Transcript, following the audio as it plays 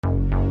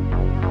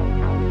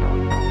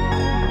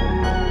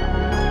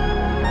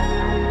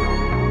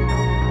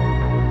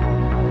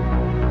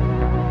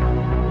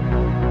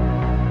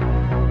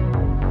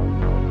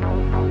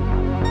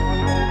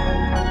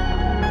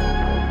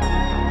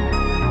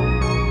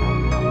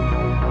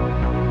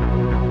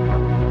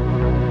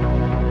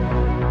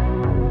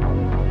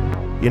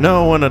You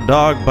know, when a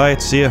dog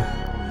bites you,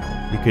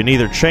 you can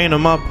either chain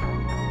him up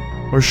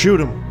or shoot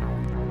him.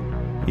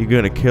 You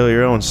gonna kill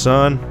your own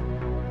son?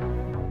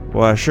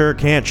 Well, I sure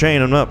can't chain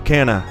him up,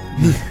 can I?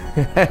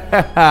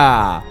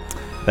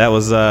 That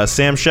was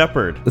Sam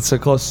Shepard. That's the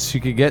closest you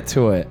could get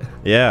to it.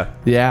 Yeah.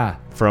 Yeah.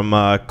 From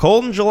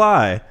Cold in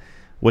July,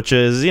 which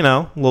is, you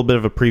know, a little bit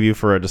of a preview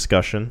for a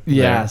discussion.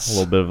 Yes. There. A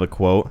little bit of a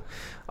quote.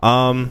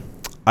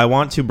 I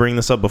want to bring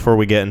this up before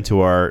we get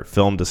into our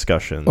film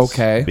discussions.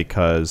 Okay.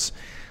 Because,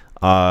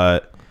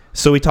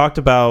 so we talked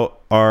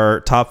about our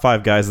top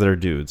 5 guys that are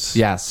dudes.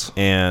 Yes.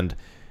 And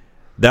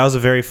that was a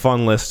very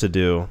fun list to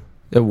do.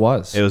 It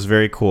was. It was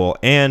very cool.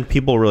 And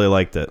people really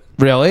liked it.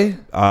 Really?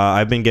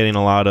 I've been getting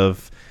a lot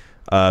of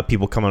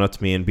people coming up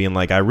to me and being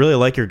like, I really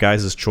like your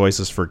guys'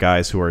 choices for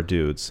guys who are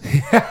dudes.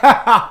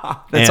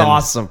 That's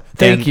awesome.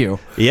 Thank you.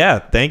 Yeah,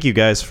 thank you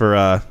guys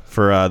for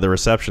the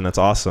reception. That's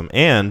awesome.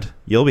 And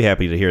you'll be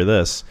happy to hear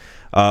this.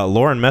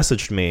 Lauren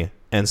messaged me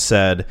and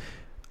said,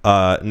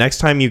 next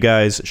time you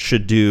guys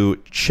should do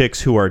chicks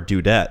who are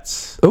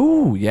dudettes.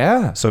 Ooh,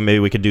 yeah. So maybe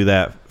we could do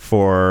that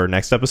for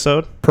next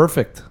episode.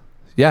 Perfect.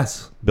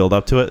 Yes. Build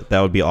up to it.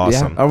 That would be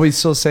awesome. Yeah. Are we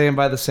still saying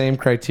by the same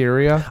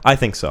criteria? I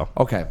think so.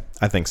 Okay.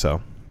 I think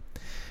so.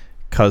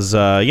 Because,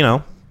 you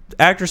know,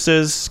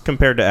 actresses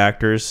compared to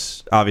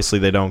actors, obviously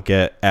they don't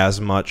get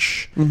as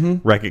much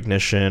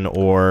recognition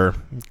or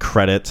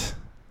credit,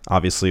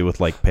 obviously, with,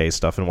 like, pay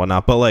stuff and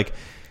whatnot. But, like,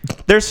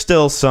 there's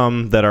still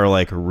some that are,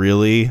 like,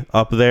 really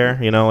up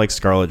there, you know, like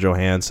Scarlett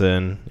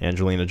Johansson,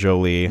 Angelina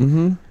Jolie.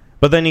 Mm-hmm.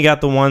 But then you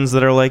got the ones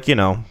that are, like, you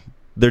know,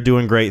 they're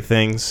doing great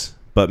things,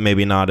 but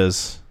maybe not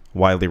as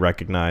widely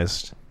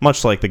recognized,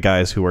 much like the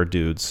guys who are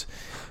dudes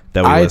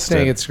that we listed. I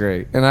think it's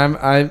great, and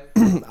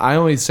I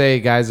only say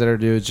guys that are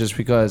dudes just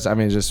because I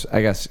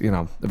guess, you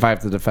know, if I have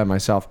to defend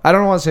myself, I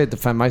don't want to say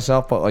defend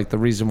myself, but like the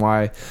reason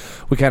why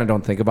we kind of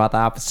don't think about the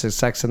opposite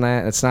sex in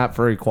that, it's not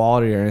for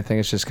equality or anything.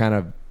 It's just kind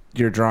of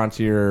you're drawn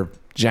to your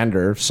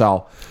gender.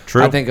 So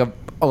True. I think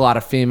a lot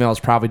of females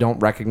probably don't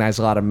recognize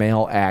a lot of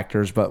male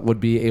actors, but would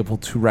be able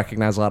to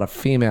recognize a lot of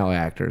female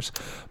actors.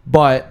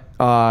 But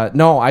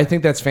no, I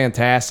think that's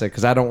fantastic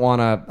because I don't want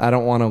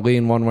to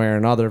lean one way or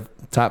another.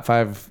 Top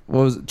 5,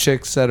 what was it?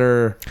 Chicks that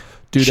are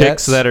dudettes?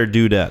 Chicks that are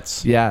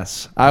dudettes.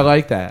 Yes, I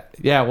like that.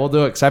 Yeah, we'll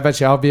do it because I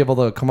bet you I'll be able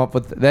to come up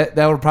with that.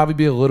 That would probably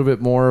be a little bit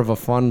more of a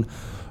fun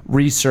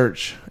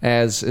research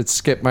as it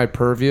skipped my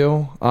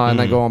purview, and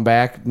then going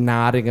back,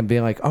 nodding and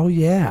being like, oh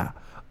yeah.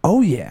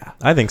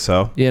 I think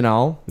so. You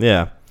know?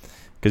 Yeah.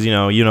 Because, you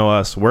know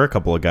us, we're a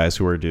couple of guys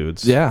who are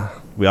dudes. Yeah.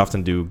 We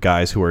often do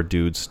guys who are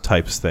dudes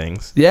types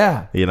things.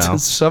 Yeah. You know?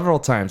 Several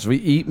times. We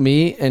eat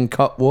meat and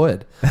cut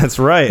wood. That's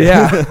right.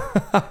 Yeah.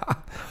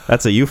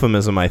 That's a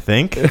euphemism, I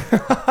think.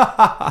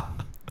 That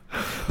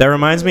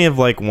reminds me of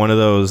like one of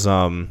those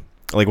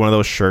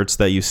shirts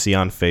that you see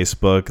on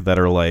Facebook that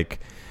are like,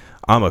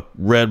 I'm a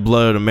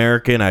red-blooded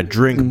American, I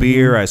drink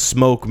beer, I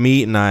smoke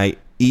meat, and I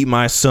eat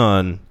my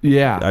son.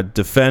 Yeah. I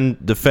defend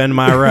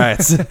my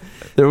rights.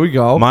 There we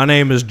go. My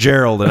name is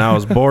Gerald, and I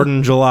was born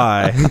in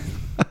July.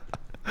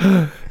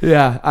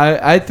 Yeah,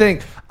 I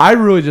think I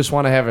really just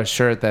want to have a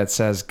shirt that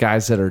says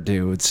guys that are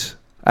dudes.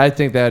 I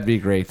think that'd be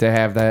great to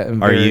have that.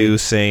 Are you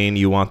saying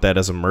you want that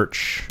as a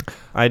merch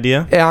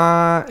idea?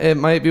 It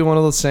might be one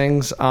of those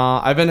things.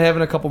 I've been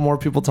having a couple more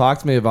people talk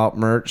to me about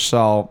merch.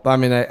 So, I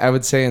mean, I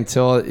would say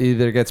until it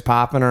either gets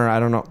popping or I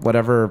don't know,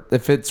 whatever,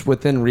 if it's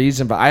within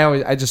reason. But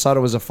I just thought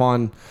it was a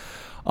fun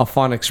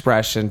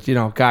expression. You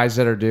know, guys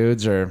that are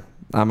dudes or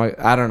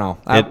I don't know.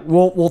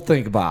 We'll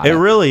think about it. It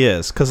really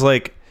is. Because,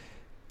 like,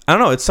 I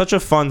don't know. It's such a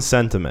fun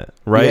sentiment,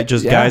 right? Yeah,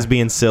 just yeah. guys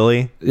being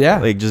silly. Yeah.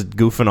 Like, just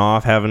goofing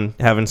off, having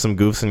some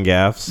goofs and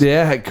gaffs.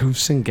 Yeah,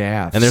 goofs and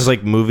gaffs. And there's,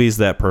 like, movies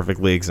that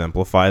perfectly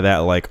exemplify that,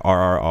 like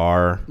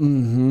RRR.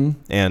 Mm-hmm.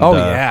 And,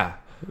 yeah.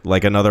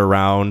 like, Another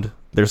Round.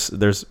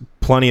 There's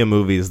plenty of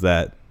movies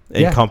that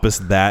encompass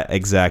that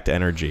exact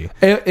energy.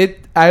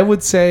 I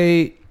would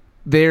say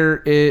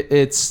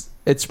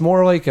it's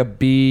more like a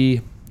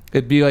B.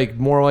 It'd be like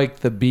more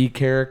like the B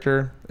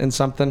character in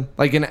something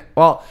like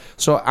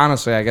so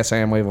honestly I guess I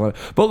am labeling it,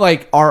 but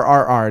like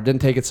RRR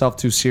didn't take itself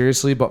too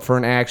seriously, but for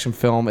an action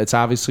film it's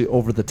obviously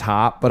over the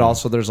top, but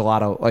also there's a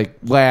lot of like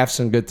laughs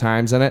and good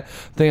times in it.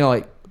 I think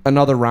like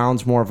Another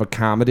Round's more of a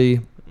comedy,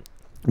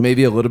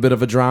 maybe a little bit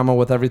of a drama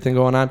with everything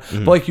going on,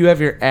 but like you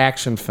have your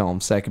action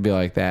films that could be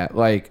like that.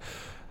 Like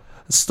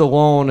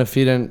Stallone, if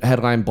he didn't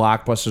headline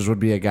blockbusters, would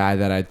be a guy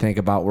that I'd think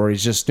about where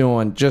he's just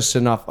doing just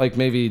enough, like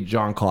maybe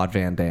Jean-Claude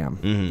Van Damme.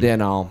 You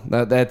know,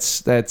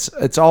 that's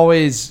it's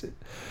always,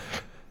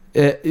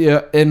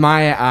 in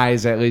my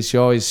eyes at least,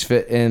 you always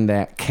fit in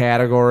that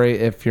category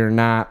if you're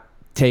not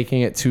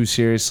taking it too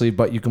seriously,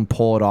 but you can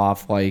pull it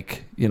off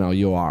like, you know,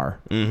 you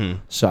are.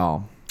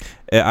 So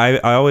I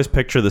always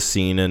picture the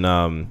scene in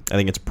I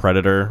think it's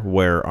Predator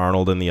where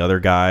Arnold and the other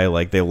guy,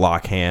 like, they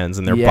lock hands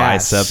and their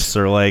biceps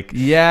are like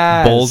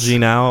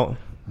bulging out.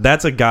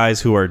 That's a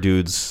guys who are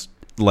dudes.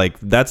 Like,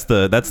 that's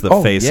the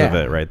face of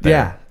it right there.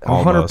 Yeah,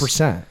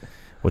 100%.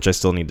 which I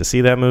still need to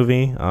see that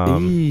movie.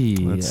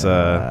 It's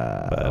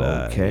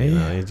okay. you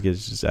know,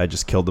 I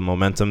just killed the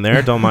momentum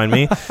there. Don't mind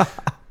me.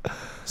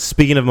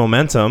 Speaking of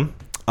momentum,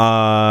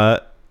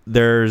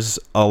 there's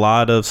a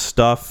lot of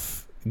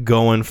stuff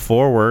going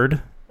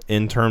forward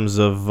in terms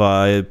of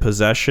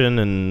possession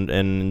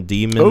and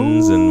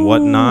demons and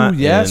whatnot.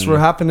 Yes, and, we're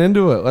hopping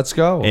into it. Let's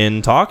go.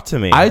 And talk to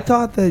me. I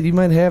thought that you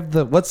might have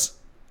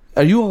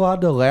are you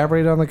allowed to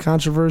elaborate on the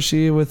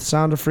controversy with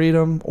Sound of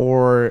Freedom,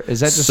 or is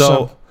that just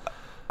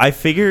I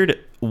figured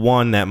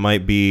one that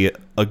might be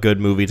a good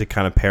movie to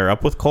kind of pair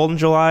up with Cold in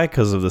July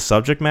because of the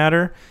subject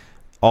matter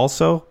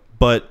also,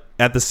 but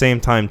at the same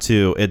time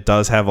too, it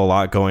does have a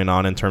lot going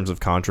on in terms of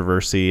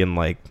controversy and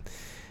like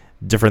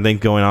different things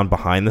going on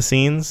behind the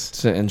scenes.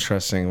 It's an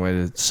interesting way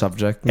to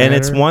subject matter. And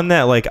it's one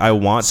that like I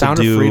want Sound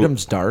to do. Sound of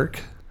Freedom's dark.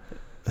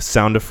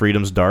 Sound of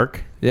Freedom's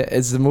dark. Yeah,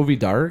 is the movie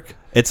dark?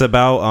 It's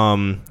about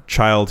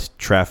child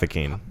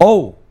trafficking.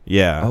 Oh.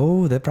 Yeah.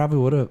 Oh, that probably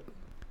would have.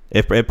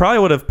 It probably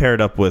would have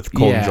paired up with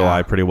Cold in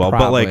July pretty well.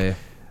 Probably. But like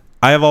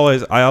I have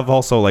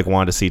also like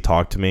wanted to see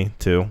Talk to Me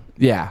too.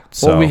 Yeah.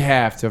 So, well, we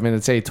have to. I mean,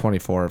 it's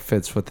A24. It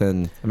fits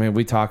within. I mean,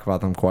 we talk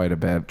about them quite a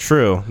bit.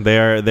 True. They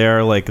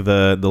are like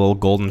the little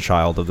golden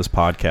child of this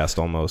podcast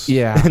almost.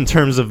 Yeah. In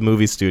terms of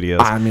movie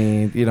studios. I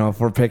mean, you know, if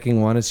we're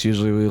picking one, it's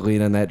usually we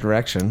lean in that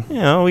direction.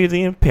 You know,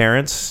 we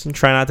parents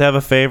try not to have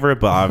a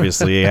favorite, but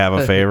obviously you have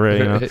a favorite.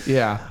 You know.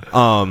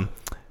 Yeah.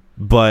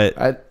 But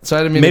I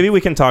didn't mean maybe we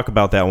can talk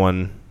about that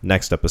one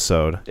next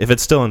episode if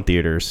it's still in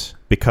theaters,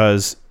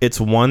 because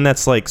it's one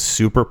that's like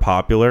super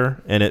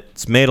popular and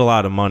it's made a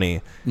lot of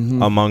money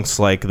amongst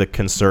like the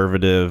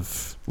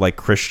conservative like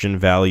Christian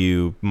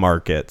value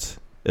market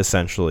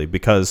essentially,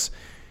 because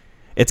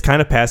it's kind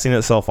of passing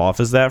itself off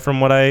as that from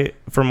what I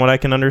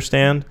can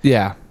understand.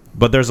 Yeah.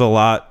 But there's a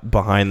lot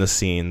behind the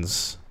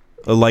scenes.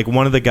 Like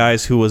one of the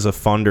guys who was a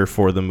funder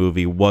for the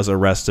movie was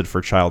arrested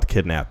for child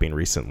kidnapping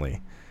recently.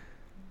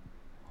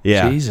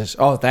 Yeah. Jesus.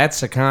 Oh,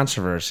 that's a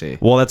controversy.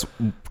 Well, that's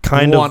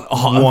kind of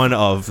one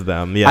of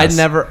them. Yes.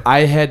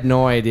 I had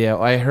no idea.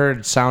 I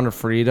heard Sound of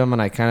Freedom and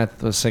I kind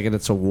of was thinking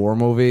it's a war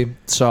movie.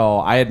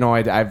 So I had no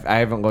idea. I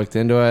haven't looked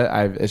into it.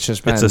 It's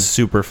just been. It's a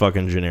super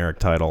fucking generic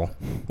title.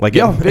 Like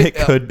it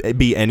could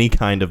be any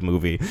kind of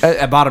movie.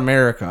 About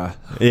America.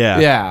 Yeah.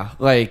 Yeah.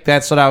 Like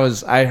that's what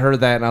I heard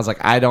that and I was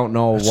like, I don't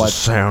know It's what. the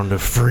Sound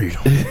of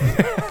Freedom.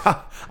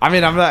 I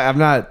mean, I'm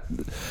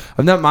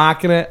not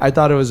mocking it. I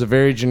thought it was a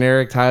very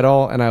generic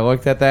title, and I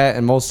looked at that,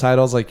 and most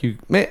titles, like you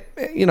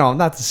know,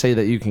 not to say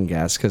that you can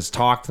guess, because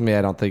Talk to Me,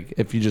 I don't think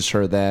if you just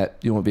heard that,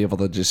 you won't be able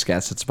to just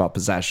guess it's about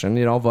possession,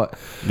 you know. But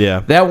yeah,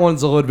 that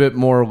one's a little bit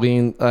more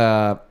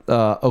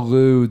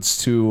alludes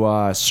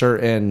to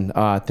certain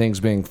things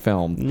being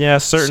filmed. Yeah,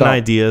 certain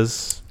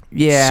ideas.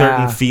 Yeah.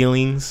 Certain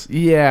feelings.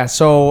 Yeah.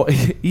 So,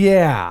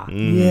 yeah.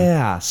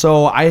 Yeah.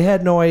 So I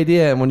had no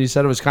idea. And when you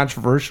said it was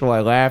controversial,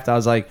 I laughed. I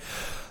was like,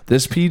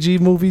 this PG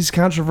movie's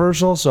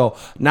controversial. So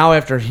now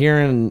after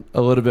hearing a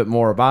little bit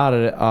more about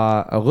it,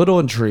 a little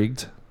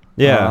intrigued.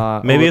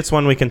 Yeah. Maybe it's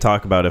one we can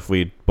talk about if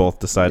we both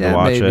decide to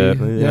watch it.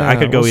 Yeah, I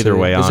could go either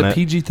way on it. Is it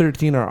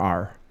PG-13 or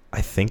R?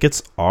 I think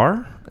it's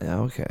R.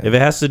 Yeah, okay. If it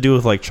has to do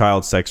with like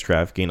child sex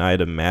trafficking,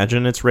 I'd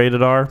imagine it's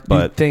rated R.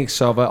 But you'd think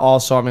so, but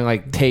also, I mean,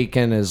 like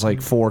Taken is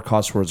like 4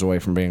 cuss words away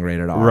from being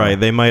rated R. Right,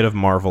 they might have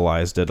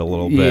Marvelized it a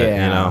little bit.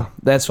 Yeah, you know,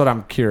 that's what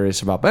I'm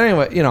curious about. But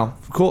anyway, you know,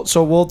 cool.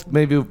 So we'll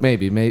maybe.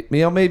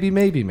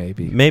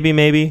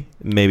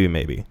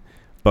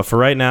 But for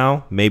right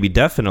now, maybe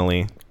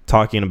definitely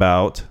talking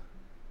about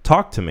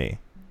Talk to Me.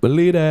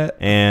 Believe that.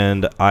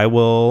 And I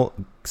will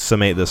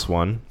summate this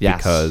one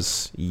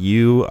because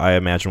you, I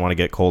imagine, want to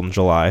get Cold in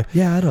July.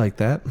 Yeah, I'd like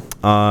that.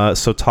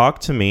 So Talk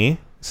to Me.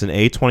 It's an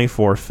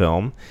A24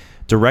 film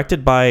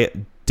directed by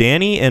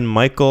Danny and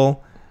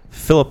Michael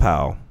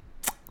Filippo.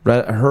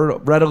 Read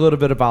a little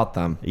bit about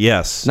them.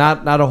 Yes.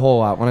 Not a whole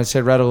lot. When I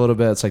say read a little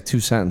bit, it's like 2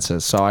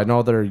 sentences. So I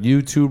know they're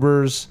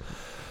YouTubers,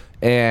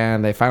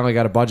 and they finally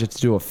got a budget to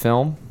do a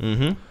film.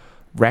 Mm-hmm.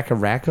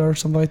 Raka or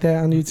something like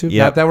that on YouTube.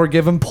 Yep. Not that we're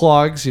giving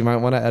plugs. You might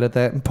want to edit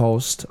that in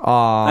post.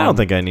 I don't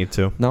think I need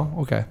to. No?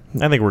 Okay.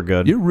 I think we're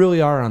good. You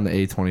really are on the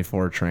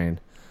A24 train.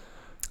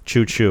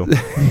 Choo choo.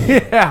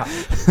 Yeah.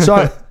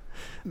 So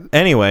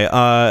anyway,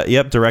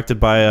 directed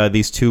by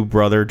these two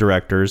brother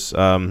directors,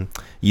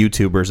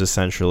 YouTubers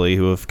essentially,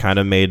 who have kind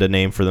of made a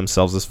name for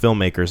themselves as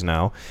filmmakers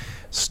now.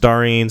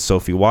 Starring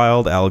Sophie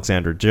Wilde,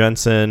 Alexander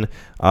Jensen,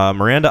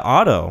 Miranda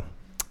Otto,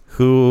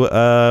 who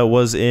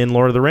was in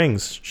Lord of the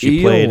Rings.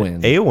 She played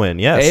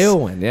Éowyn, yes.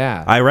 Éowyn,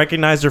 yeah. I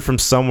recognized her from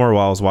somewhere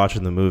while I was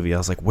watching the movie. I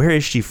was like, where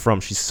is she from?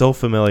 She's so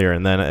familiar.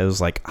 And then it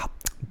was like,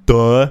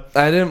 duh.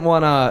 I didn't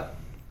want to...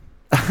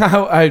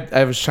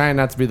 I was trying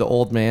not to be the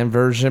old man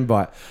version,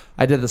 but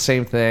I did the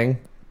same thing.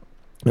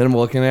 And I'm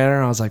looking at her,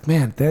 and I was like,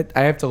 man,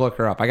 I have to look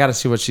her up. I got to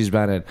see what she's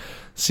been in.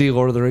 See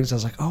Lord of the Rings. I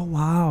was like, oh,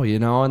 wow, you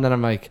know? And then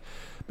I'm like,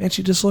 man,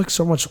 she just looks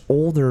so much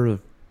older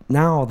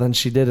now than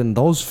she did in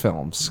those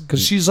films,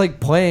 because she's like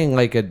playing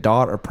like a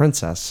daughter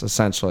princess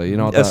essentially, you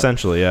know.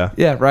 Essentially,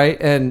 right.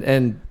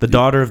 And the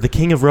daughter of the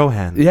King of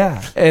Rohan.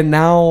 Yeah. And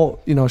now,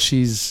 you know,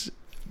 she's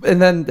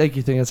And then like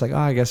you think it's like, oh,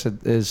 I guess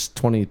it is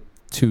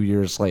 22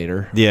 years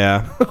later.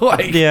 Yeah.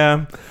 Like,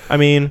 yeah. I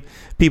mean,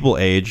 people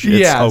age. It's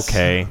Yes.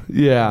 okay.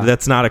 yeah.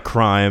 That's not a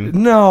crime.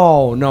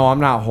 No, I'm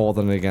not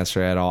holding it against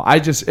her at all. I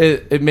just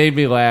it made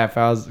me laugh.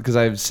 Because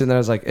I was sitting there, I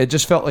was like, it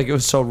just felt like it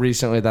was so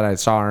recently that I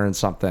saw her in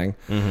something,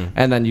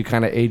 and then you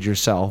kind of age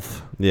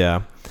yourself.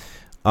 Yeah.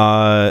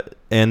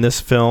 And this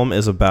film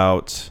is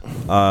about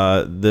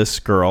this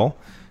girl,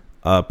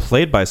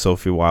 played by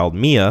Sophie Wilde,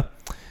 Mia,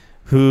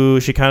 who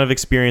she kind of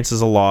experiences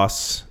a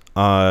loss.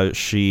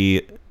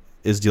 She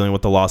is dealing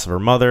with the loss of her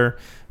mother,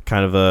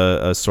 kind of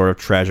a sort of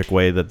tragic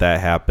way that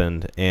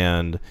happened,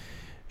 and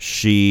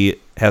she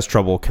has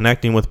trouble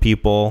connecting with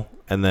people.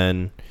 And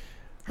then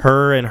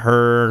her and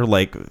her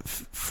like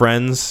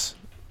friends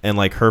and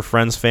like her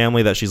friend's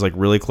family that she's like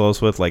really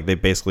close with, like they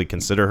basically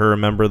consider her a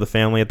member of the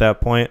family at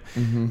that point.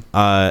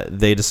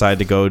 They decide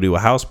to go to a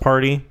house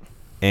party,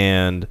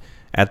 and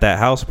at that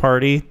house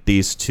party,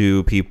 these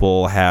two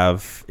people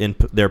have in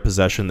their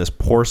possession this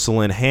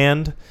porcelain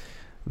hand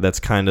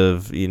that's kind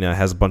of,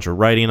 has a bunch of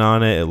writing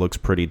on it. It looks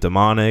pretty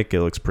demonic.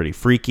 It looks pretty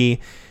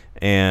freaky.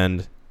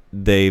 And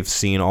they've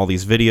seen all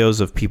these videos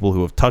of people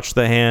who have touched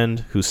the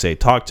hand who say,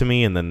 "Talk to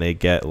me," and then they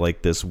get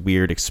like this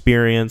weird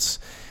experience,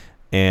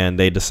 and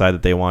they decide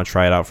that they want to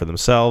try it out for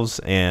themselves,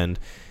 and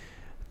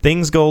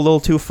things go a little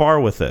too far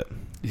with it.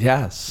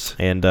 Yes.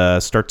 And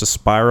start to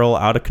spiral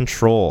out of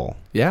control.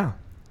 Yeah.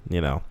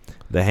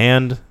 The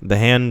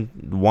hand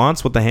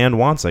wants what the hand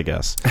wants, I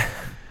guess.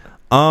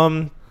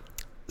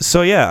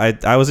 So yeah,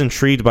 I was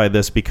intrigued by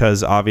this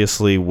because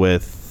obviously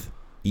with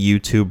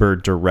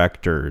YouTuber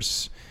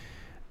directors,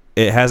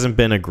 it hasn't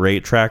been a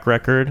great track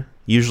record.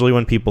 Usually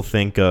when people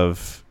think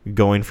of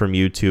going from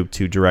YouTube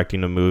to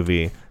directing a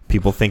movie,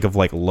 people think of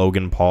like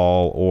Logan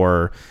Paul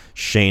or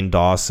Shane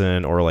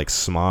Dawson or like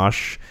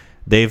Smosh.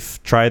 They've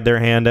tried their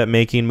hand at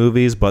making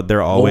movies, but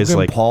they're always Logan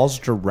like... Paul's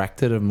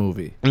directed a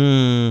movie.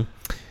 In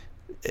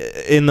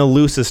the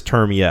loosest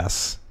term,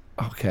 yes.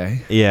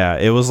 Okay. Yeah,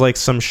 it was like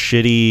some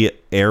shitty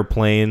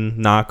airplane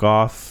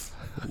knockoff,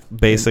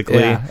 basically.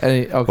 Yeah.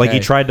 Okay. Like he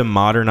tried to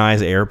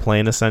modernize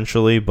Airplane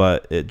essentially,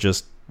 but it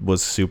just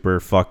was super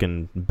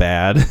fucking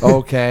bad.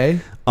 Okay.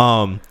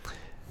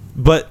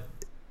 But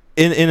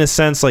in a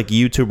sense, like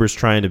YouTubers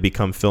trying to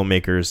become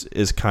filmmakers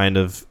is kind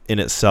of in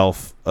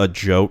itself a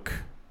joke.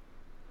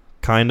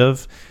 Kind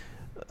of.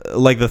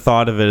 Like the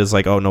thought of it is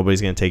like, oh,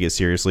 nobody's going to take it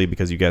seriously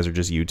because you guys are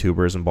just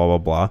YouTubers and blah, blah,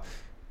 blah.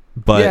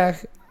 But yeah.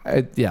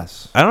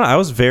 Yes. I don't know. I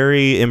was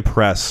very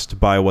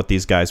impressed by what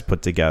these guys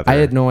put together. I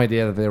had no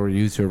idea that they were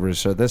YouTubers.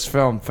 So this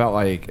film felt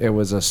like it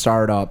was a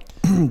startup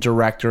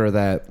director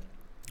that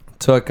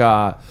took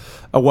a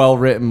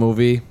well-written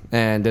movie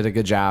and did a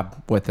good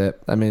job with it.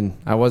 I mean,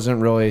 I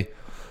wasn't really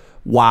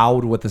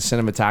wowed with the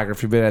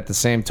cinematography, but at the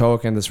same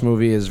token, this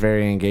movie is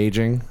very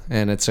engaging,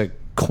 and it's a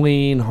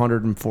clean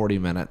 140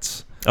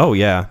 minutes. Oh,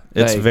 yeah.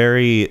 It's Like-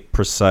 very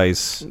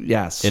precise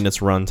Yes. in its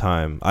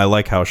runtime. I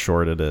like how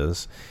short it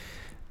is.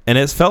 And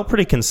it's felt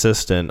pretty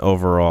consistent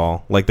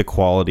overall, like the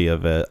quality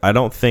of it. I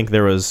don't think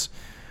there was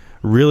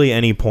really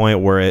any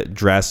point where it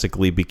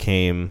drastically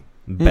became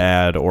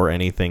bad or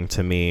anything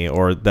to me,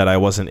 or that I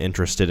wasn't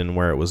interested in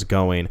where it was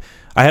going.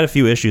 I had a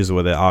few issues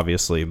with it,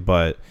 obviously,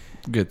 but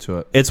Get to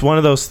it. it's one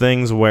of those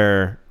things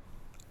where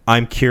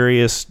I'm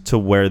curious to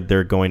where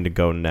they're going to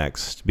go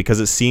next, because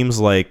it seems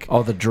like...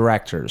 Oh, the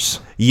directors.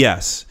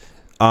 Yes.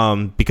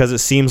 Because it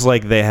seems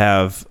like they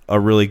have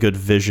a really good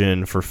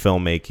vision for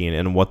filmmaking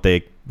and what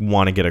they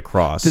want to get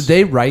across. Did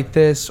they write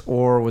this,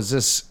 or was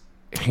this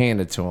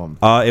handed to them?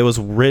 It was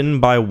written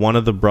by one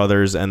of the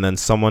brothers and then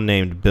someone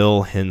named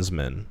Bill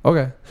Hinsman.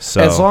 Okay.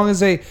 So As long as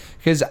they,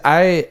 because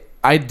I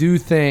do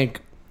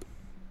think,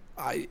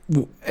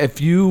 if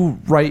you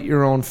write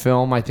your own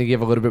film, I think you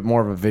have a little bit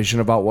more of a vision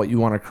about what you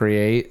want to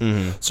create.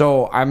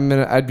 So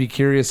I'd be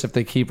curious if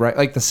they keep writing,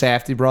 like the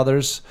Safdie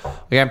brothers.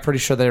 Like I'm pretty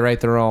sure they write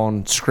their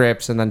own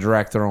scripts and then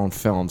direct their own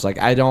films. Like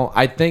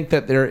I think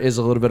that there is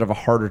a little bit of a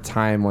harder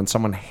time when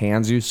someone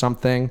hands you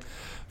something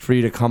for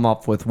you to come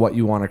up with what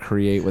you want to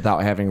create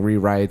without having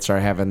rewrites or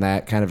having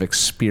that kind of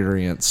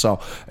experience. So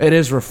it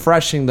is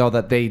refreshing, though,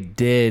 that they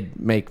did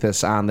make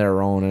this on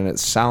their own, and it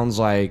sounds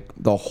like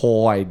the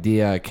whole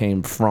idea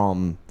came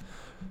from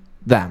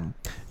them.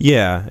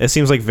 yeah, it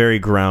seems like very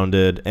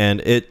grounded,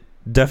 and it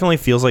definitely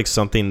feels like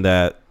something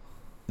that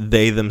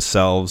they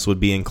themselves would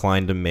be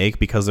inclined to make,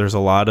 because there's a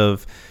lot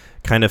of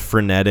kind of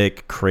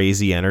frenetic,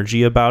 crazy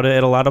energy about it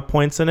at a lot of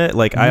points in it.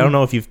 Like, I don't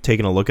know if you've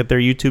taken a look at their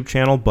YouTube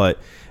channel, but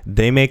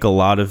they make a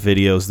lot of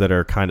videos that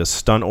are kind of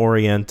stunt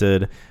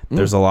oriented.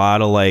 There's a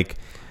lot of like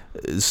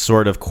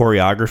sort of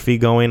choreography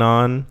going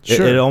on.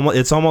 Sure.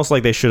 It's almost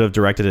like they should have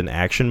directed an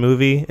action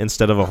movie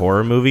instead of a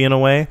horror movie in a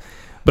way.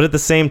 But at the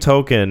same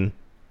token,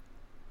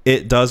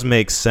 it does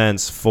make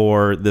sense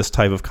for this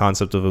type of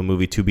concept of a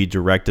movie to be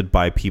directed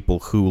by people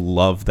who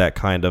love that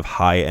kind of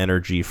high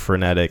energy,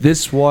 frenetic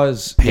This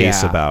was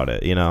pace yeah. about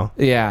it, you know?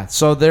 Yeah.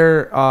 So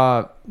they're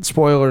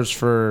spoilers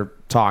for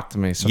Talk to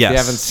Me. So if Yes. you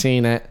haven't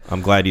seen it,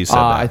 I'm glad you said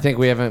that. I think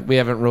we haven't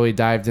really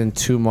dived in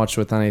too much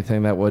with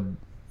anything that would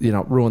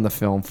ruin the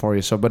film for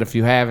you. So, but if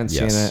you haven't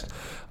seen Yes.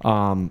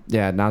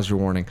 it, now's your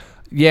warning.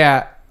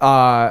 Yeah,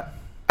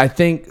 I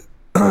think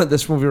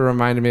this movie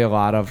reminded me a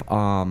lot of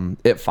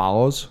It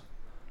Follows.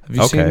 Have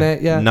you seen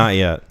that yet? Not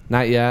yet.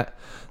 Not yet.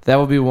 That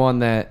would be one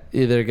that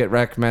either get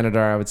recommended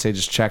or I would say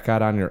just check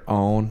out on your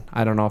own.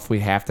 I don't know if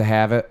we have to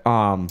have it.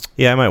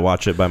 Yeah, I might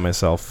watch it by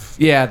myself.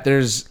 Yeah,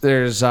 there's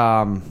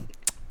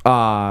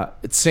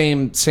it's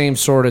same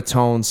sort of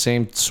tone,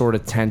 same sort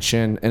of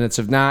tension, and it's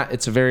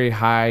a very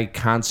high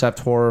concept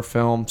horror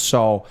film.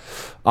 So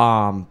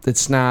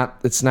it's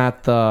not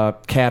the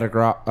cat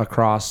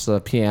across the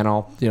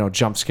piano,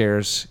 jump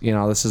scares.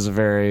 This is a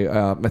very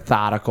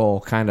methodical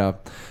kind of,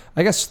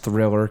 I guess,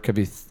 thriller could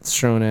be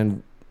thrown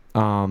in.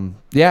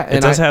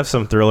 It does have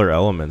some thriller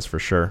elements for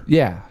sure.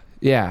 Yeah,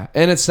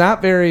 and it's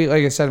not very,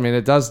 like I said, I mean,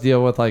 it does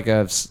deal with like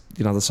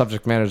the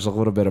subject matter is a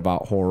little bit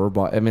about horror,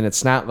 but I mean,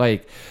 it's not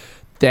like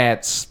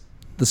that's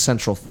the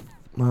central,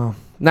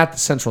 not the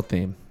central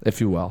theme, if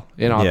you will.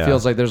 It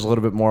feels like there's a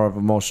little bit more of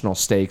emotional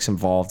stakes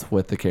involved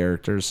with the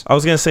characters. I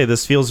was gonna say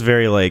this feels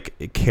very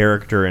like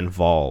character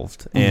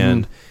involved,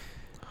 and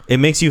it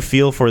makes you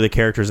feel for the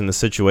characters in the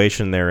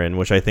situation they're in,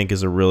 which I think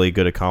is a really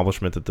good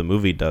accomplishment that the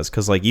movie does.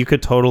 Because like you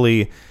could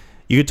totally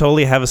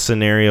have a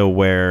scenario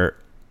where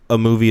a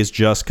movie is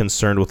just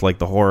concerned with like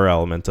the horror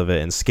element of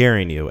it and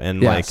scaring you,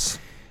 and Yes.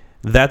 like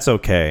that's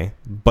okay.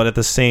 But at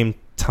the same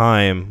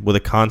time, with a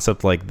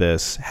concept like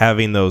this,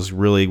 having those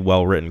really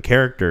well written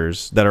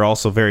characters that are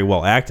also very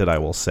well acted, I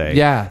will say,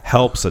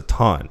 helps a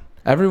ton.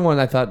 Everyone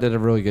I thought did a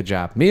really good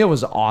job. Mia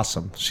was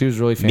awesome. She was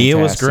really fantastic. Mia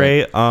was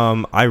great.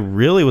 I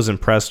really was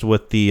impressed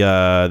with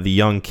the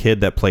young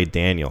kid that played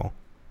Daniel.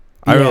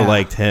 I really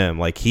liked him.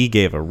 Like, he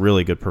gave a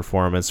really good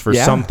performance for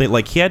something.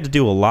 Like, he had to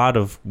do a lot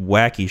of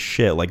wacky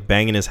shit, like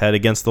banging his head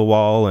against the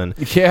wall and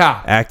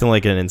acting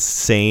like an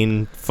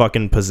insane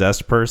fucking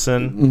possessed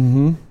person.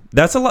 Mm-hmm.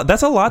 That's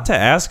a lot to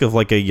ask of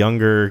like a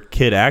younger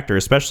kid actor,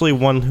 especially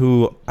one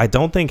who I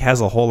don't think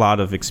has a whole lot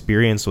of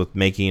experience with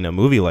making a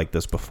movie like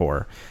this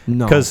before.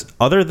 No, because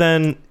other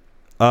than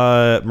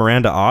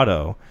Miranda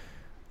Otto,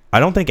 I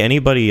don't think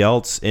anybody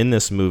else in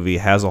this movie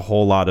has a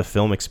whole lot of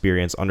film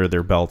experience under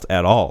their belt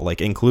at all,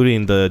 like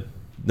including the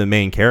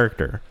main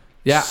character.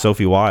 Yeah,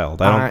 Sophie Wilde.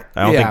 I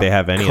don't think they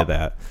have any of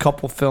that.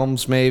 Couple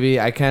films maybe.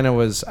 I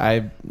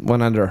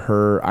went under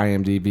her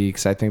IMDb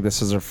because I think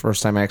this is her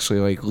first time actually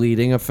like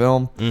leading a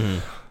film. Mm-hmm.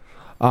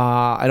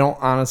 I don't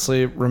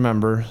honestly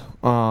remember,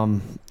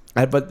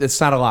 but it's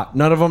not a lot.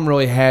 None of them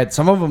really had.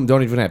 Some of them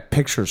don't even have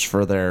pictures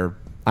for their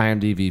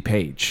IMDb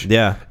page.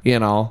 Yeah,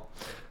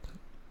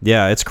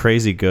 Yeah, it's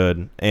crazy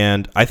good,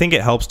 and I think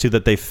it helps too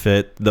that they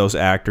fit those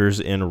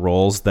actors in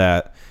roles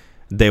that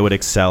they would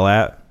excel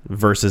at.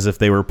 Versus if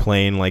they were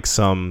playing like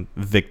some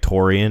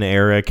Victorian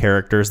era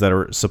characters that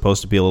are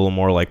supposed to be a little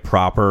more like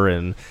proper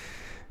and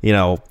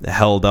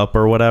held up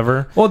or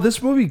whatever. Well,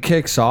 this movie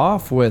kicks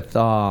off with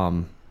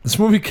the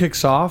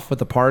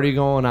party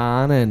going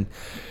on, and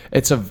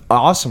it's an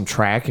awesome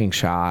tracking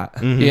shot.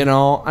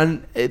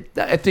 Mm-hmm. And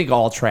I think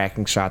all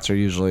tracking shots are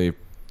usually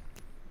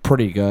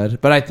pretty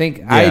good, but I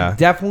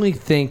definitely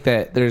think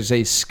that there's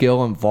a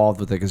skill involved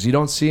with it because you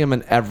don't see them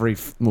in every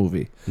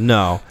movie.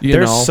 No,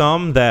 there's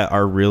some that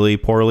are really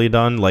poorly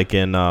done, like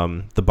in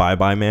The Bye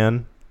Bye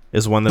Man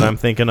is one that I'm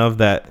thinking of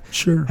that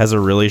has a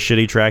really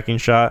shitty tracking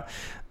shot.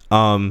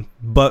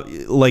 But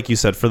like you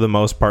said, for the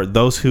most part,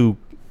 those who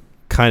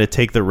kind of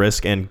take the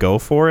risk and go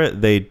for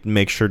it, they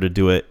make sure to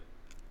do it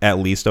at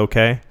least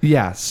okay.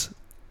 Yes,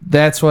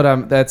 that's what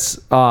I'm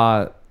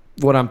thinking.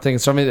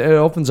 So I mean, it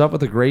opens up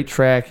with a great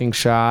tracking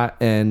shot,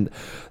 and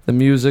the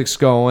music's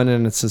going,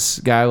 and it's this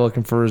guy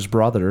looking for his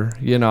brother,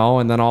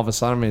 and then all of a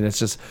sudden,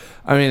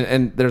 I mean,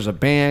 and there's a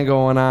band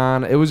going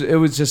on. It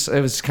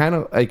was kind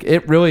of like,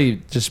 it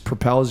really just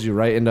propels you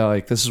right into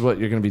like, this is what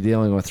you're going to be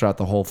dealing with throughout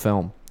the whole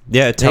film.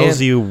 Yeah, it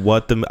tells you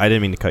what I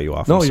didn't mean to cut you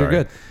off. No, you're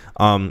good.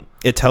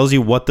 It tells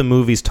you what the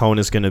movie's tone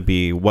is going to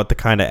be, what the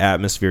kind of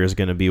atmosphere is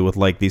going to be with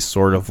like these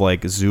sort of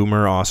like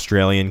Zoomer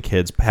Australian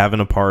kids having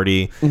a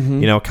party,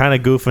 kind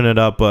of goofing it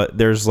up, but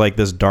there's like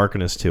this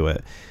darkness to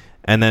it.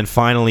 And then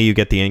finally you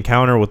get the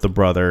encounter with the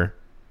brother.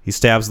 He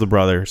stabs the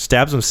brother,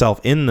 stabs himself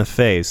in the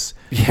face,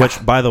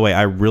 which, by the way,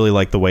 I really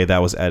like the way that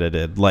was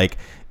edited. Like,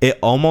 it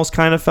almost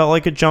kind of felt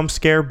like a jump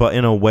scare, but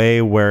in a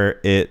way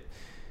where it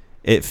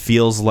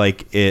feels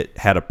like it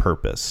had a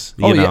purpose.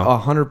 You know?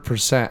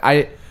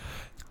 100%.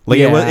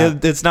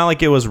 It's not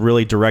like it was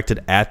really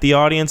directed at the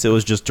audience. It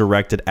was just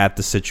directed at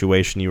the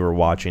situation you were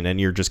watching,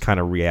 and you're just kind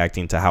of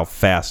reacting to how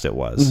fast it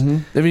was.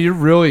 Mm-hmm. I mean,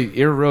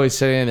 you're really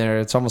sitting there.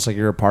 It's almost like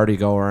you're a party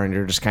goer, and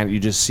you're just you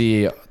just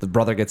see the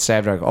brother get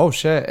stabbed. You're like, oh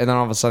shit! And then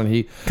all of a sudden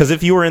because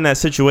if you were in that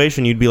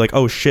situation, you'd be like,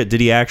 oh shit, did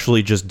he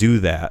actually just do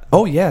that?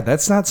 Oh yeah,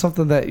 that's not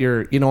something that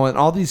you're, and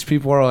all these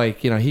people are like,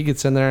 he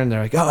gets in there and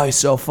they're like, oh, he's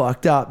so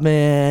fucked up,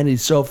 man.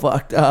 He's so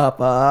fucked up,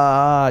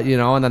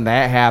 and then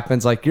that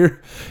happens. Like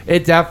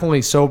it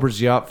definitely sobers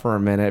you up for a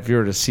minute if you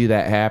were to see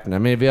that happen. I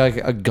mean, it'd be like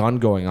a gun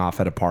going off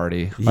at a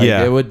party. Like,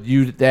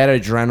 that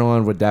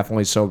adrenaline would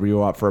definitely sober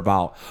you up for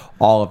about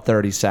all of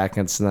 30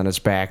 seconds, and then it's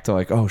back to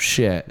like, oh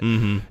shit,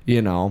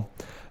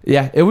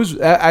 Yeah, it was.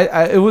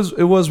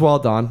 It was well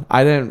done.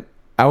 I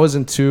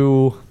wasn't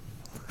too.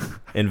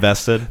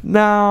 Invested.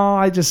 No,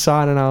 I just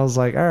saw it and I was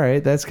like, all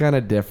right, that's kind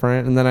of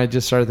different. And then I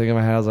just started thinking in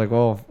my head, I was like,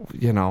 well,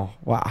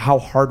 how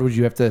hard would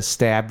you have to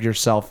stab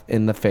yourself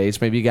in the face?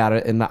 Maybe you got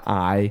it in the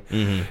eye,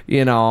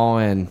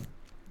 and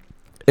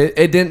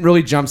it didn't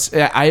really jump.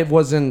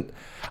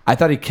 I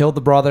thought he killed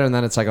the brother, and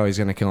then it's like, oh, he's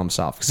going to kill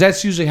himself. Because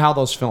that's usually how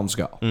those films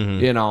go.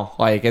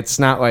 Like, it's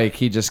not like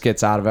he just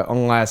gets out of it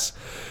unless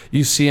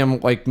you see him,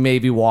 like,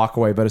 maybe walk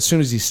away. But as soon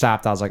as he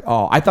stopped, I was like,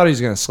 oh, I thought he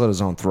was going to slit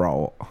his own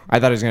throat.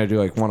 I thought he was going to do,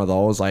 like, one of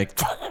those, like,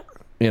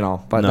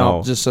 but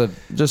no, just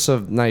a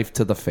knife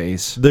to the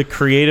face. The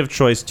creative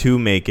choice to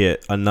make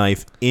it a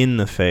knife in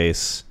the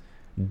face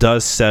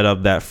does set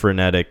up that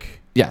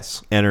frenetic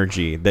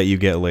energy that you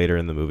get later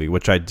in the movie,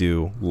 which I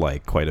do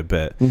like quite a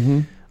bit.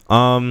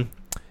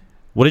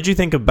 What did you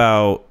think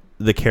about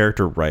the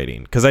character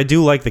writing? Because I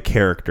do like the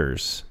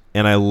characters,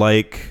 and I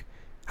like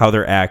how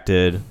they're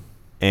acted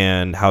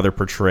and how they're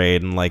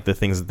portrayed and, like, the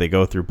things that they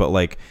go through. But,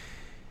 like,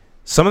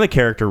 some of the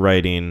character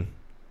writing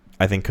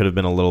I think could have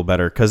been a little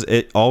better, because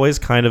it always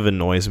kind of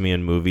annoys me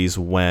in movies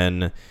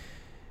when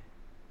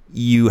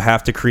you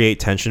have to create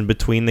tension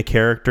between the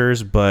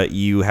characters, but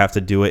you have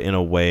to do it in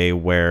a way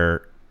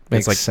where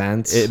makes like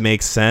sense. It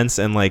makes sense.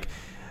 And like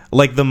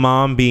the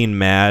mom being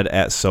mad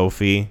at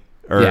Sophie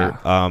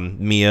or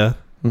Mia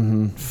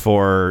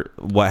for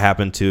what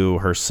happened to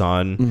her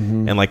son,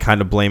 and like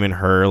kind of blaming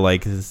her,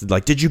 like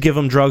did you give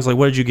him drugs, like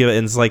what did you give it?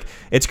 And it's like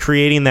it's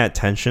creating that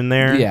tension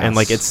there, and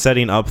like it's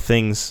setting up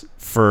things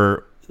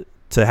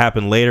to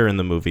happen later in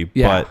the movie,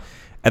 but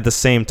at the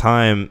same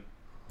time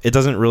it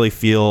doesn't really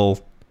feel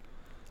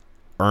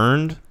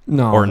earned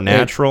or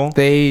natural.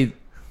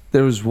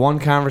 There was one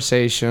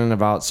conversation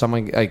about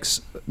someone like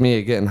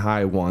Mia getting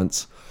high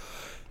once,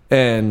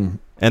 and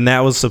that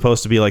was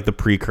supposed to be like the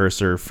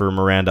precursor for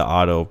Miranda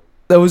Otto.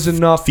 That was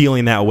enough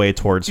feeling that way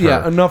towards her.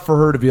 Yeah, enough for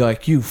her to be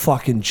like, "You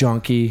fucking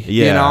junkie."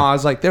 Yeah, I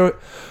was like, the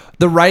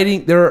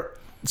writing there.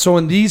 So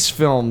in these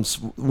films,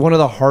 one of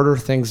the harder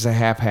things to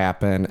have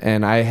happen,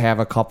 and I have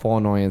a couple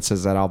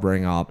annoyances that I'll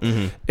bring up,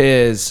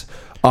 is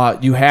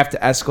you have to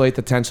escalate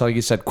the tension, like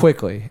you said,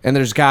 quickly, and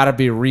there's got to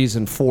be a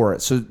reason for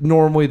it. So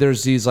normally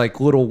there's these like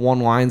little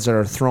one-lines that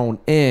are thrown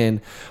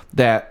in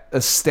that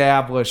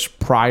establish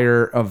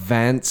prior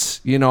events,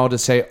 to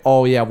say,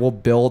 oh yeah, we'll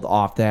build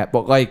off that.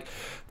 But like,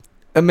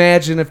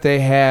 imagine if they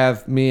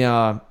have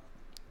Mia,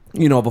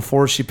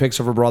 before she picks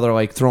up her brother,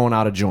 like throwing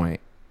out a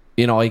joint.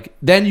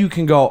 Then you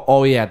can go,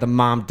 oh yeah, the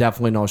mom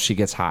definitely knows she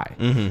gets high.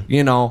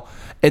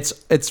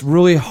 It's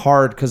really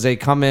hard because they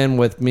come in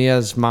with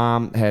Mia's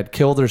mom had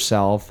killed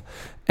herself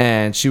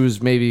and she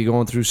was maybe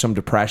going through some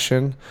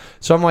depression.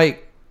 So I'm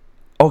like,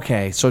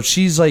 okay, so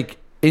she's like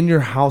in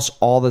your house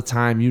all the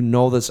time.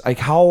 This. Like,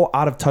 how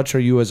out of touch are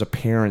you as a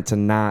parent to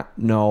not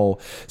know,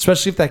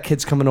 especially if that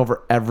kid's coming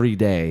over every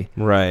day,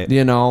 right?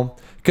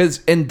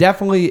 And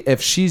definitely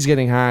if she's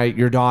getting high,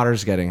 your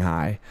daughter's getting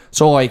high.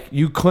 So like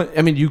you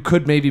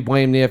could maybe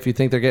blame Nia if you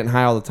think they're getting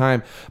high all the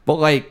time. But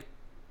like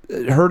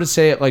her to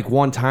say it like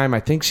one time,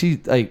 I think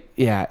she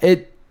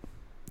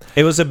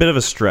it was a bit of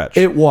a stretch.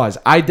 It was.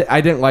 I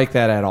didn't like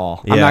that at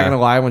all. Yeah. I'm not going to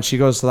lie. When she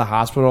goes to the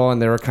hospital and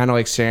they were kind of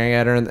like staring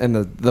at her and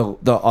the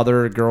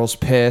other girl's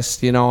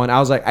pissed, and I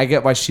was like, I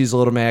get why she's a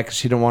little mad because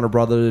she didn't want her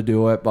brother to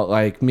do it. But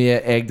like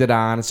Mia egged it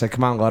on and said,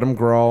 come on, let him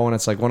grow. And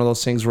it's like one of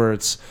those things where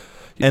it's...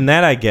 And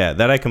that I get.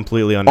 That I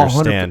completely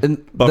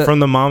understand. But from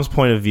the mom's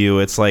point of view,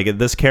 it's like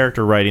this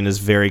character writing is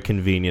very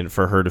convenient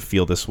for her to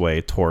feel this way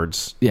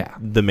towards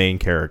the main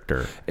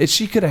character.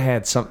 She could have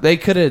had some... They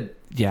could have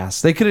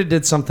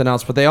did something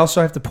else, but they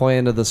also have to play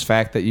into this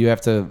fact that you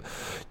have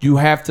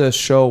to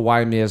show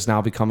why Mia is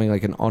now becoming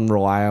like an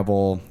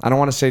unreliable... I don't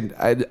want to say...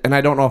 and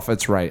I don't know if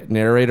it's right,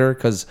 narrator,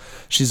 because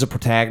she's a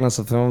protagonist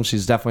of the film.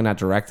 She's definitely not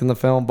directing the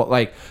film, but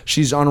like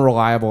she's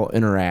unreliable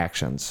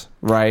interactions,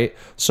 right?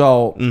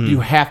 So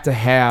you have to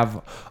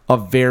have a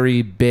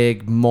very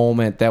big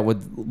moment that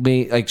would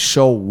like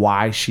show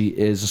why she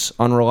is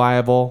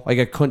unreliable. Like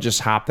I couldn't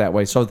just hop that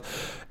way. So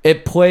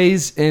it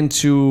plays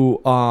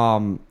into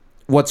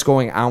what's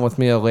going on with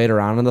Mia later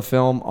on in the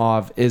film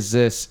of, is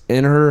this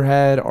in her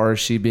head or is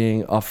she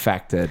being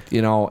affected,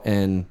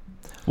 and...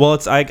 Well,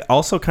 I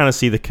also kind of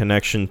see the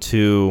connection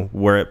to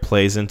where it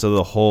plays into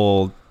the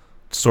whole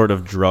sort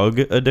of drug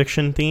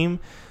addiction theme.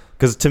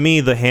 Because to me,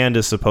 the hand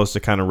is supposed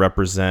to kind of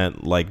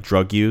represent like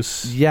drug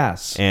use.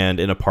 Yes. And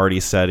in a party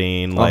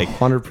setting, like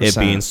 100%. It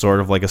being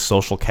sort of like a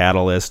social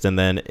catalyst and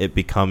then it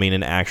becoming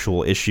an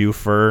actual issue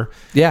for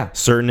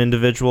certain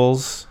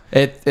individuals.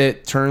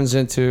 It turns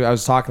into, I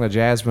was talking to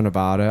Jasmine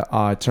about it,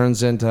 it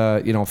turns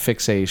into,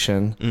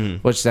 fixation,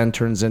 which then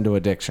turns into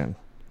addiction.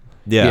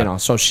 Yeah.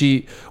 So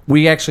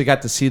we actually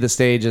got to see the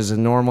stages,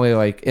 and normally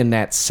like in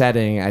that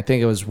setting, I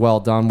think it was well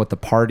done with the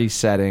party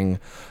setting.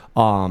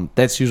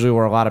 That's usually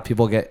where a lot of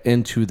people get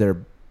into their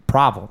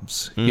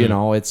problems.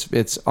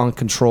 It's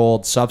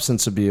uncontrolled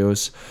substance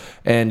abuse,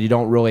 and you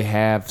don't really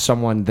have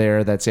someone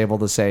there that's able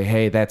to say,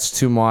 hey, that's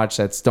too much,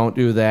 don't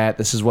do that,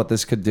 this is what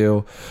this could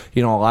do.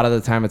 A lot of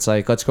the time it's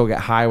like, let's go get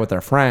high with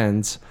our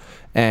friends,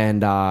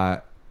 and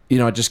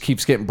it just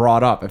keeps getting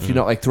brought up. If you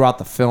know, like throughout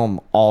the film,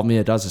 all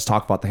Mia does is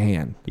talk about the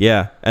hand.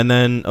 Yeah, and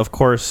then of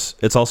course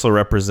it's also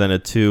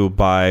represented too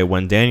by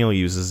when Daniel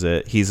uses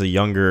it. He's a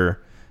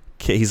younger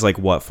kid. He's like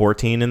what,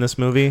 14 in this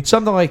movie?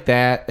 Something like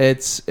that.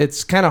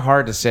 It's kind of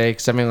hard to say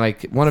because I mean,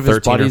 like one of his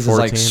 13 or buddies is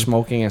like 14.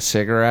 smoking a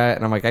cigarette,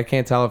 and I'm like, I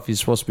can't tell if he's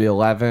supposed to be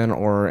 11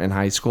 or in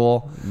high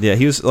school. Yeah,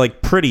 he was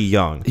like pretty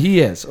young. He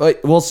is.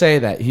 Like, we'll say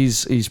that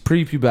he's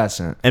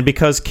prepubescent. And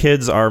because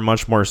kids are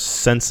much more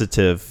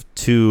sensitive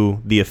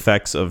to the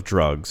effects of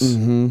drugs,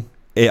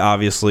 it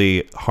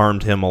obviously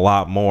harmed him a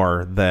lot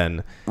more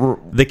than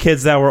the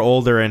kids that were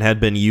older and had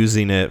been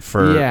using it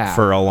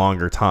for a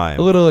longer time.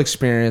 A little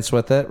experience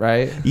with it,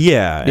 right?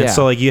 Yeah. And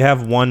so like you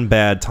have one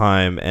bad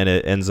time and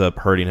it ends up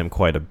hurting him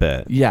quite a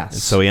bit. Yes.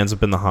 And so he ends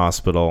up in the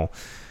hospital.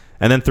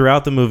 And then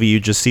throughout the movie,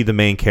 you just see the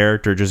main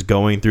character just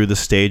going through the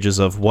stages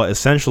of what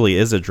essentially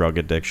is a drug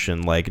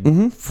addiction, like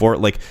for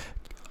like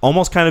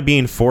almost kind of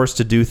being forced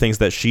to do things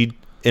that she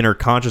in her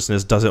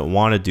consciousness doesn't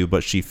want to do,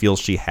 but she feels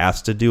she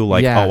has to do.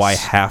 Like, oh, I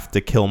have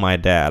to kill my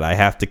dad. I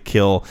have to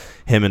kill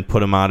him and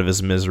put him out of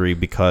his misery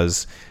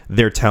because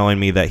they're telling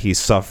me that he's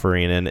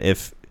suffering. And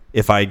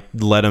if I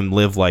let him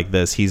live like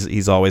this,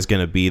 he's always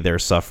going to be there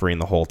suffering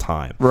the whole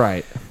time.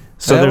 Right.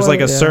 So there's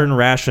like a certain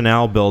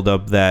rationale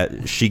buildup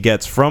that she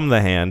gets from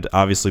the hand,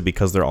 obviously,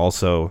 because they're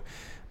also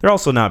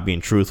not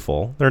being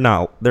truthful. They're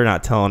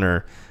not telling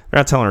her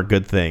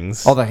good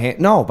things. Oh, the hand?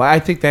 No, but I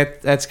think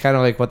that's kind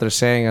of like what they're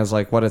saying is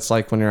like what it's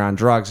like when you're on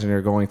drugs and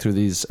you're going through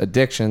these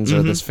addictions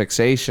or this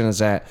fixation is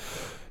that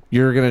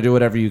you're going to do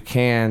whatever you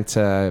can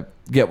to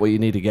get what you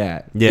need to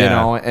get.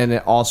 Yeah. And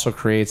it also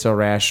creates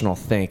irrational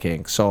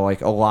thinking. So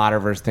like a lot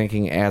of her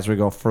thinking as we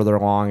go further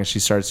along and she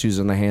starts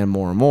using the hand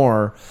more and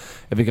more,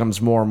 it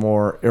becomes more and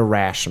more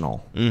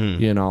irrational, And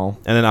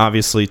then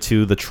obviously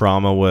too, the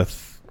trauma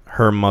with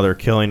her mother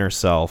killing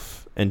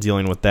herself and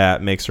dealing with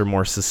that makes her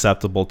more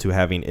susceptible to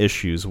having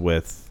issues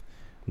with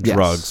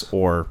drugs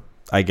or,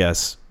 I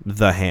guess,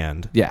 the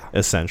hand. Yeah.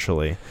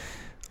 Essentially.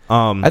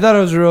 I thought it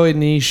was a really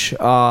niche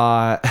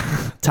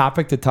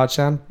topic to touch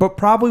on, but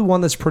probably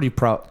one that's pretty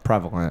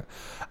prevalent.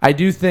 I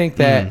do think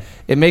that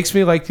it makes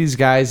me like these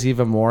guys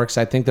even more because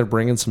I think they're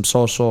bringing some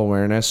social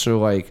awareness through,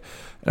 like,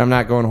 and I'm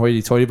not going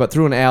hoity-toity, but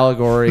through an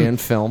allegory in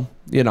film,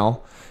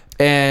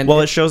 And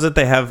well, it shows that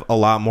they have a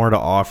lot more to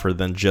offer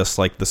than just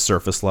like the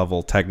surface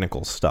level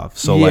technical stuff.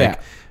 So like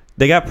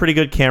they got pretty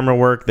good camera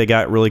work. They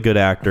got really good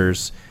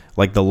actors.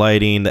 Like the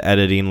lighting, the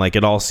editing, like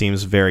it all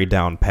seems very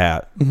down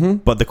pat.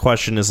 But the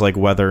question is like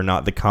whether or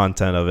not the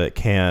content of it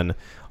can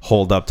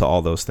hold up to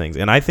all those things.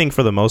 And I think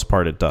for the most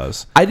part it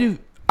does.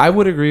 I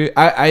would agree.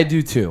 I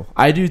do too.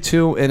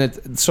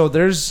 And so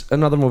there's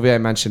another movie I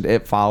mentioned,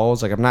 It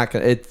Follows. Like I'm not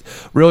gonna. It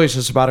really is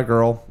just about a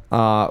girl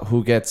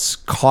who gets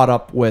caught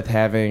up with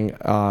having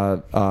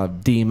a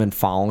demon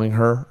following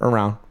her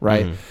around.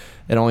 Right.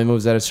 It only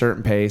moves at a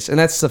certain pace, and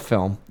that's the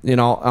film.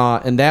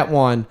 And that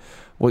one,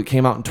 what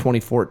came out in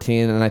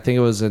 2014, and I think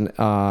it was an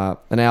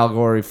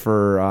allegory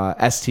for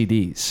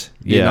STDs.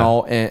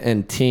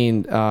 And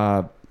teen.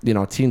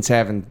 Teens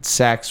having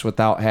sex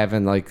without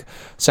having like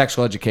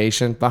sexual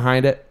education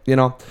behind it,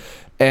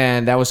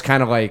 and that was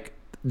kind of like,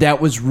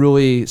 that was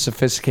really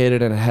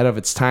sophisticated and ahead of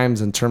its times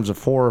in terms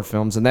of horror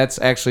films. And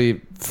that's actually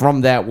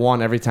from that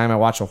one, every time I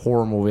watch a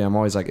horror movie, I'm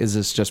always like, is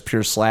this just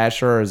pure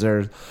slasher or is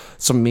there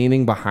some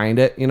meaning behind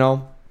it?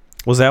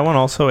 Was that one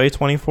also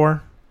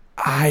A24?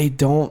 I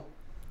don't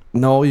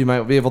know. You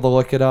might be able to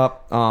look it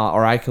up,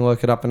 or I can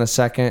look it up in a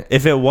second.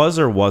 If it was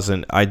or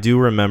wasn't, I do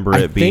remember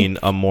it being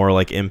a more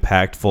like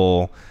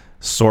impactful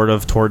sort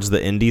of towards the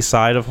indie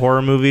side of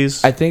horror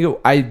movies. I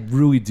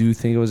really do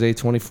think it was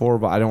A24,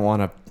 but I don't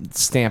want to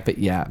stamp it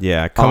yet.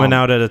 Yeah, coming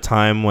out at a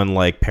time when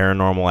like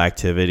Paranormal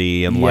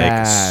Activity and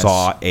like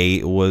Saw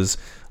 8 was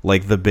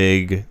like the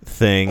big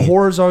thing.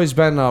 Horror's always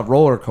been a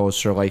roller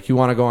coaster. Like you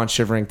want to go on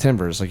Shivering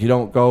Timbers. Like you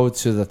don't go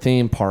to the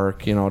theme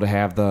park, to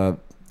have the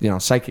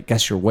psychic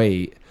guess your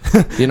weight.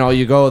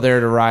 You go there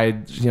to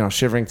ride,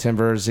 Shivering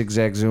Timbers,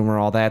 Zigzag Zoomer,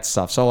 all that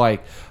stuff. So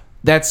like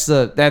that's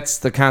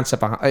the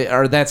concept behind,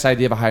 or that's the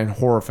idea behind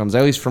horror films.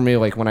 At least for me,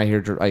 like when I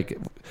hear like,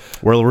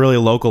 we're really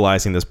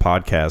localizing this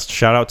podcast.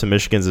 Shout out to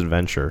Michigan's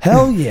Adventure.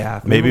 Hell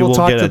yeah! Maybe we'll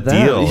get a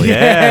deal.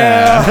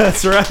 Yeah,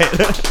 that's right.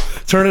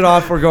 Turn it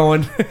off. We're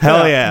going.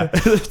 Hell yeah.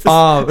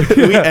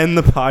 Can we end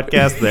the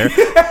podcast there?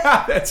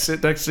 That's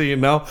it. Next thing you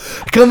know,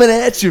 coming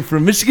at you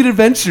from Michigan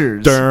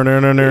Adventures.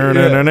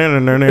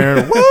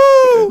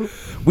 Woo!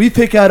 We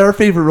pick out our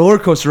favorite roller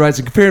coaster rides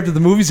and compare them to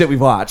the movies that we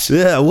watched.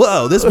 Yeah,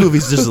 whoa, this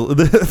movie's just...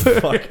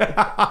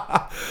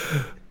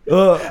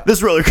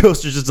 this roller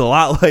coaster's just a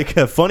lot like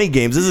Funny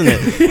Games, isn't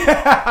it?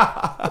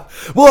 Yeah.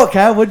 Well,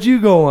 Kyle, what'd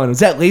you go on? Was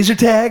that laser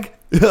tag?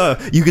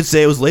 You could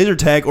say it was laser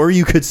tag, or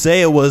you could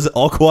say it was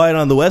All Quiet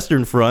on the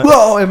Western Front.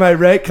 Whoa, am I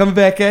right? Coming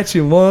back at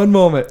you in one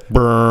moment.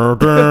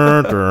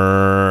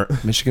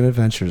 Michigan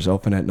Adventures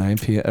open at 9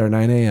 p.m. or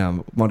 9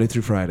 a.m. Monday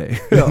through Friday.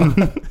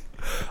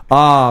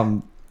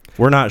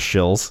 We're not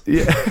shills.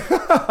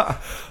 Yeah.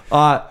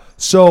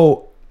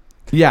 So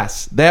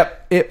Yes,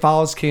 that It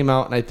Follows came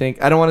out, and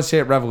I don't want to say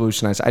it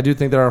revolutionized. I do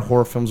think there are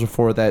horror films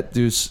before that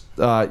do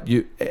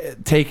you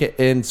take it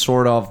in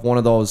sort of one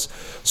of those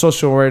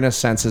social awareness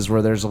senses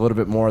where there's a little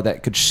bit more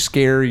that could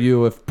scare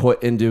you if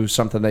put into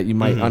something that you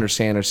might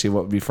understand or see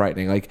what would be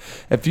frightening. Like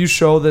if you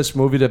show this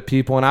movie to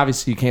people, and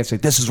obviously you can't say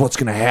this is what's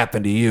going to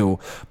happen to you,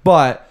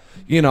 but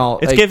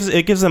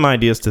it gives them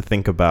ideas to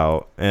think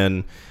about,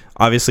 and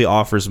obviously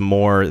offers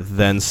more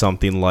than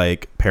something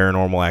like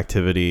Paranormal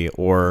Activity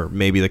or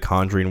maybe The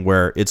Conjuring,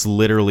 where it's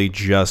literally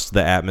just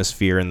the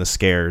atmosphere and the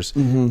scares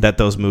that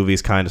those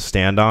movies kind of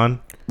stand on.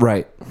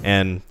 Right.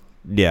 And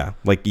yeah,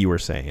 like you were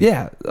saying.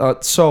 Yeah.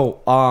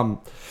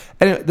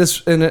 Anyway,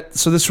 this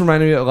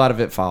reminded me a lot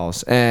of It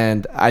Follows,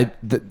 and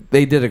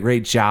they did a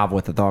great job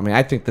with it, though. I mean,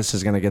 I think this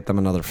is going to get them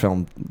another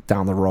film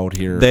down the road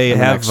here. They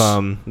have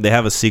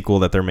a sequel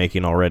that they're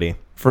making already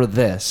for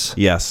this.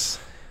 Yes.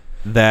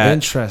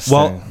 Interesting.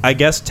 Well, I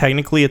guess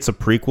technically it's a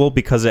prequel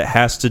because it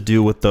has to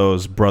do with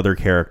those brother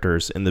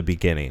characters in the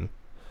beginning.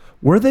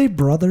 Were they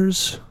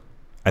brothers?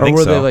 I think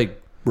so. Or were they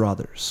like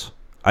brothers?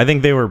 I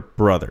think they were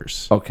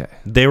brothers. Okay.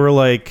 They were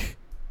like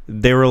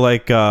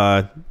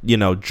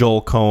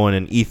Joel Coen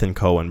and Ethan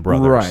Coen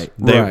brothers. Right.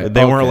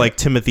 They weren't like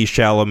Timothy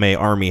Chalamet,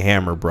 Armie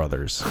Hammer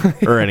brothers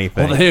or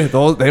anything.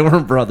 Well, they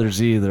weren't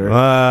brothers either.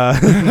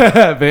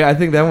 I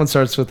think that one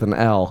starts with an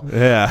L.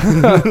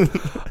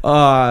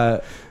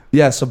 Yeah.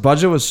 Yeah, so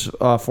budget was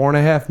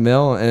 $4.5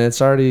 million, and it's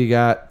already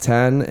got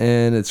 10,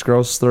 and it's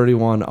grossed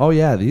 31. Oh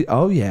yeah,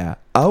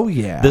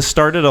 This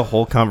started a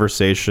whole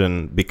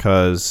conversation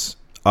because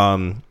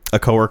a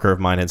coworker of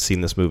mine had seen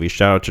this movie.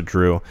 Shout out to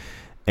Drew,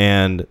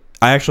 and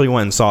I actually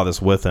went and saw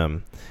this with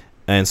him,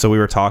 and so we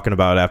were talking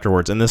about it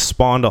afterwards, and this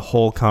spawned a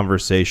whole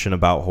conversation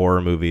about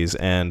horror movies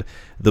and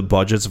the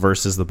budgets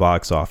versus the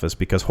box office,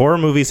 because horror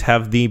movies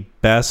have the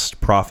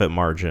best profit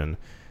margin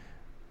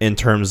in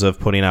terms of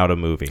putting out a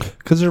movie,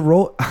 because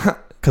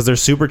they're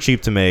super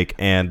cheap to make,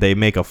 and they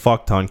make a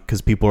fuck ton because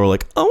people are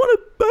like, I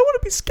want to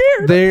be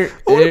scared. I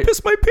want to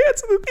piss my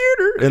pants in the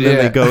theater, and then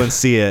they go and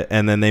see it,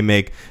 and then they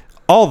make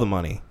all the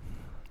money.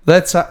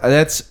 That's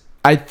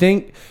I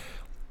think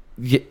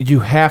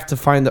you have to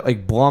find that,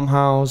 like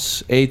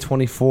Blumhouse,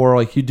 A24,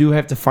 like you do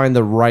have to find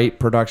the right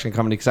production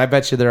company, because I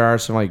bet you there are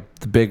some like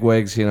the big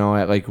wigs,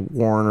 at like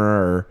Warner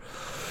or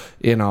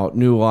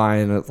New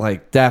Line,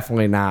 like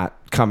definitely not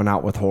coming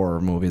out with horror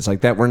movies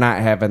like that. We're not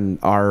having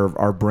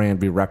our brand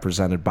be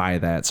represented by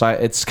that. So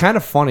it's kind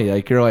of funny.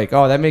 Like you're like,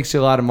 oh, that makes you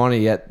a lot of money,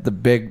 yet the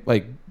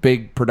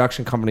big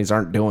production companies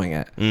aren't doing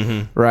it.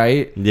 Mm-hmm.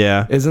 Right?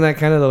 Yeah. Isn't that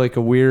kind of like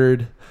a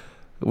weird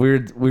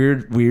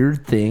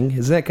thing?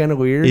 Isn't that kind of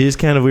weird? It is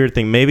kind of a weird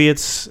thing. Maybe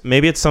it's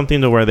something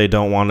to where they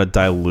don't want to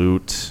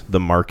dilute the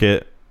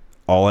market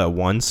all at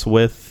once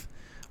with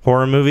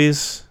horror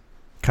movies.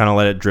 Kind of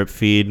let it drip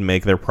feed,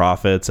 make their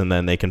profits, and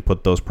then they can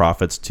put those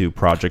profits to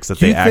projects that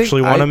they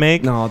actually want to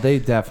make. No,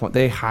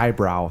 they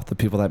highbrow the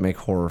people that make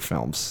horror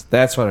films.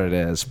 That's what it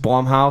is.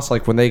 Blumhouse,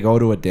 like when they go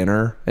to a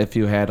dinner, if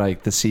you had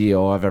like the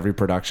CEO of every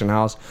production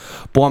house,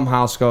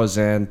 Blumhouse goes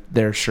in,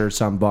 their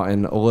shirt's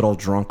unbuttoned, a little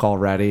drunk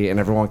already, and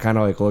everyone kind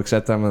of like looks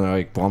at them and they're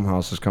like,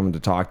 Blumhouse is coming to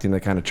talk to you,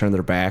 and they kind of turn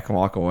their back and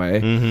walk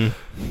away. Mm-hmm.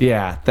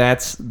 Yeah,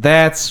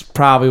 that's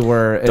probably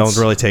where it's... Don't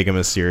really take them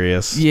as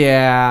serious.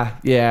 Yeah.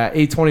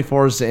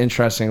 A24 is the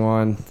interesting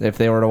one. If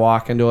they were to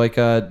walk into like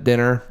a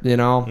dinner,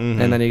 and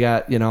then you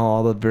got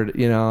all the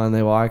and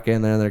they walk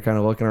in there and they're kind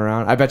of looking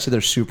around. I bet you they're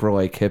super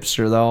like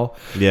hipster though.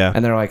 Yeah,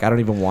 and they're like, I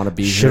don't even want to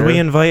be here. Should we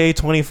invite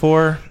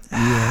A24?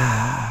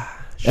 Yeah.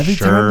 Every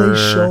time they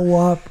show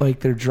up,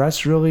 like they're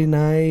dressed really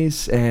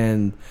nice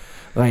and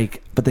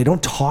like, but they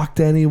don't talk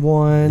to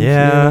anyone.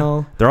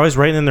 Yeah, they're always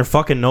writing in their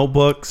fucking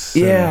notebooks.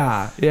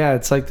 Yeah.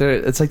 It's like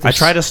they're I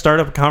try to start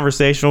up a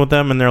conversation with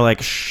them, and they're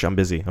like, "Shh, I'm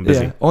busy."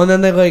 Yeah. Oh, and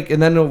then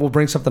then we'll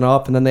bring something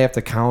up, and then they have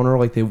to counter,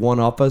 like they one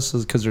up us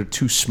because they're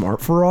too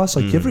smart for us.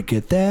 Like, you ever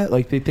get that?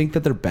 Like they think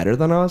that they're better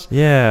than us.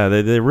 Yeah,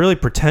 they're really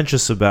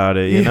pretentious about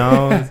it. You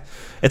know,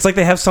 it's like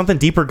they have something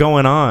deeper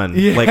going on.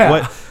 Yeah.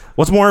 Like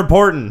what's more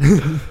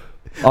important?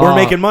 We're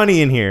making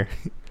money in here.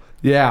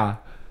 Yeah.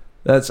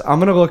 I'm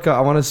gonna look up.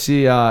 I want to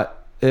see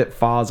It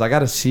Follows. I got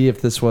to see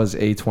if this was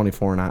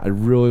A24 or not. I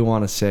really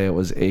want to say it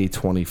was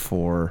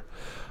A24.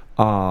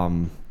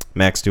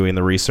 Max doing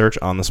the research,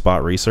 on the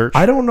spot research.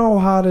 I don't know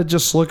how to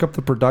just look up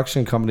the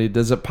production company.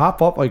 Does it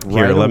pop up like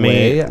Here, right let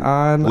away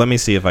on? Let me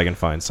see if I can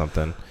find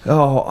something.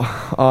 Oh,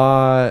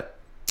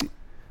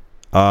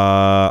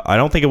 I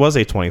don't think it was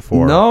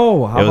A24.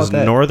 No, it was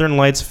Northern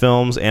Lights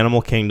Films,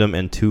 Animal Kingdom,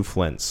 and Two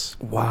Flints.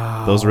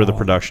 Wow, those were the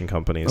production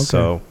companies. Okay.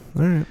 So,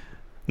 all right.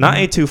 Not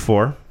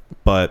A24,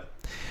 but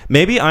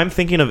maybe I'm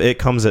thinking of It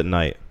Comes at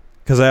Night,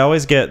 because I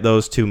always get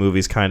those two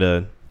movies kind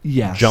of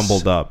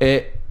jumbled up.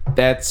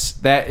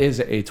 That is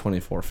an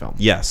A24 film.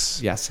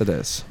 Yes, it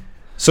is.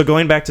 So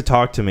going back to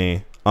Talk to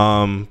Me,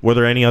 were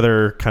there any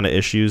other kind of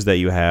issues that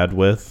you had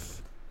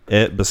with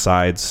it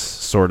besides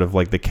sort of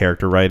like the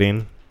character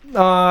writing?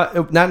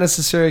 Not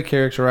necessarily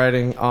character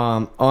writing.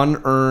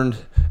 Unearned.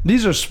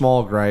 These are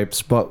small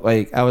gripes, but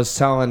like I was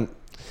talking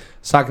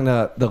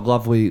to the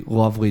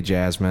lovely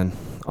Jasmine,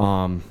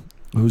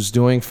 who's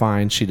doing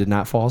fine. She did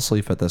not fall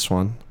asleep at this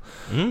one.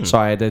 So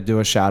I had to do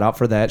a shout out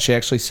for that. She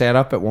actually sat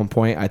up at one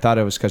point. I thought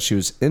it was because she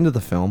was into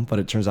the film, but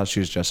it turns out she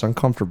was just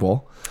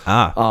uncomfortable.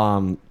 Yeah.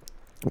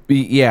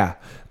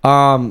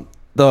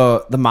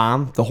 The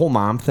mom, the whole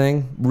mom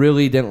thing,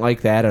 really didn't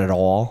like that at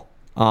all.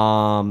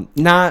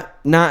 Not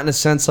in a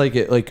sense like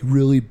it like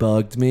really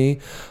bugged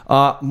me.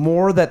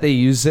 More that they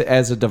use it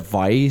as a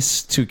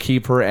device to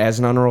keep her as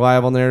an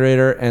unreliable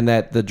narrator, and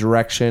that the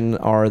direction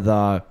or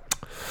the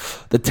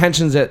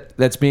tensions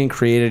that's being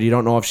created, you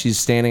don't know if she's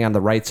standing on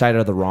the right side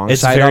or the wrong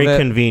side of it. It's very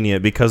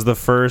convenient because the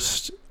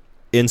first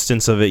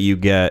instance of it you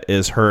get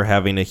is her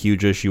having a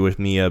huge issue with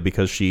Mia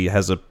because she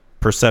has a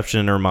perception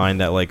in her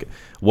mind that like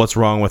what's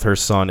wrong with her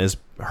son is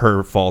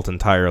her fault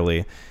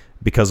entirely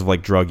because of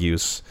like drug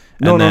use.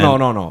 No.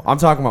 I'm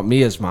talking about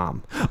Mia's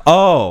mom.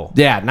 Oh.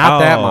 Yeah, not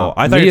that mom.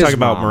 I thought you were talking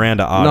about mom.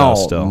 Miranda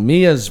Otto still.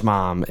 Mia's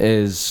mom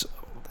is...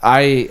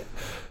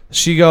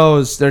 She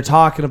goes, they're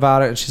talking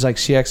about it, and she's like,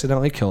 she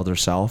accidentally killed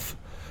herself.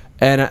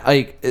 And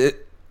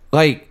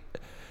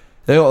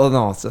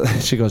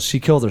she goes, she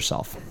killed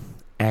herself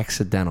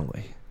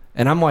accidentally.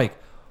 And I'm like,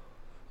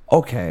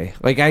 okay,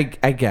 like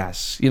I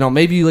guess, you know,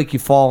 maybe like you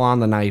fall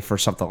on the knife or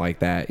something like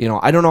that. You know,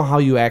 I don't know how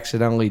you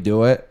accidentally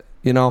do it.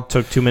 You know,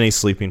 took too many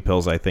sleeping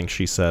pills, I think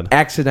she said.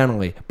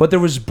 Accidentally. But there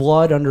was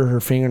blood under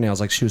her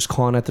fingernails, like she was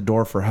clawing at the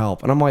door for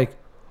help. And I'm like,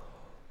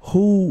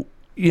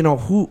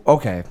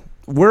 okay,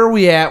 where are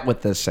we at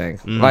with this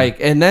thing? Like,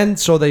 and then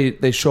so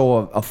they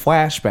show a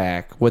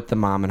flashback with the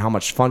mom and how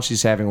much fun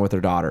she's having with her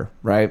daughter,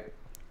 right?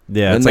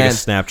 Yeah, it's like a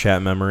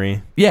Snapchat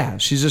memory. Yeah,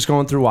 she's just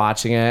going through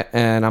watching it,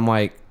 and I'm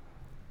like,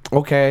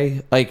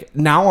 okay, like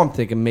now I'm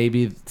thinking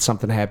maybe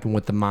something happened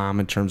with the mom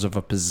in terms of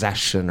a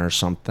possession or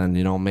something,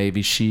 you know,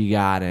 maybe she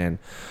got in.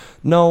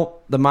 No,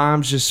 the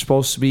mom's just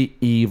supposed to be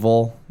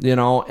evil, you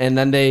know, and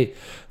then they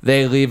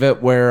leave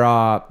it where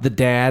the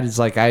dad is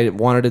like, I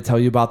wanted to tell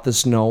you about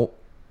this note,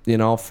 you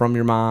know, from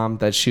your mom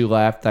that she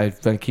left. I've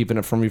been keeping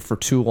it from you for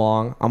too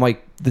long. I'm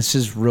like, this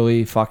is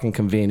really fucking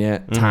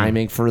convenient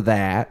timing for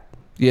that,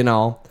 you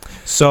know.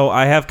 So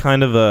I have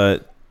kind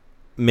of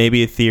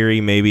maybe a theory,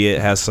 maybe it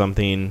has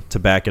something to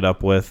back it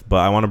up with, but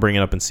I want to bring it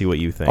up and see what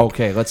you think.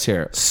 Okay, let's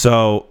hear it.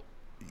 So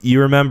you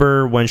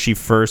remember when she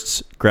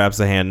first grabs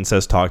the hand and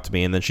says, talk to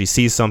me, and then she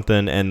sees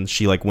something and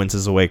she like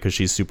winces away because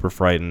she's super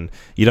frightened.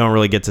 You don't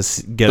really get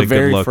to get a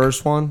good look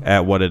first one?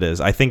 At what it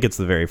is. I think it's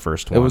the very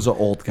first one. It was an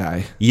old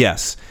guy.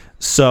 Yes.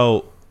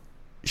 So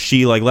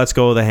she like lets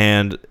go of the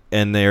hand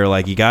and they're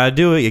like, you got to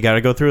do it. You got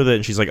to go through with it.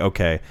 And she's like,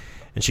 okay.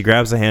 And she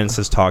grabs the hand and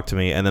says, talk to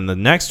me. And then the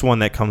next one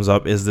that comes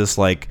up is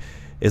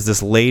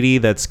this lady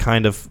that's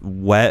kind of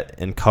wet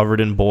and covered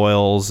in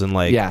boils and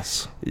like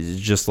yes,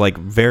 just like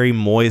very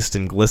moist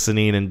and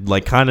glistening and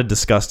like kind of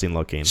disgusting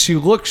looking. She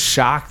looks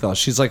shocked though.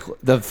 She's like,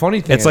 the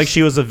funny thing it's like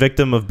she was a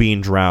victim of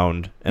being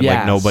drowned and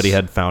like nobody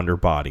had found her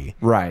body.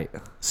 Right.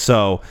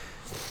 So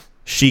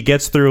she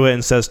gets through it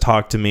and says,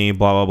 talk to me,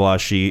 blah, blah, blah.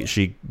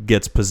 She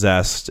gets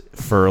possessed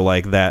for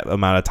like that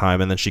amount of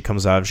time. And then she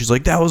comes out and she's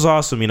like, that was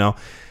awesome. You know,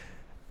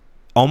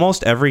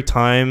 almost every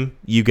time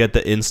you get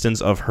the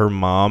instance of her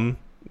mom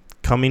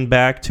coming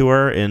back to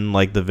her in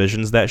like the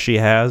visions that she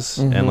has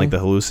and like the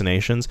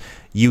hallucinations,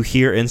 you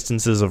hear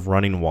instances of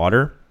running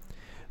water.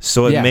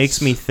 So it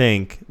makes me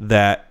think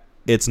that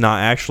it's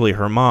not actually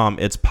her mom.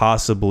 It's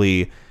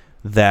possibly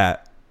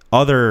that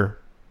other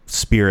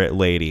spirit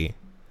lady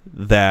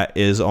that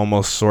is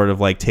almost sort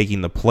of like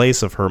taking the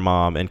place of her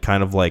mom and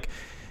kind of like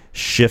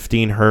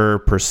shifting her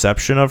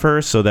perception of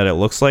her so that it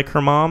looks like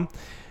her mom.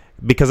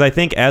 Because I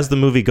think as the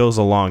movie goes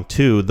along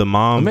too, the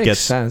mom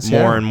gets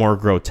more and more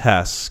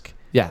grotesque.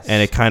 Yes.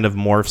 And it kind of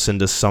morphs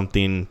into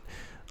something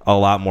a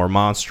lot more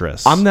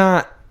monstrous.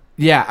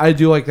 I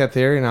do like that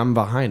theory and I'm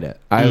behind it.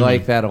 I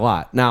like that a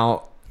lot.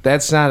 Now,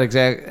 that's not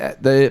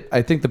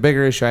I think the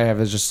bigger issue I have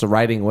is just the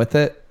writing with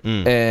it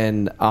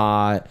and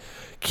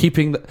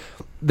keeping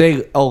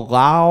they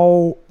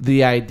allow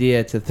the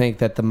idea to think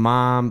that the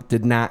mom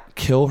did not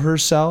kill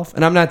herself.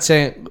 And I'm not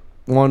saying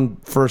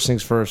first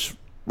things first,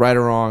 right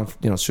or wrong,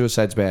 you know,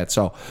 suicide's bad.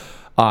 So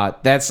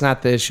that's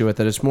not the issue with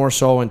it. It's more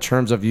so in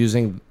terms of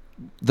using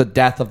the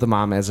death of the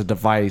mom as a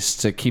device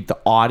to keep the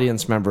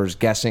audience members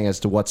guessing as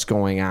to what's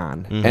going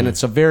on. And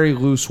it's a very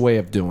loose way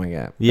of doing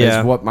it.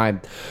 Yeah.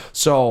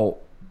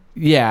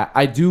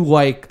 I do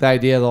like the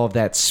idea though of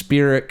that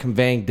spirit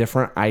conveying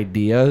different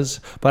ideas,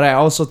 but I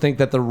also think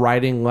that the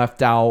writing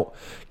left out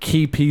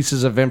key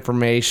pieces of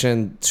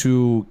information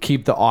to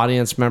keep the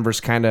audience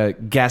members kind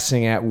of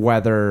guessing at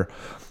whether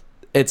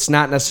it's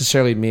not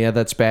necessarily Mia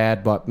that's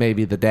bad, but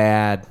maybe the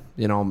dad.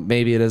 You know,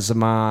 maybe it is the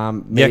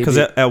mom. Maybe. Yeah, because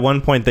at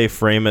one point they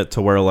frame it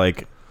to where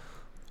like,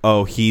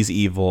 oh, he's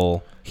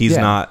evil. He's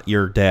not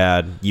your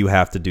dad. You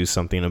have to do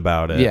something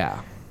about it.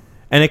 Yeah.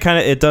 And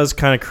it does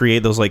kind of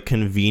create those like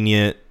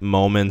convenient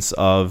moments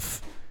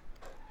of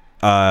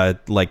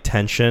like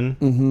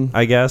tension,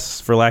 I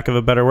guess, for lack of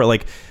a better word.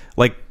 Like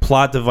like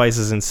plot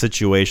devices in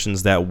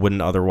situations that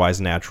wouldn't otherwise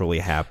naturally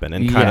happen,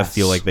 and kind of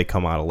feel like they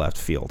come out of left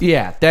field.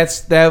 Yeah,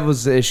 that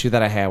was the issue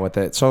that I had with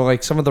it. So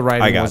like some of the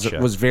writing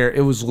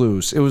was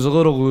loose. It was a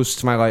little loose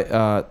to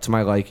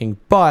my liking,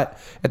 but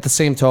at the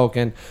same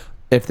token,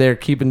 if they're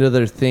keeping to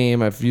their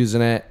theme of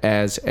using it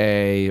as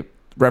a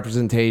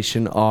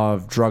representation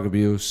of drug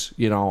abuse,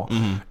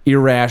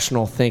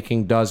 irrational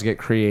thinking does get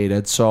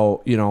created.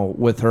 So,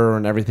 with her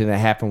and everything that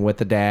happened with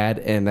the dad,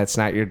 and that's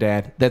not your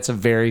dad, that's a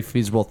very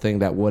feasible thing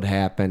that would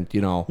happen,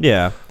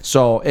 Yeah.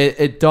 So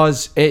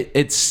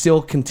it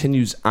still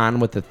continues on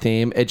with the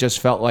theme. It just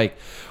felt like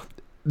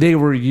they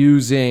were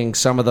using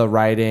some of the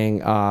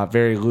writing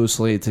very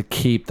loosely to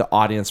keep the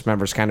audience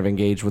members kind of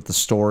engaged with the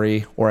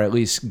story, or at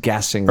least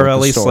guessing, or at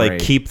least like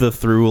keep the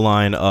through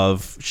line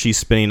of she's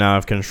spinning out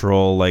of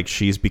control, like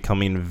she's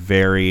becoming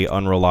very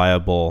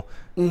unreliable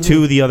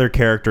to the other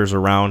characters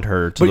around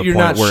her, to the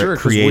point where it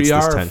creates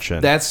this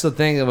tension. That's the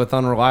thing with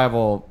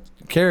unreliable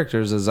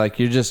characters, is like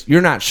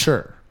you're not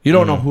sure. You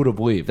don't know who to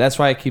believe. That's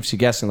why it keeps you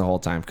guessing the whole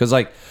time. Because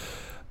like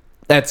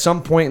at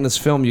some point in this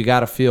film, you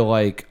got to feel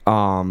like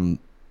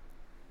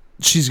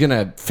she's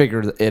gonna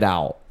figure it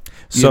out.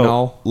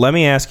 So let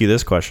me ask you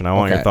this question. I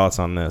want your thoughts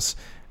on this.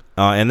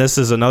 And this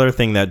is another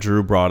thing that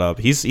Drew brought up.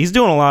 He's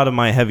doing a lot of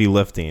my heavy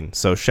lifting.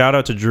 So shout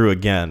out to Drew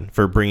again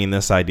for bringing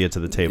this idea to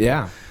the table.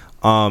 Yeah.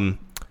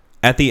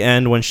 At the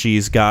end, when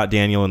she's got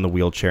Daniel in the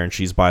wheelchair and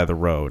she's by the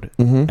road,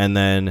 and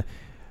then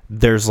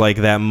there's like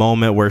that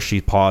moment where she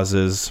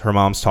pauses, her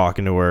mom's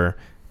talking to her,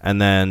 and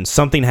then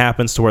something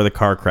happens to where the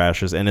car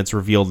crashes, and it's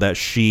revealed that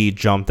she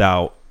jumped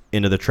out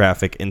into the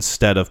traffic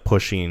instead of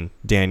pushing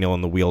Daniel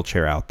in the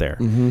wheelchair out there.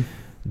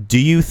 Do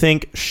you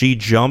think she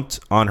jumped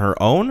on her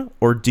own,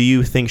 or do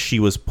you think she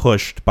was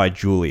pushed by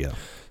Julia?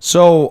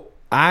 So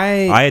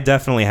I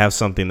definitely have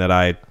something that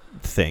I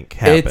think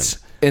happened.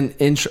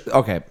 It's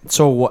okay.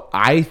 So what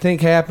I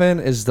think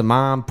happened is the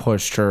mom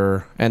pushed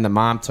her, and the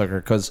mom took her,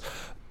 because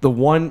the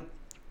one,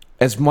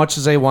 as much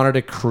as they wanted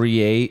to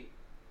create,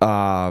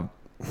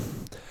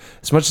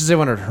 as much as they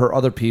wanted to hurt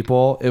other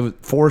people, it was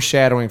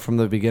foreshadowing from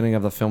the beginning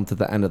of the film to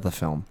the end of the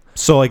film.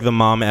 So like the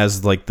mom,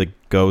 as like the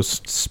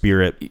ghost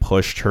spirit,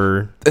 pushed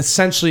her,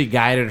 essentially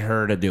guided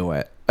her to do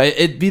it.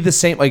 It'd be the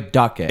same like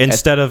Duckett.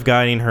 Instead of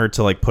guiding her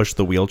to like push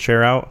the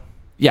wheelchair out?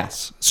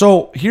 Yes.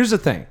 So here's the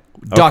thing.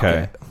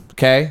 Duckett,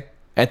 okay?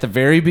 At the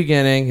very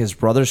beginning, his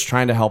brother's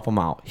trying to help him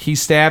out. He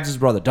stabs his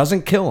brother.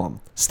 Doesn't kill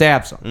him.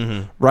 Stabs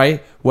him.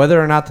 Right?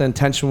 Whether or not the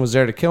intention was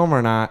there to kill him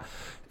or not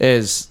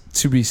is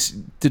to be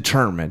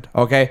determined.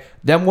 Okay?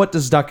 Then what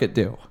does Duckett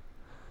do?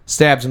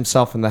 Stabs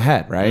himself in the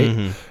head,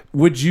 right?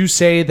 Would you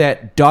say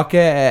that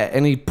Duckett at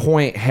any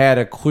point had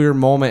a clear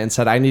moment and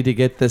said, I need to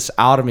get this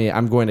out of me,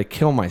 I'm going to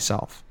kill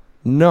myself?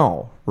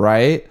 No,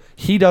 right?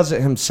 He does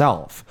it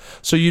himself.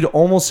 So you'd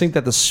almost think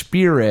that the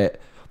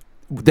spirit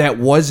that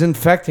was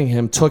infecting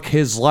him took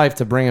his life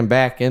to bring him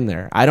back in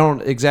there. I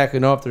don't exactly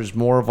know if there's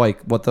more of like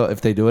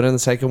if they do it in the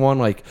second one,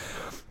 like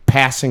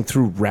passing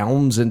through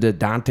realms into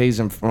Dante's,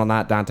 well,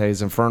 not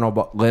Dante's Inferno,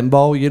 but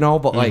Limbo,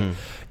 but like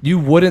you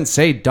wouldn't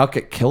say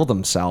Duckett killed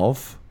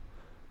himself,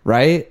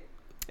 right?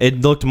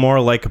 It looked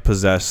more like a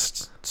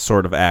possessed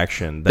sort of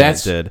action than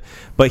it did.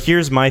 But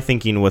here's my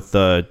thinking with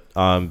the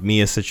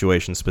Mia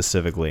situation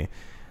specifically.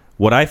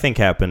 What I think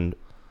happened,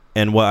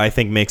 and what I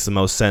think makes the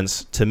most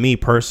sense to me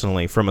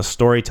personally from a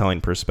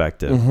storytelling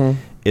perspective,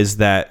 is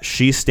that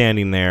she's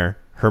standing there,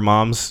 her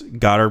mom's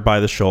got her by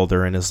the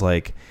shoulder and is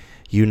like,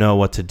 you know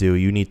what to do,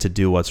 you need to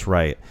do what's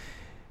right.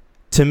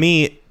 To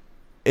me,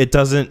 it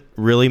doesn't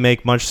really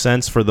make much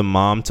sense for the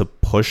mom to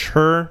push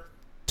her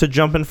to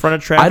jump in front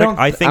of traffic.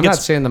 I'm not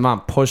saying the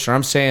mom pushed her.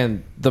 I'm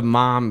saying the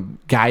mom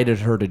guided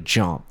her to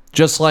jump.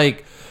 Just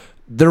like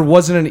there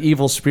wasn't an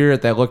evil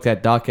spirit that looked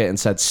at Duckett and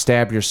said,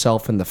 stab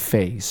yourself in the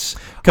face.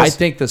 I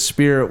think the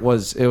spirit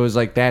was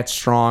like that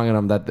strong in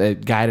him that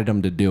it guided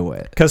him to do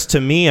it. Because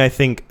to me, I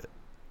think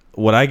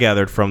what I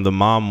gathered from the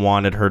mom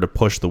wanted her to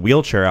push the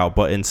wheelchair out,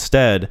 but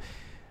instead,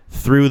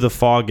 through the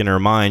fog in her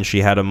mind, she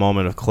had a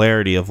moment of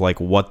clarity of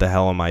like, what the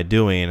hell am I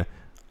doing?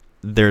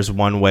 There's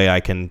one way I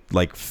can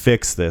like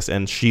fix this,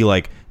 and she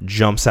like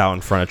jumps out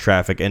in front of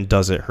traffic and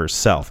does it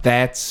herself.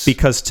 That's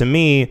because to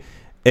me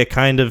it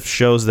kind of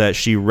shows that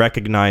she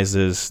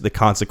recognizes the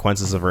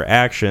consequences of her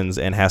actions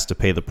and has to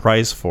pay the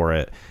price for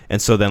it.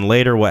 And so then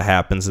later what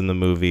happens in the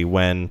movie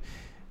when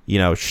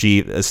she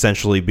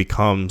essentially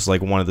becomes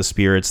like one of the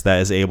spirits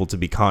that is able to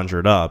be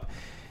conjured up,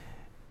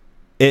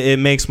 it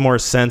makes more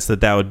sense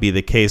that would be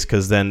the case,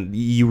 because then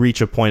you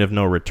reach a point of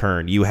no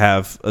return. You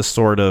have a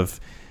sort of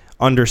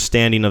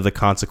understanding of the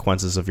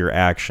consequences of your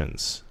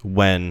actions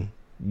when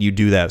you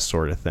do that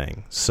sort of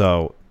thing.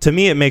 So to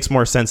me, it makes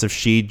more sense if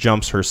she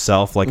jumps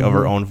herself, like of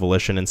her own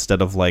volition,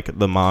 instead of like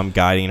the mom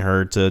guiding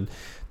her to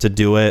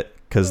do it,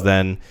 because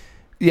then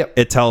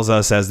it tells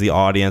us as the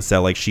audience that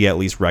like she at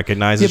least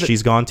recognizes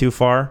she's gone too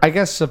far. I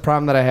guess the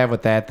problem that I have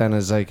with that then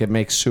is like it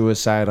makes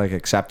suicide like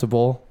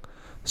acceptable.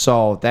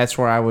 So that's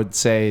where I would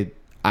say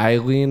I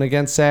lean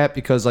against that,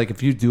 because like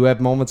if you do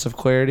have moments of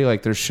clarity,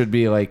 like there should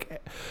be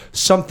like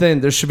something,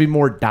 there should be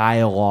more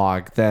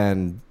dialogue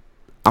than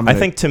I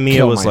think to me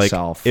it was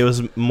myself. like it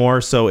was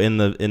more so in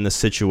the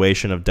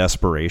situation of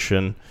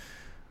desperation,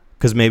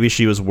 because maybe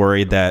she was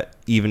worried that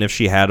even if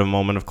she had a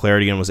moment of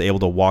clarity and was able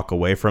to walk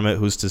away from it,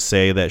 who's to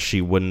say that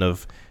she wouldn't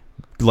have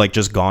like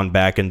just gone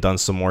back and done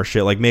some more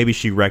shit. Like maybe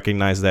she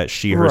recognized that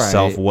she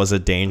herself was a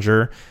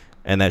danger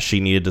and that she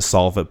needed to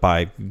solve it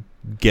by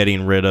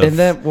getting rid of and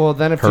then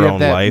if her you have own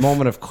that life.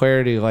 moment of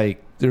clarity,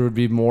 like there would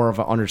be more of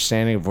an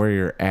understanding of where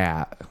you're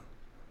at.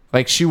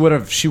 Like she would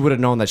have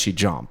known that she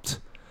jumped.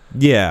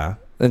 Yeah.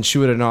 And she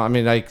would have known. I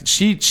mean, like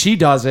she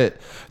does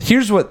it.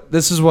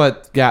 This is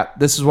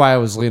why I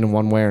was leaning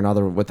one way or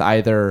another with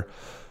either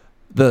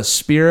the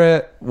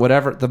spirit,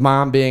 whatever, the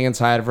mom being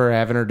inside of her,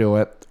 having her do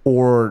it,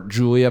 or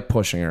Julia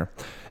pushing her.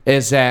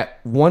 Is that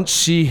once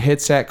she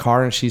hits that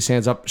car and she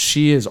stands up,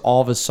 she is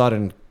all of a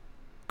sudden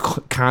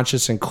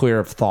conscious and clear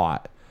of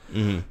thought.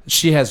 Mm-hmm.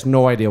 She has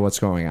no idea what's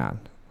going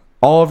on.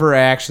 All of her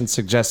actions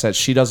suggest that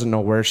she doesn't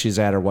know where she's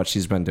at or what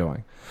she's been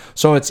doing.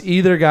 So it's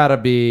either got to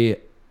be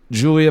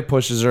Julia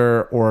pushes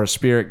her or a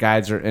spirit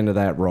guides her into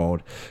that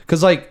road.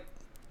 Because, like,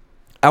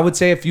 I would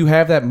say if you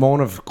have that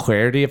moment of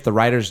clarity, if the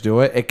writers do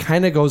it, it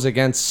kind of goes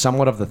against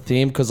somewhat of the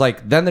theme. Because,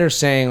 like, then they're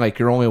saying, like,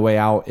 your only way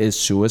out is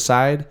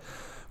suicide,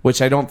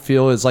 which I don't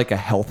feel is, like, a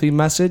healthy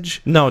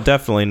message. No,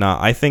 definitely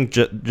not. I think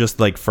just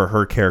like for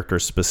her character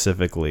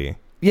specifically.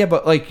 Yeah,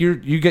 but, like,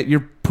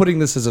 you're putting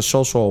this as a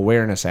social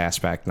awareness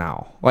aspect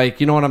now. Like,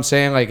 you know what I'm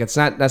saying? Like, it's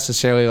not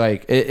necessarily,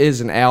 like, it is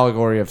an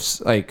allegory of,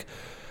 like,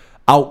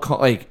 outcome,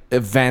 like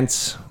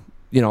events,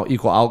 you know,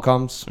 equal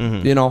outcomes.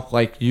 Mm-hmm. You know,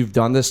 like you've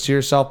done this to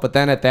yourself, but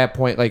then at that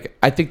point, like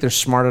I think they're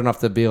smart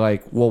enough to be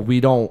like, well, we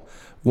don't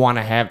want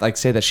to have like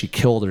say that she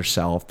killed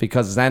herself,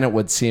 because then it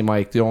would seem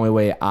like the only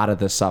way out of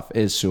this stuff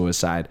is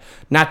suicide.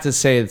 Not to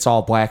say it's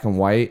all black and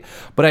white,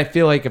 but I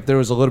feel like if there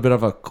was a little bit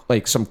of a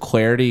like some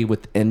clarity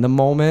within the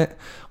moment,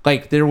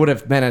 like there would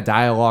have been a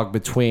dialogue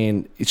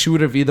between, she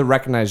would have either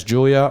recognized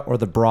Julia or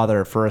the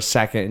brother for a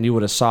second, and you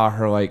would have saw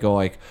her like go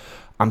like,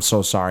 I'm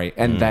so sorry,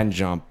 and then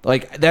jump.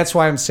 Like that's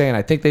why I'm saying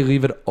I think they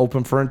leave it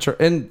open for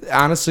and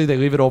honestly they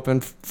leave it open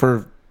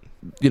for,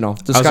 you know,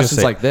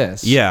 discussions like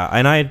this. Yeah,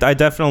 and I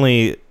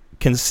definitely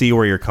can see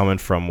where you're coming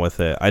from with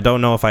it. I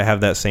don't know if I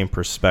have that same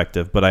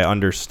perspective, but I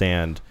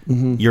understand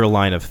your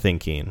line of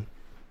thinking.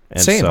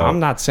 And same. so, I'm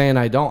not saying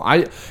I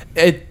don't.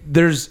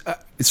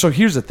 So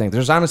here's the thing.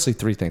 There's honestly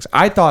three things.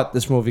 I thought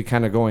this movie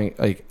kind of going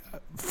like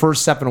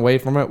first stepping away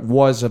from it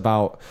was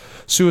about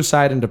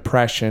suicide and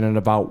depression and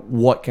about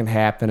what can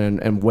happen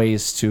and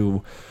ways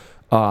to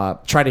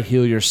try to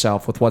heal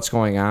yourself with what's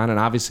going on. And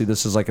obviously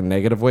this is like a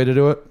negative way to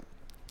do it.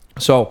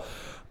 So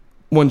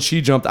when she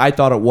jumped, I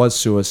thought it was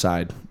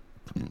suicide.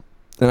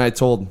 And I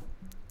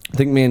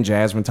think me and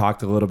Jasmine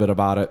talked a little bit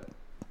about it,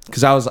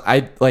 because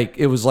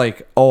it was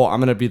like, oh, I'm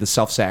going to be the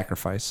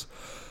self-sacrifice.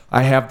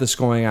 I have this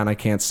going on. I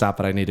can't stop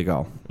it. I need to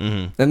go.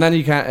 Mm-hmm. And then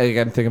you kind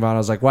of think about it. I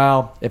was like,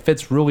 well, if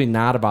it's really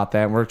not about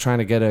that, and we're trying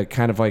to get a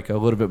kind of like a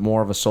little bit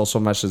more of a social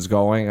message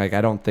going, like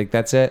I don't think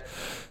that's it.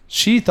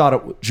 She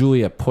thought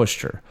Julia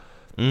pushed her.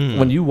 Mm.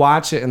 When you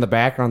watch it in the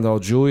background, though,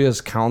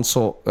 Julia's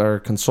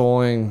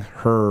consoling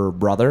her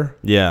brother.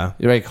 Yeah,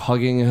 you're like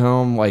hugging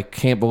him, like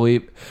can't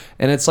believe.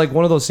 And it's like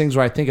one of those things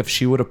where I think if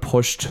she would have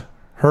pushed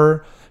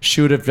her,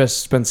 she would have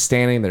just been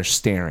standing there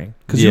staring,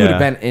 because you would have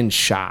been in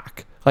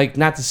shock. Like,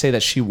 not to say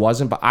that she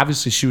wasn't, but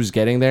obviously she was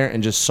getting there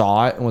and just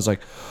saw it and was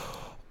like,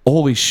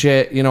 holy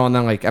shit, you know, and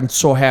then like, I'm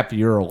so happy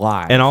you're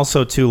alive. And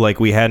also too, like,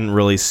 we hadn't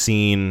really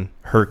seen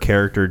her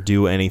character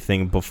do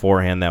anything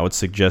beforehand that would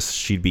suggest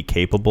she'd be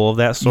capable of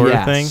that sort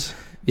of thing.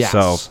 Yes.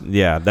 So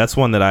yeah, that's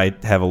one that I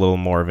have a little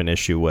more of an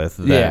issue with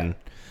than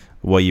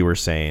what you were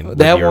saying.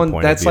 That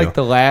one, that's like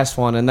the last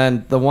one. And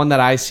then the one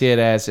that I see it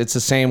as, it's the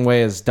same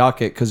way as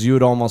Duckett, because you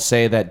would almost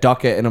say that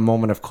Duckett, in a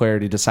moment of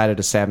clarity, decided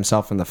to stab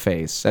himself in the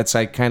face. That's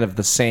like kind of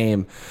the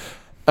same,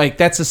 like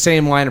that's the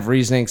same line of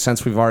reasoning,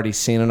 since we've already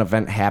seen an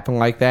event happen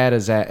like that,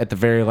 is that at the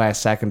very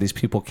last second, these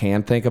people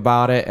can think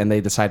about it and they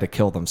decide to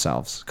kill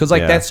themselves. Because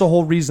like that's the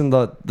whole reason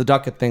the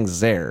Duckett thing's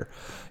there.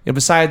 You know,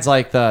 besides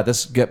like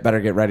better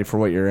get ready for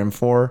what you're in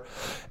for.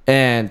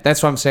 And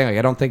that's what I'm saying. Like,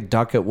 I don't think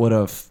Duckett would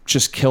have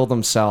just killed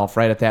himself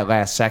right at that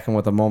last second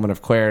with a moment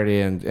of clarity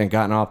and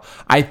gotten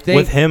off. I think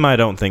with him, I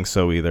don't think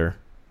so either.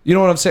 You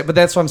know what I'm saying? But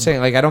that's what I'm saying.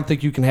 Like, I don't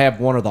think you can have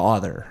one or the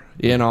other.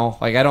 You know,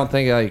 like I don't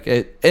think like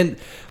it.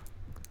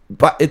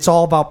 But it's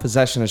all about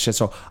possession and shit.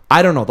 So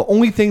I don't know. The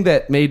only thing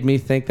that made me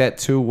think that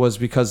too was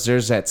because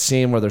there's that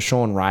scene where they're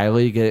showing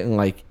Riley getting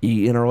like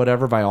eaten or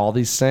whatever by all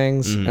these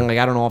things, and like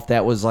I don't know if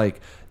that was like,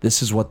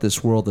 this is what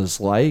this world is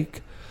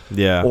like.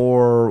 Yeah.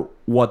 Or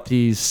what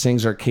these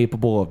things are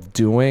capable of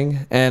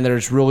doing. And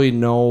there's really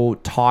no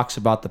talks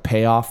about the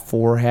payoff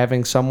for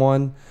having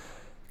someone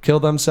kill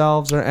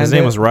themselves or end His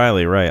name it. was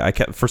Riley, right?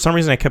 For some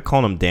reason I kept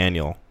calling him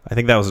Daniel. I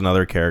think that was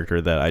another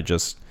character that I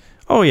just,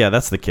 oh yeah,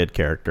 that's the kid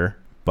character.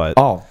 But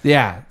oh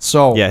yeah,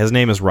 so yeah, his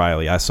name is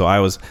Riley.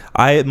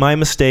 My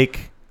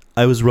mistake.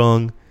 I was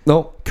wrong.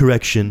 Nope.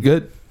 Correction.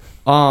 Good.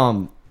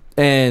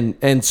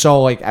 And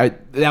so like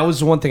that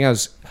was the one thing I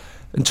was.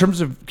 In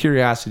terms of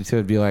curiosity, too,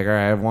 it'd be like, all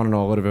right, I want to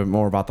know a little bit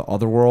more about the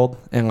other world.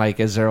 And, like,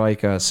 is there,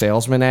 like, a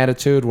salesman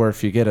attitude where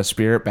if you get a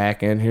spirit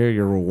back in here,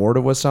 you're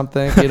rewarded with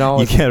something? You know?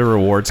 You get a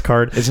rewards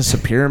card. Is this a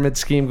pyramid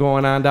scheme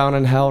going on down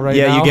in hell right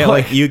now? Yeah,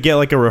 you get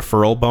like a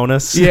referral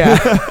bonus.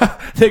 Yeah.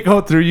 They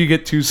go through, you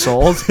get 2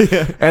 souls. And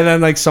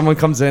then, like, someone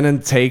comes in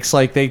and takes,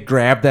 like, they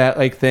grab that,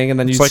 like, thing, and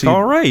then you It's like,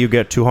 all right, you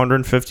get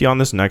 250 on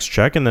this next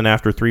check, and then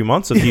after 3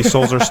 months, if these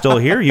souls are still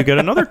here, you get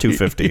another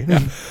 250. Yeah.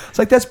 It's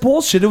like, that's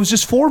bullshit. It was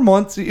just 4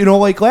 months, you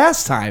know, like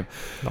last time.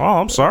 Oh,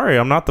 I'm sorry.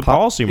 I'm not the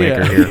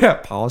policymaker here. Yeah,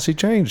 policy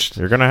changed.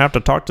 You're going to have to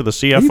talk to the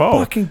Are you CFO.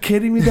 fucking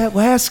kidding me? That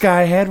last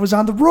guy I had was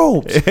on the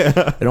ropes.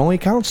 Yeah. It only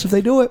counts if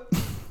they do it.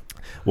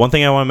 One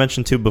thing I want to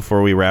mention, too,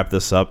 before we wrap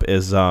this up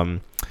is I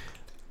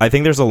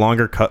think there's a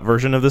longer cut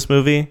version of this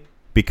movie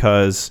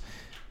because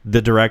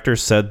the director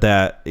said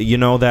that, you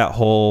know, that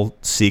whole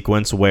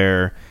sequence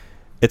where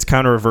it's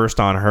kind of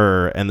reversed on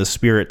her and the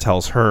spirit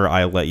tells her,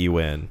 I let you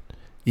in.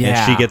 Yeah.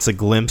 And she gets a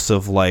glimpse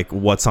of, like,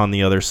 what's on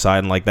the other side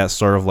and, like, that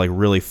sort of, like,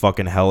 really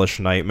fucking hellish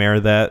nightmare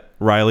that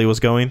Riley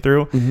was going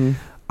through. Mm-hmm.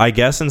 I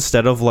guess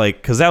instead of,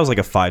 like, because that was, like,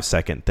 a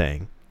 5-second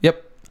thing.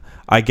 Yep.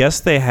 I guess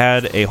they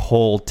had a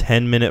whole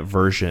 10-minute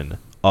version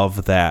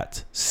of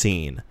that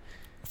scene.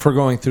 For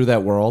going through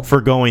that world? That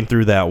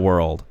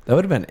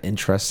would have been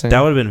interesting.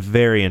 That would have been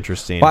very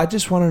interesting. But I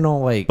just want to know,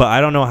 like... But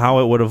I don't know how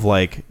it would have,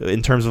 like,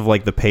 in terms of,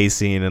 like, the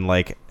pacing and,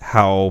 like,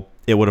 how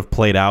it would have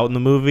played out in the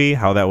movie,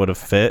 how that would have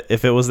fit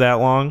if it was that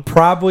long.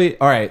 Probably.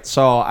 All right.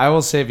 So I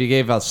will say if you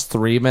gave us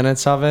 3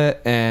 minutes of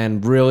it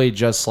and really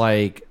just,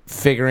 like,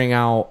 figuring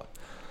out...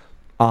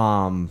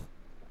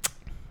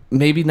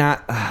 Maybe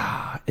not.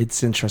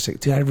 It's interesting,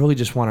 dude. I really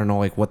just want to know,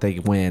 like, what they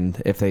win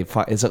if they.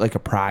 Is it like a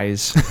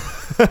prize?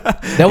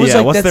 That was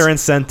like, what's their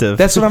incentive?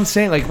 That's what I'm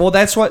saying. Like, well,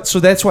 that's what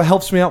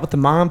helps me out with the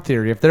mom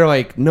theory. If they're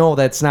like, no,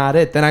 that's not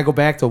it, then I go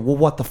back to, well,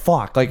 what the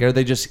fuck? Like, are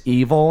they just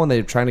evil and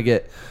they're trying to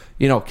get,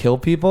 you know, kill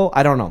people?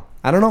 I don't know.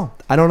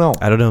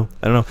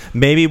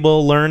 Maybe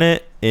we'll learn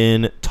it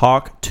in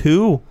Talk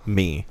to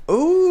Me.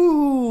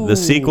 Ooh, the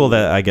sequel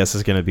that I guess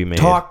is going to be made.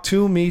 Talk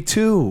to Me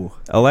too.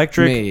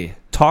 Electric Me.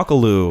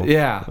 Talkaloo.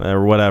 Yeah.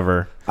 Or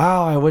whatever.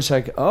 Oh, I wish I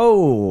could.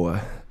 Oh.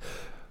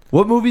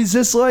 What movie is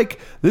this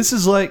like? This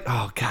is like,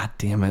 oh, god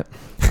damn it.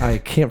 I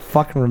can't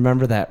fucking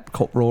remember that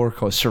roller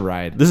coaster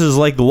ride. This is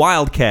like the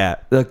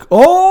Wildcat. That's a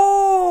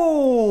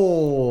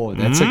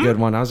good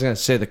one. I was going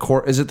to say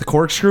is it the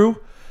Corkscrew?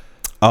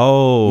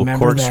 Oh,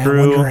 remember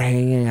Corkscrew. That when we're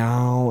hanging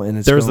out and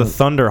there's the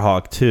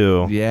Thunderhawk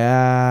too.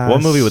 Yeah.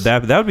 What movie would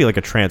that be? That would be like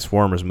a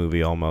Transformers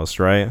movie almost,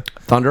 right?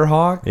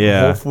 Thunderhawk?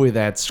 Yeah. Hopefully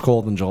that's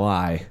Cold in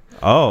July.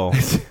 Oh.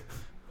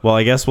 Well,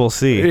 I guess we'll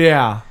see.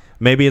 Yeah.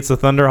 Maybe it's the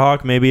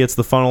Thunderhawk. Maybe it's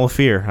the Funnel of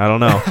Fear. I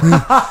don't know.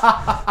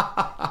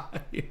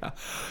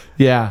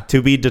 Yeah.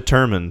 To be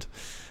determined.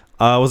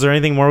 Was there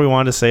anything more we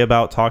wanted to say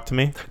about Talk to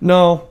Me?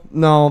 No.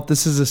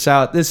 This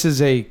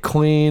is a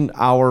clean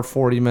hour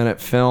 40-minute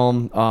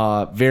film.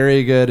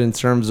 Very good in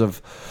terms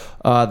of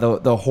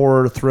the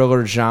horror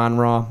thriller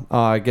genre.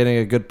 Getting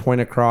a good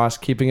point across,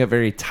 keeping it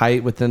very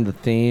tight within the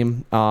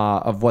theme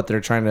of what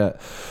they're trying to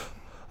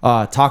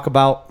talk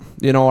about.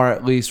 You know, or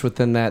at least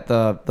within that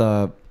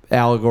the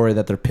allegory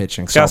that they're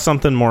pitching. Got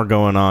something more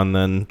going on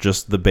than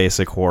just the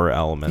basic horror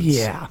elements.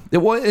 Yeah.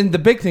 And the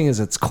big thing is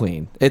it's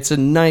clean. It's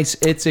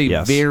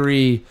a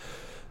very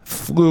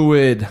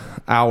fluid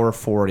hour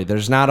 40.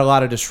 There's not a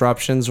lot of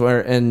disruptions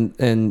where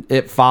and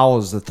it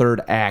follows the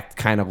third act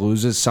kind of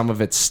loses some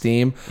of its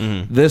steam.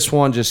 This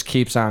one just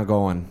keeps on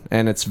going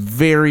and it's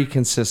very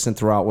consistent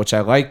throughout, which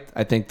I liked.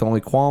 I think the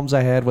only qualms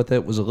I had with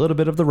it was a little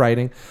bit of the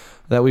writing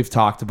that we've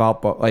talked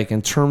about, but like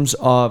in terms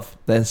of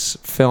this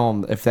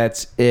film, if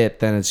that's it,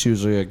 then it's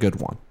usually a good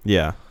one.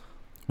 Yeah.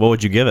 What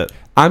would you give it?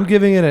 I'm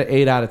giving it an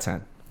 8 out of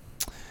 10.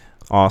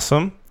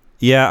 Awesome.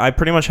 Yeah, I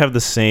pretty much have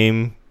the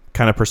same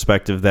kind of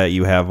perspective that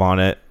you have on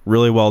it.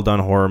 Really well done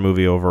horror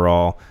movie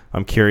overall.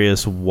 I'm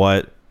curious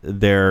what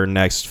their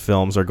next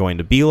films are going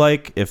to be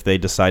like, if they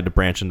decide to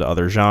branch into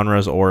other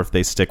genres or if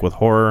they stick with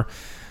horror.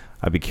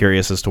 I'd be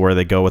curious as to where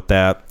they go with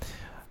that.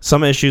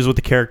 Some issues with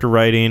the character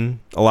writing,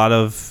 a lot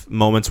of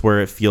moments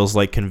where it feels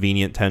like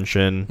convenient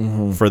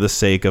tension for the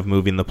sake of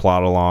moving the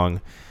plot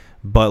along.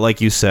 But like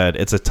you said,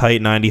 it's a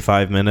tight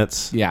 95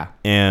 minutes. Yeah.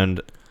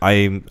 And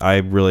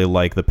I really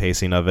like the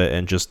pacing of it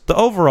and just the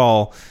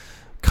overall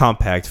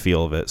compact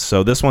feel of it.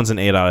 So this one's an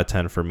 8 out of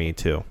 10 for me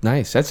too.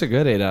 Nice. That's a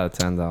good 8 out of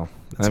 10 though.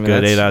 That's a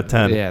good 8 out of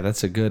 10. Yeah,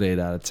 that's a good 8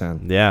 out of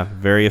 10. Yeah,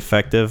 very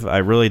effective. I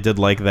really did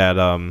like that.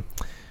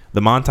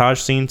 The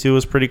montage scene too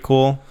was pretty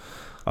cool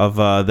of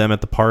them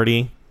at the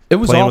party. It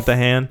was playing with the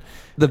hand.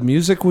 The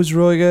music was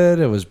really good.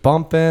 It was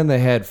bumping.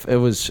 It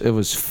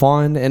was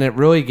fun, and it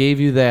really gave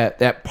you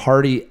that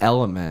party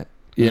element.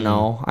 You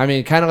know, I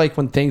mean, kind of like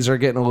when things are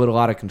getting a little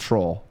out of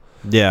control.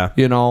 Yeah.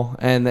 You know,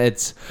 and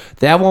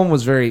that one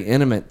was very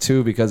intimate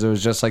too because it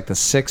was just like the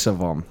 6 of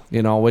them.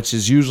 You know, which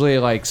is usually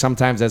like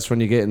sometimes that's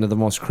when you get into the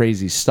most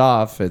crazy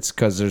stuff. It's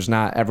because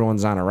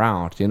everyone's not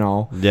around. You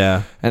know.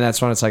 Yeah. And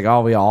that's when it's like,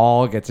 oh, we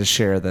all get to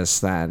share this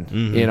then.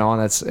 You know,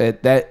 and that's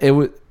it. It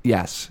was.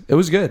 Yes, it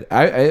was good.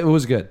 It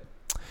was good.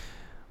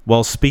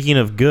 Well, speaking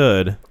of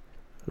good,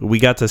 we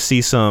got to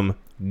see some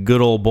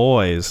good old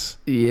boys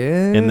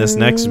in this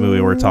next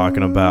movie we're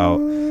talking about.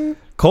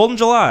 Cold in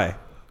July.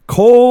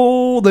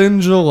 Cold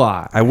in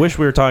July. I wish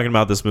we were talking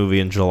about this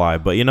movie in July,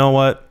 but you know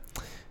what?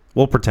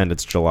 We'll pretend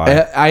it's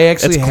July. I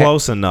actually it's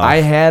close enough. I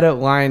had it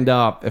lined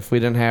up if we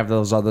didn't have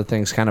those other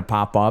things kind of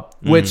pop up,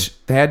 which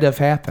had to have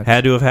happened.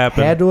 Had to have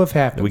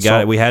happened. We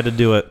got it. We had to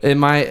do it. In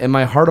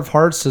my heart of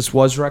hearts, this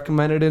was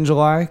recommended in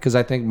July because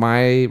I think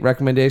my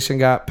recommendation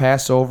got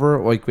passed over.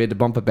 Like we had to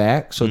bump it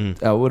back, so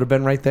it would have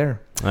been right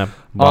there.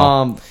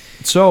 Well.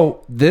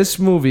 So this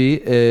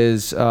movie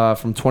is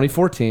from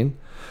 2014.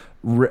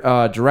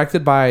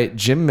 Directed by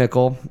Jim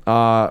Mickle,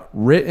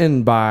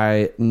 written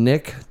by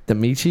Nick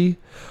D'Amici.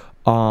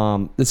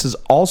 This is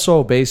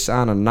also based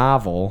on a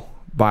novel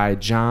by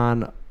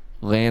John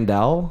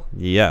Landau.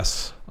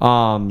 Yes.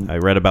 I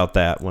read about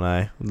that when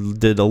I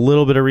did a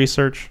little bit of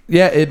research.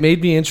 Yeah, it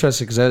made me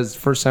interested because it's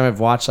the first time I've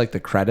watched like the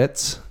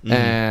credits,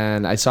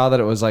 and I saw that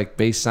it was like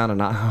based on a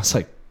novel. I was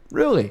like,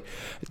 really?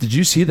 Did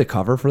you see the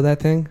cover for that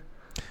thing?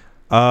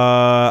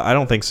 I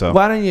don't think so.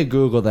 Why don't you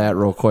Google that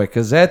real quick?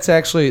 Because that's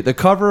actually the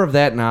cover of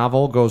that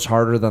novel goes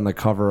harder than the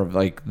cover of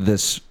like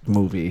this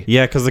movie.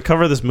 Yeah, because the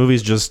cover of this movie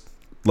is just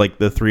like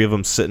the three of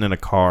them sitting in a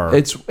car.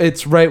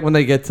 It's right when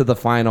they get to the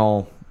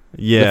final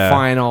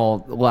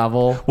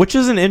level, which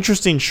is an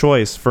interesting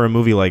choice for a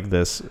movie like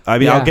this. I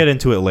mean, I'll get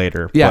into it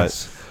later.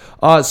 Yes.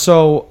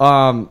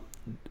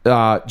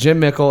 Jim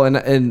Mickle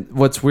and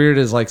what's weird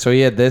is like, so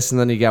he had this and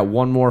then he got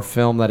one more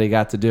film that he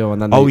got to do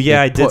and then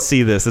I did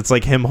see this. It's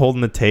like him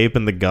holding the tape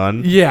and the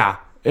gun. Yeah.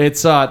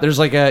 It's there's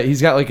like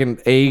he's got like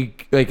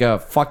a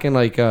fucking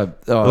like a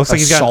looks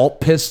like assault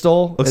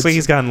pistol. Looks like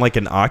he's gotten like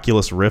an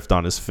Oculus Rift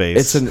on his face.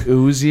 It's an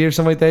Uzi or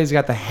something like that. He's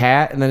got the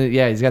hat and then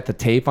he's got the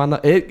tape on the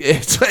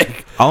it's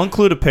like I'll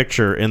include a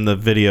picture in the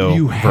video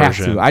you have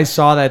version. to. I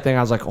saw that thing.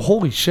 I was like,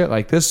 holy shit,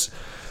 like this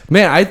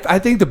man, I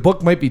think the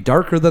book might be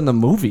darker than the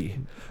movie.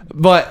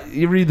 But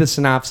you read the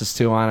synopsis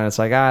too on it, it's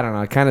like, I don't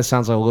know, it kind of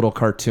sounds like a little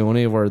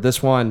cartoony, where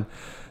this one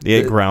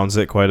it grounds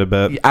it quite a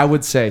bit, I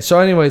would say. So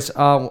anyways,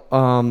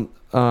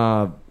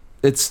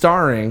 it's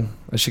starring,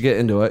 I should get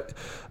into it,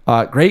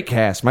 great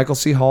cast. Michael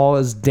C. Hall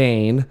as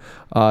Dane,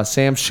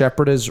 Sam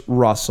Shepard as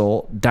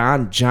Russell,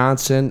 Don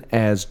Johnson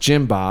as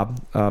Jim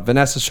Bob,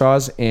 Vanessa Shaw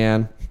as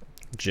Anne,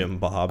 Jim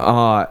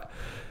Bob,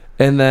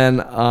 and then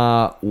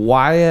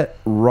Wyatt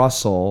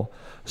Russell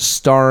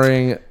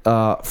starring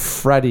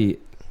Freddie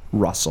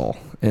Russell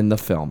in the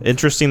film.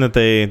 Interesting that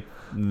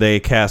they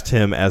cast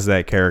him as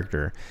that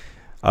character.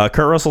 Kurt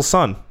Russell's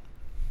son.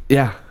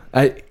 Yeah,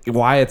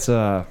 Wyatt's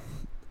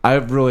I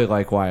really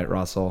like Wyatt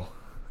Russell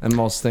and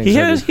most things. He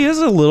has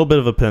a little bit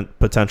of a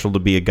potential to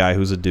be a guy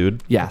who's a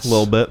dude. Yes, a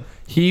little bit.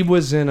 He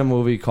was in a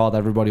movie called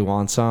Everybody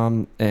Wants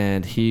Some,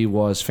 and he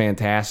was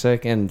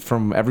fantastic. And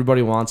from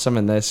Everybody Wants Some,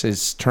 and this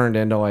is turned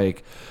into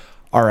like,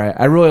 all right,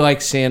 I really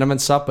like seeing him and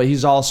stuff, but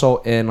he's also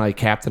in like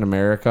Captain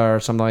America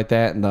or something like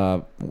that.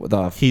 And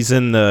he's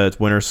in the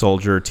Winter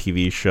Soldier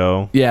TV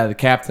show. Yeah, the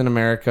Captain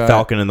America,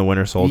 Falcon and the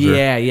Winter Soldier.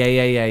 Yeah.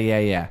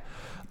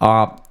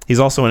 He's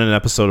also in an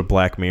episode of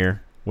Black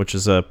Mirror, which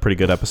is a pretty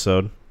good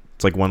episode.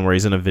 It's like one where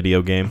he's in a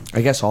video game.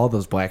 I guess all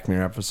those Black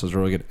Mirror episodes are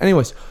really good.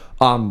 Anyways,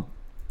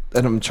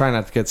 and I'm trying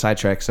not to get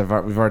sidetracked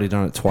because we've already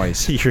done it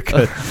twice. You're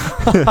good.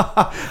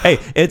 Hey,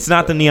 it's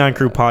not the Neon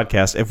Crew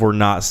podcast if we're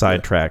not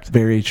sidetracked.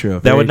 Very true.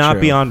 That would not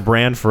be on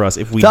brand for us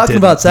if we Talking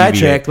about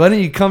sidetracked, why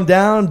don't you come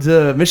down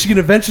to Michigan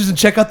Adventures and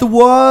check out the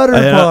water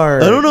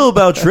park? I don't know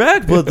about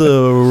track, but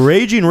the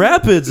Raging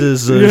Rapids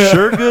is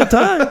sure good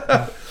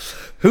time.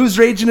 Who's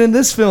raging in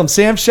this film?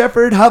 Sam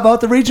Shepard. How about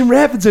the Raging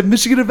Rapids at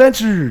Michigan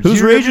Adventures?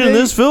 Who's raging in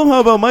this film?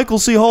 How about Michael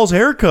C. Hall's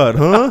haircut,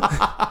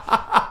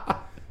 huh?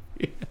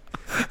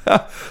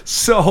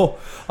 So,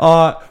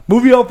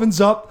 movie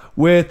opens up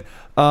with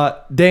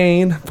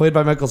Dane, played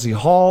by Michael C.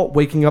 Hall,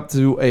 waking up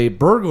to a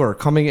burglar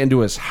coming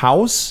into his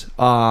house.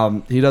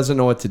 He doesn't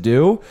know what to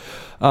do.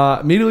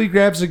 Immediately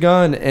grabs a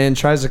gun and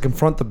tries to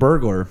confront the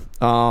burglar.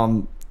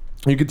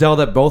 You can tell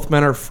that both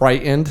men are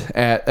frightened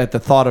at the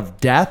thought of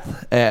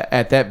death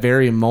at that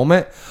very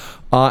moment.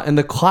 And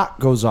the clock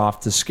goes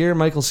off to scare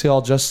Michael C.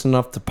 Hall just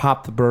enough to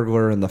pop the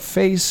burglar in the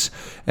face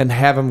and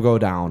have him go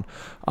down.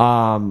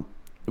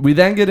 We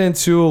then get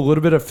into a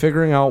little bit of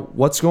figuring out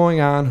what's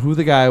going on, who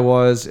the guy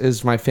was,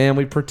 is my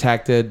family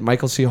protected.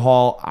 Michael C.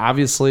 Hall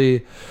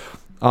obviously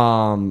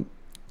not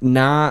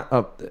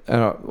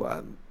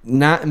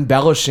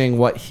embellishing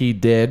what he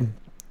did,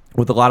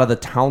 with a lot of the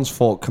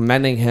townsfolk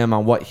commending him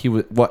on what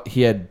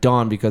he had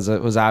done, because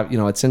it was,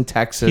 it's in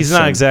Texas. He's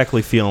not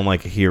exactly feeling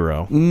like a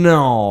hero.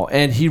 No,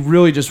 and he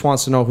really just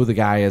wants to know who the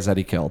guy is that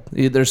he killed.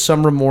 There's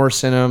some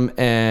remorse in him,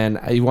 and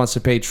he wants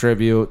to pay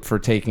tribute for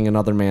taking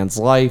another man's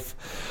life.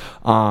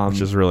 Which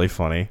is really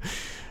funny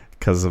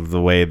because of the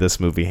way this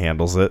movie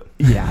handles it.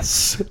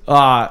 Yes.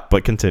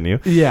 But continue.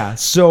 Yeah.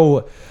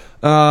 So,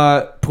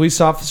 police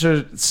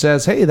officer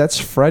says, "Hey, that's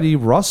Freddie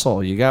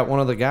Russell. You got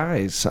one of the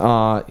guys,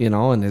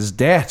 and his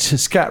dad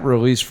just got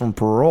released from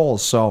parole.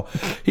 So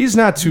he's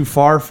not too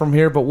far from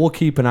here, but we'll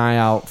keep an eye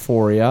out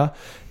for you."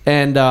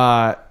 And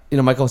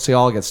Michael C.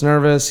 Hall gets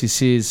nervous. He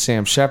sees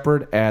Sam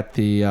Shepard at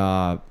the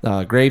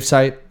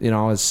gravesite,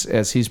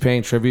 as he's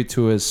paying tribute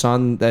to his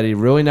son that he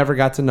really never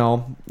got to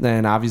know.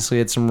 And obviously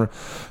had some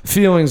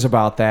feelings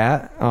about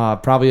that.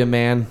 Probably a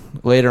man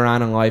later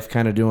on in life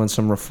kind of doing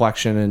some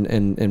reflection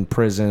in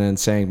prison and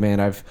saying,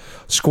 man, I've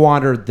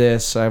squandered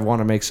this. I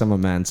want to make some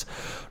amends.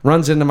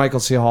 Runs into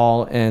Michael C.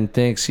 Hall and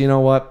thinks, you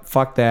know what?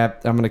 Fuck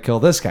that. I'm going to kill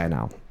this guy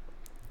now.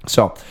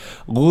 So,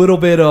 a little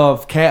bit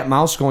of cat and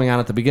mouse going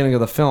on at the beginning of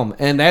the film,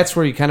 and that's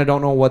where you kind of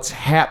don't know what's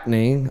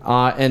happening.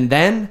 And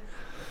then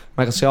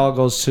Michael C. Hall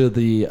goes to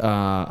the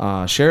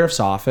sheriff's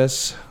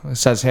office,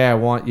 says, "Hey, I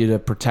want you to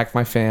protect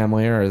my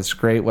family," or "It's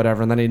great,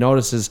 whatever." And then he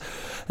notices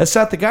that's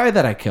not the guy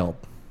that I killed.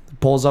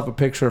 Pulls up a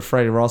picture of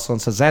Freddie Russell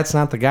and says, "That's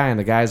not the guy." And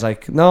the guy's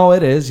like, "No,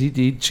 it is.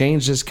 He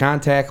changed his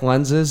contact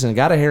lenses and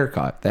got a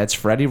haircut. That's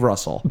Freddie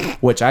Russell,"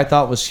 which I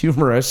thought was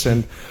humorous.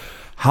 And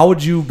how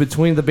would you,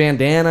 between the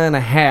bandana and a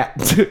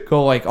hat,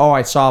 go like, "Oh,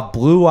 I saw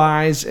blue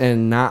eyes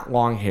and not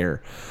long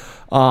hair"?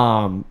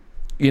 So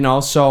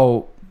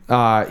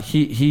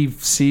he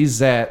sees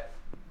that,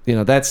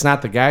 that's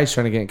not the guy. He's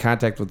trying to get in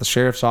contact with the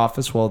sheriff's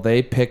office. Well,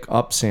 they pick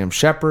up Sam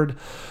Shepard,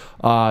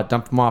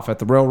 dump him off at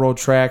the railroad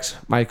tracks.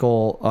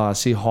 Michael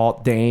C.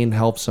 Hall, Dane,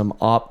 helps him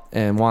up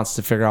and wants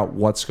to figure out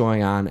what's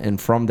going on. And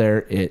from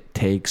there, it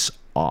takes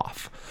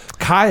off.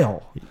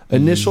 Kyle,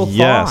 initial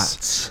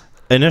thoughts?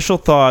 Initial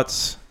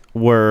thoughts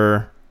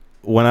were,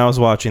 when I was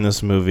watching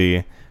this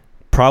movie,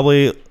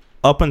 probably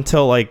up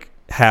until like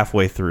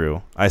halfway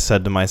through, I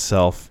said to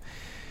myself,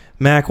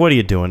 Mac, what are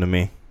you doing to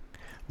me?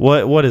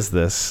 What is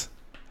this?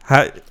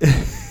 How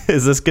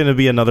is this going to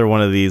be another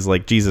one of these?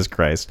 Like, Jesus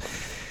Christ.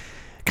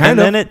 And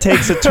then it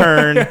takes a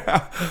turn.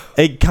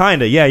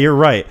 Yeah, you're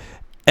right.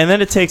 And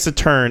then it takes a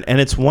turn,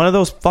 and it's one of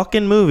those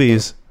fucking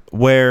movies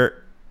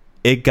where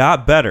it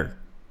got better.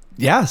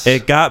 Yes.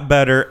 It got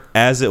better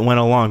as it went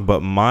along,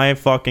 but my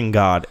fucking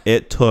God,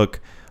 it took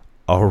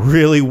a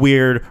really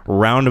weird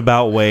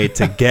roundabout way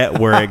to get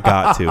where it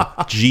got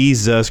to.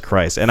 Jesus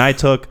Christ. And I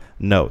took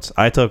notes.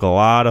 I took a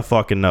lot of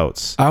fucking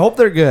notes. I hope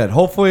they're good.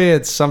 Hopefully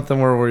it's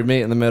something where we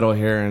meet in the middle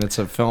here and it's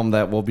a film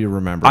that will be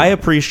remembered. I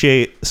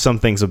appreciate some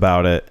things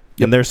about it.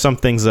 Yep. And there's some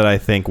things that I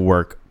think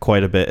work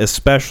quite a bit,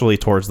 especially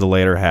towards the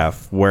later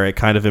half, where it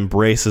kind of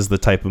embraces the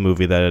type of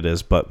movie that it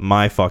is. But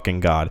my fucking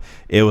God,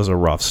 it was a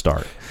rough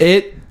start.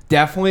 It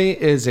definitely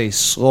is a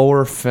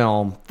slower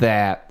film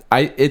that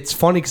it's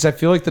funny because I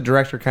feel like the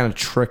director kind of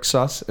tricks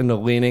us into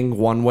leaning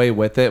one way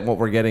with it, what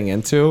we're getting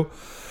into.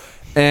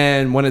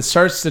 And when it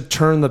starts to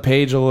turn the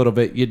page a little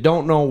bit, you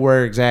don't know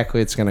where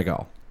exactly it's going to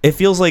go. It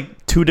feels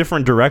like two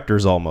different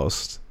directors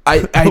almost.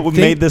 I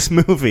made this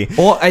movie.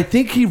 Well, I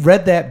think he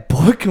read that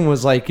book and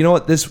was like, you know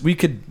what,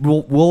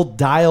 we'll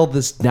dial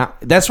this down.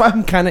 That's why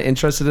I'm kind of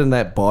interested in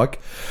that book,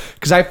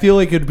 because I feel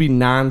like it'd be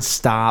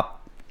nonstop,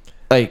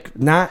 like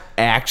not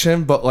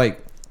action, but like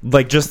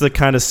just the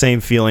kind of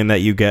same feeling that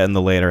you get in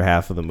the later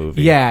half of the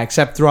movie. Yeah,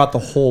 except throughout the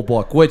whole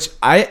book, which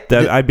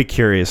I'd be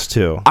curious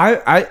too.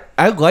 I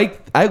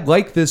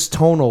like this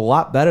tone a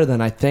lot better than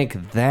I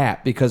think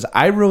that, because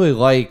I really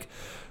like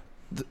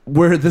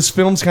where this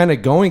film's kind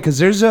of going,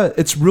 because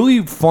it's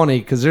really funny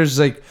because there's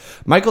like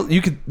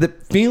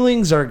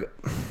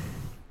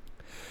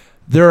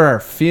there are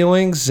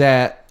feelings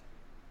that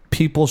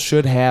people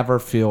should have or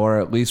feel, or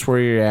at least where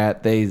you're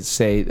at, they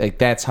say like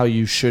that's how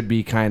you should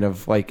be, kind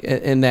of like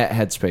in that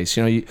headspace.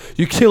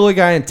 You kill a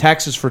guy in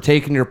Texas for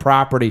taking your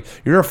property,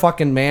 you're a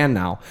fucking man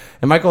now.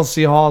 And Michael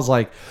C. Hall is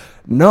like,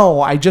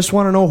 no, I just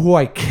want to know who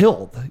I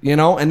killed,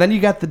 And then you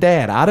got the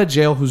dad out of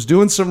jail who's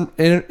doing some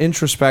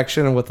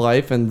introspection with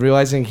life and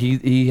realizing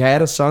he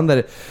had a son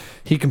that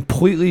he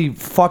completely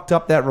fucked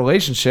up that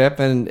relationship,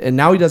 and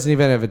now he doesn't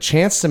even have a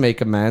chance to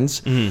make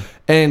amends. Mm-hmm.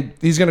 And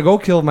he's going to go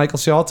kill Michael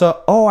C.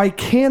 Hall. I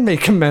can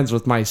make amends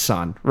with my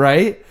son,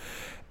 right?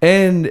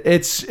 And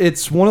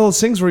it's one of those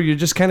things where you're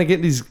just kind of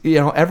getting these,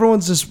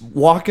 everyone's just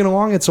walking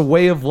along. It's a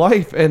way of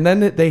life. And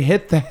then they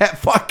hit that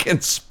fucking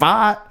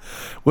spot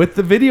with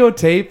the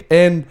videotape,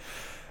 and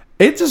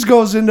it just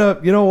goes into,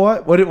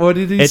 what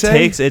did he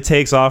say? It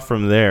takes off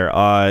from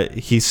there.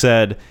 He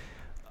said,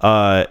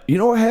 you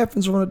know what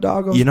happens when a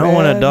dog goes bad?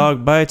 When a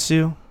dog bites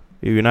you,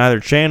 you can either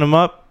chain him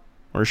up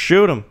or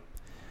shoot him.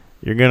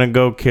 You're going to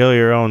go kill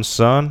your own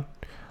son?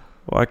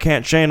 Well, I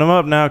can't chain him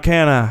up now,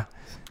 can I?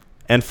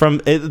 And from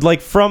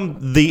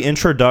the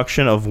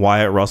introduction of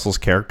Wyatt Russell's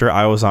character,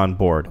 I was on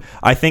board.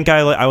 I think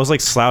I was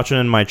like slouching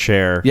in my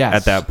chair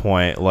at that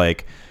point.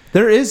 Like,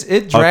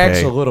 it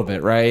drags a little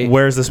bit, right?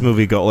 Where's this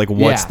movie go? Like,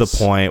 what's the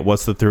point?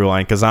 What's the through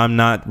line? Because I'm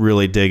not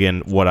really digging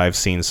what I've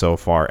seen so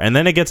far. And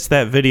then it gets to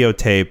that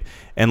videotape,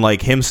 and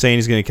like him saying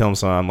he's going to kill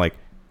himself. I'm like,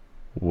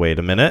 wait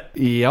a minute.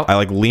 Yep. I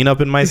like lean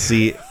up in my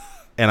seat,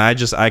 and I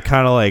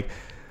kind of like,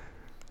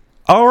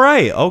 all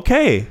right,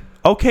 okay,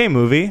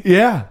 movie.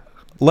 Yeah.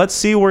 Let's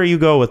see where you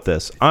go with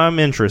this. I'm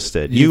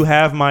interested. You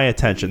have my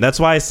attention. That's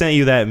why I sent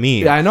you that meme.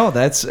 Yeah, I know.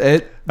 That's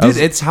it. Dude,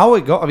 it's how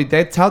it goes. I mean,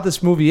 that's how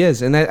this movie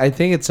is. And I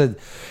think it's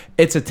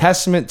a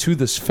testament to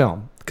this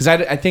film. Because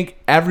I think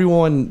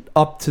everyone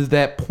up to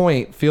that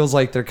point feels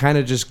like they're kind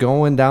of just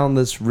going down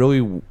this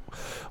really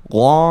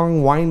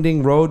long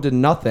winding road to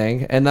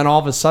nothing, and then all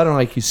of a sudden,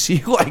 like, you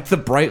see like the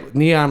bright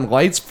neon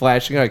lights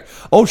flashing, like,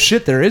 oh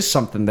shit, there is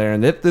something there,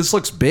 and this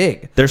looks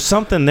big. There's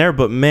something there,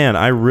 but man,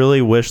 I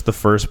really wish the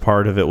first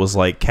part of it was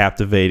like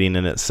captivating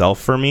in itself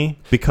for me,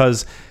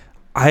 because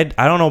I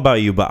don't know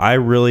about you, but I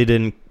really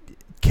didn't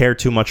care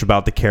too much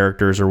about the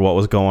characters or what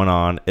was going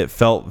on. It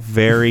felt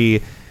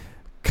very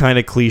kind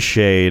of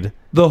cliched.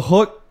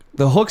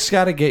 The hook's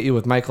got to get you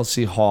with Michael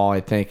C. Hall. I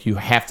think you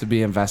have to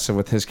be invested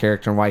with his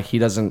character and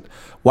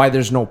why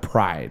there's no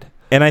pride.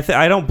 And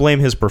I don't blame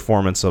his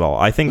performance at all.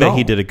 I think that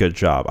he did a good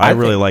job. I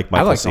really like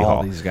Michael C. Hall.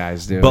 All these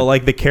guys do. But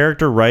like the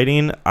character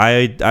writing,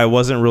 I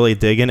wasn't really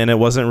digging, and it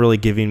wasn't really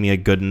giving me a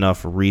good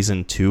enough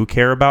reason to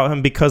care about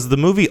him, because the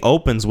movie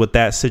opens with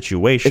that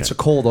situation. It's a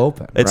cold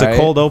open. It's a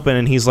cold open,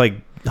 and he's like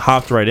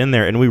hopped right in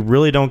there, and we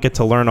really don't get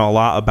to learn a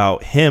lot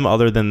about him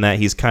other than that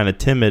he's kind of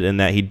timid and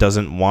that he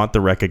doesn't want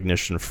the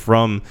recognition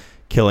from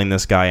killing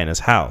this guy in his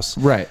house.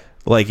 Right.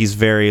 Like he's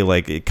very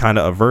like kind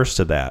of averse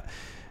to that.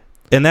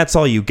 And that's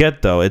all you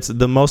get, though. It's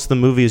most of the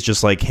movie is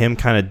just like him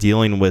kind of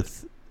dealing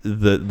with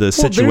the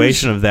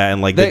situation of that,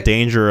 and like the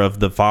danger of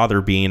the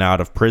father being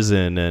out of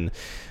prison, and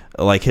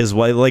like his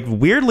wife, like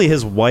weirdly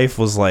his wife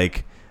was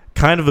like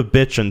kind of a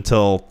bitch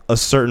until a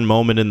certain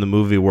moment in the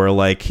movie where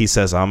like he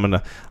says, I'm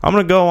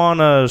gonna go on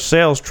a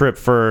sales trip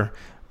for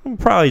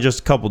probably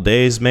just a couple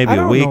days, maybe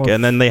a week,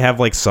 and then they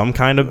have like some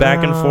kind of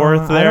back and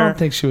forth there. I don't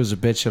think she was a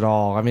bitch at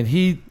all. I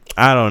mean,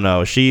 I don't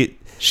know. She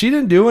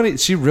didn't do any.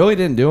 She really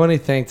didn't do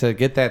anything to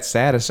get that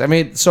status. I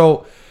mean,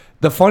 so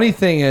the funny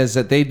thing is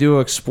that they do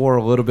explore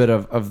a little bit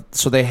of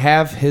so they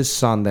have his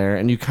son there,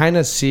 and you kind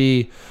of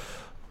see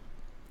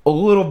a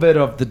little bit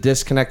of the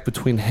disconnect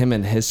between him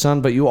and his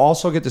son, but you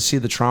also get to see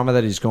the trauma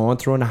that he's going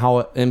through and how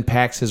it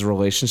impacts his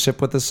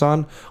relationship with his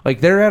son. Like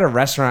they're at a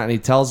restaurant and he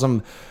tells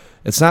him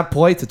it's not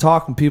polite to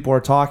talk when people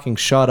are talking,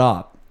 shut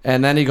up.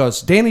 And then he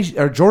goes, Danny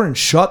or Jordan,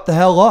 shut the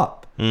hell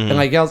up. And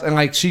like yells, and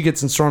like she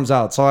gets and storms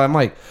out. So I'm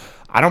like,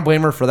 I don't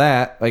blame her for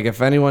that. Like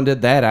if anyone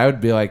did that, I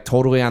would be like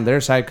totally on their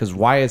side, because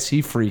why is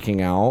he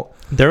freaking out?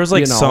 There was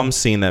like some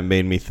scene that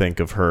made me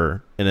think of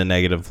her in a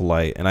negative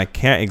light, and I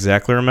can't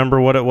exactly remember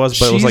what it was,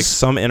 but it was like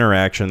some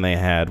interaction they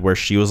had where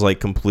she was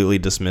like completely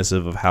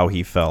dismissive of how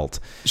he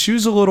felt. She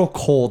was a little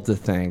cold to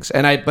things,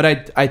 and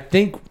I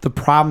think the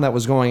problem that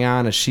was going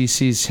on is she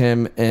sees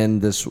him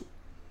in this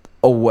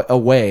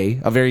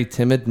a very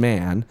timid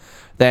man,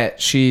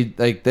 that she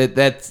like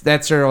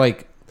that's her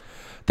like.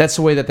 That's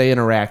the way that they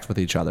interact with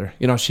each other.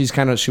 You know, she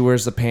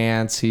wears the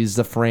pants. He's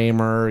the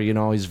framer. You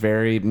know, he's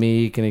very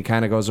meek, and he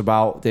kind of goes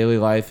about daily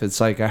life. It's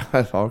like,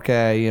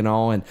 okay, you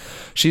know, and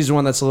she's the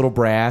one that's a little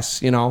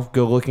brass, you know,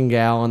 good looking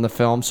gal in the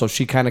film. So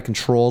she kind of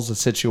controls the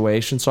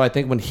situation. So I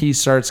think when he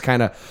starts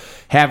kind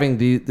of having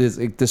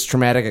this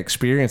traumatic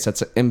experience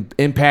that's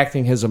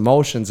impacting his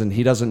emotions, and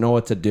he doesn't know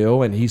what to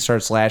do, and he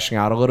starts lashing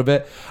out a little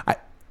bit,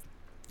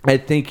 I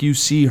think you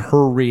see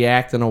her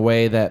react in a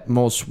way that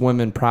most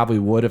women probably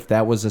would if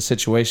that was the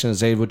situation, as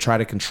they would try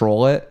to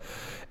control it.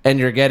 And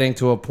you're getting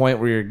to a point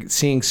where you're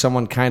seeing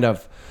someone kind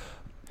of,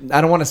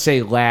 I don't want to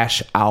say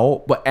lash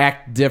out, but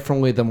act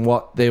differently than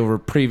what they were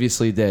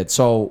previously did.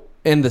 So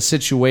in the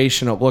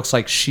situation, it looks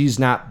like she's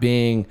not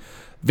being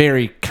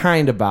very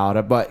kind about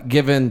it, but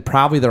given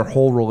probably their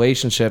whole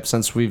relationship,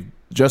 since we've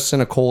just in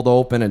a cold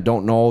open and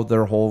don't know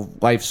their whole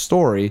life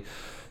story,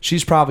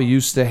 she's probably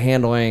used to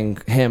handling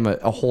him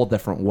a whole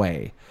different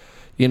way,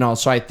 you know.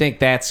 So I think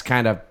that's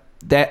kind of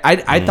that.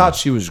 I thought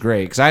she was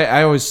great, because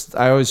I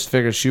always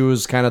figured she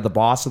was kind of the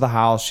boss of the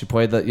house. She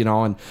played the, you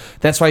know, and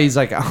that's why he's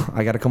like, oh,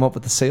 I got to come up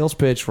with the sales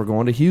pitch. We're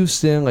going to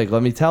Houston. Like,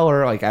 let me tell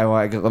her. Like,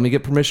 let me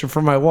get permission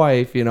from my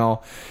wife. You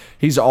know,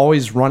 he's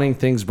always running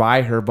things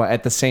by her, but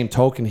at the same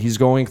token, he's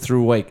going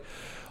through like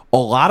a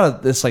lot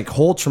of this like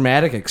whole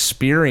traumatic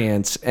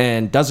experience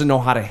and doesn't know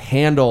how to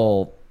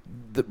handle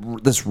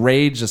this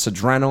rage, this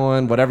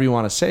adrenaline, whatever you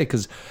want to say.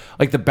 Because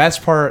like the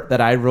best part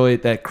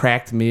that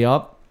cracked me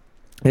up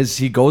is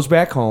he goes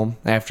back home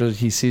after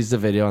he sees the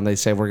video and they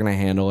say we're gonna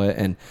handle it,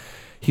 and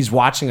he's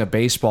watching a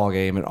baseball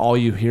game and all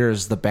you hear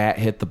is the bat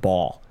hit the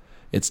ball.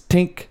 It's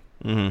tink,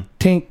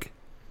 tink,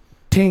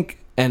 tink,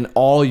 and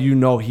all you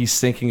know he's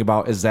thinking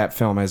about is that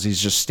film as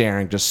he's just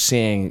staring, just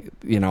seeing,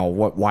 you know,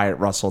 what Wyatt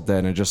Russell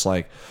did, and just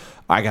like,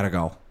 I gotta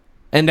go.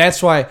 And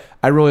that's why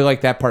I really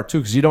like that part too,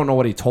 because you don't know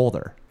what he told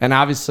her. And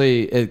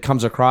obviously it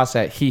comes across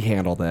that he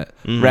handled it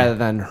rather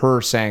than her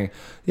saying,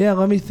 yeah,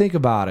 let me think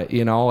about it,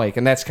 you know, like,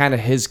 and that's kind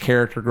of his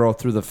character growth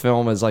through the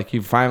film, is like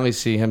you finally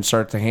see him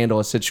start to handle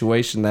a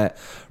situation that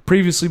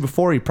previously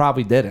before he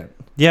probably didn't.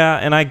 Yeah,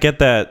 and I get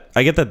that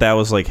that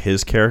was like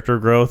his character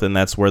growth, and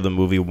that's where the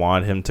movie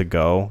wanted him to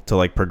go to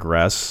like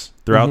progress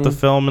throughout the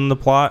film and the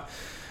plot.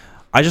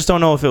 I just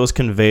don't know if it was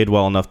conveyed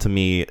well enough to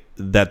me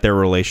that their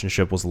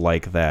relationship was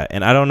like that.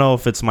 And I don't know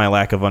if it's my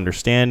lack of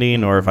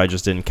understanding or if I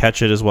just didn't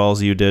catch it as well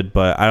as you did,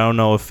 but I don't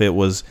know if it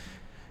was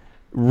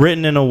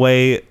written in a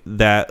way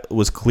that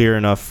was clear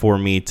enough for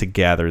me to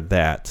gather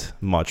that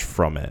much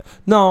from it.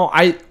 No,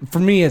 for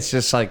me, it's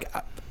just like,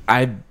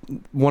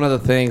 one of the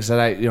things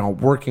that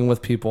working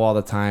with people all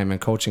the time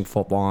and coaching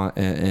football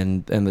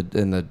and in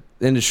the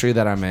industry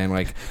that I'm in,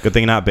 like, good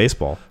thing not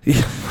baseball.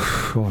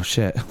 oh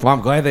shit. Well,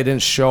 I'm glad they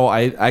didn't show.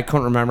 I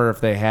couldn't remember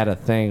if they had a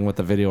thing with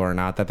the video or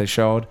not that they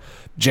showed.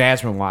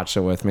 Jasmine watched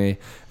it with me,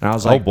 and I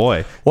was like, oh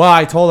boy. Well,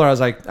 I told her, I was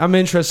like, I'm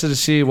interested to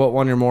see what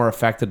one you're more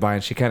affected by,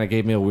 and she kind of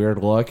gave me a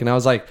weird look, and I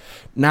was like,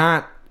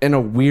 not in a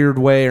weird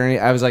way or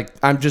anything. I was like,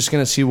 I'm just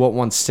gonna see what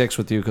one sticks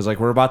with you, because like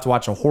we're about to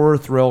watch a horror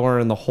thriller,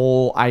 and the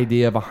whole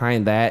idea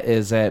behind that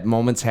is that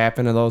moments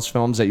happen in those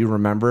films that you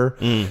remember,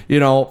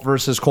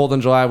 versus Cold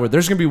in July, where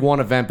there's gonna be one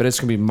event, but it's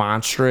gonna be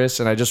monstrous,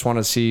 and I just want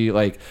to see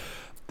like.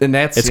 And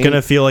it's going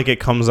to feel like it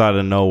comes out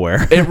of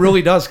nowhere. It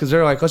really does, because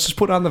they're like, let's just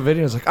put on the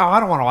video. It's like, oh,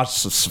 I don't want to watch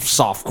some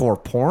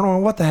softcore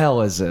porn. What the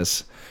hell is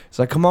this? It's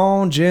like, come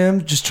on,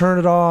 Jim, just turn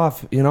it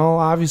off.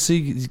 Obviously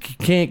you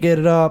can't get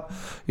it up.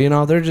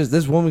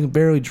 This woman can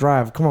barely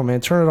drive. Come on,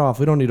 man, turn it off.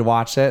 We don't need to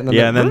watch that.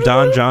 And then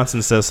Don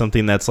Johnson says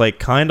something that's like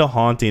kind of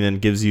haunting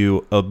and gives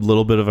you a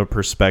little bit of a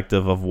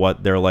perspective of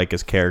what they're like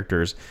as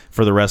characters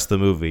for the rest of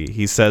the movie.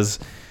 He says,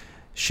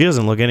 she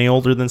doesn't look any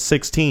older than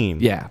 16.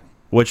 Yeah.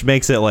 Which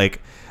makes it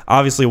like,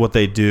 obviously what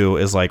they do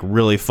is like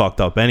really fucked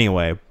up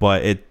anyway,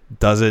 but it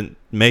doesn't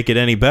make it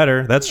any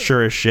better. That's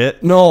sure as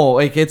shit. No,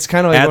 like it's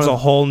kind of like adds a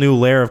whole new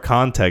layer of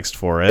context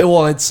for it.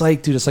 Well, it's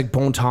like, dude, it's like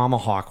Bone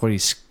Tomahawk, where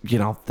he's, I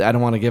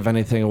don't want to give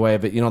anything away,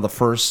 but the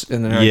first,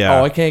 and then like,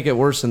 oh, it can't get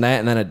worse than that,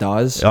 and then it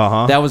does.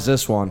 That was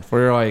this one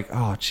where you're like,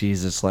 oh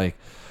Jesus, like,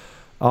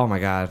 oh my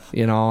God,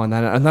 and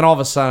then all of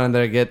a sudden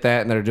they get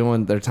that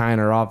and they're tying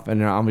her up,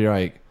 and I'll be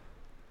like,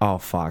 oh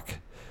fuck,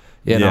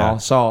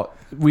 So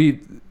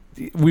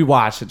we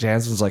watched it.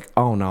 Jansen's like,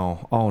 oh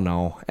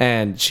no,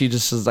 and she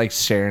just is like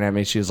staring at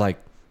me. She was like,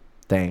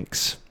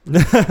 thanks.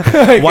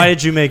 Why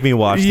did you make me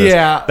watch this?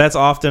 Yeah, that's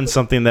often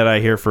something that I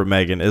hear from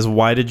Megan is,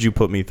 why did you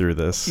put me through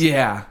this?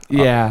 Yeah.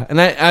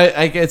 And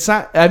I it's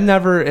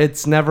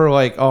never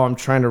like, oh, I'm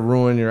trying to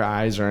ruin your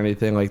eyes or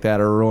anything like that,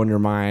 or ruin your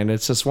mind.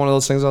 It's just one of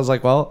those things. I was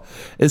like, well,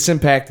 it's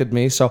impacted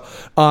me. So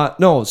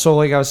no, so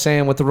like I was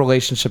saying with the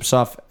relationship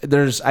stuff,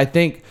 I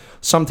think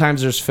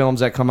sometimes there's films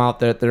that come out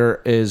that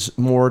there is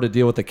more to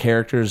deal with the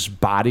character's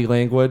body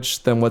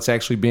language than what's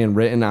actually being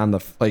written on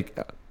the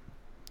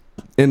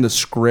in the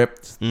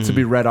script to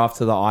be read off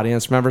to the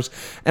audience members.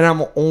 And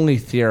I'm only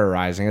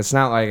theorizing. It's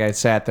not like I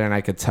sat there and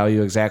I could tell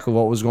you exactly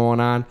what was going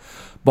on,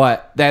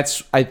 but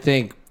that's, I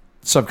think,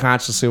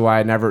 subconsciously why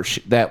I never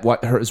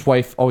his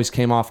wife always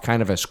came off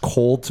kind of as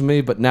cold to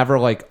me, but never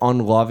like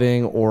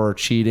unloving or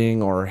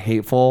cheating or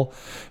hateful.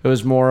 It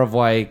was more of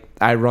like,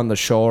 I run the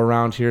show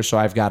around here, so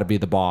I've got to be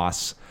the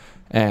boss.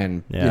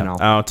 And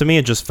to me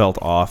it just felt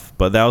off,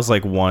 but that was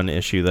like one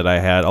issue that I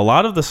had. A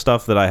lot of the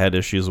stuff that I had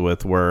issues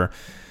with were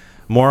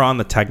more on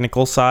the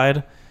technical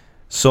side.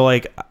 So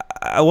like,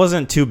 I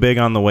wasn't too big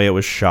on the way it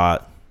was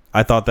shot.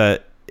 I thought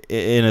that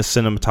in a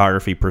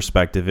cinematography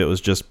perspective, it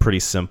was just pretty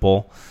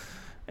simple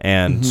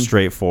and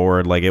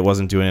straightforward. Like, it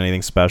wasn't doing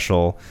anything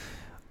special.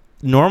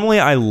 Normally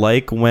I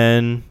like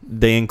when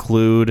they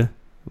include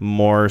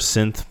more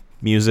synth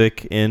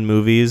music in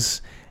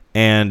movies,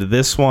 and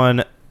this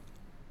one,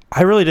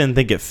 I really didn't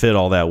think it fit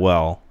all that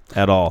well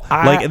at all.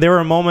 Like, there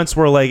were moments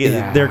where like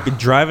they're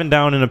driving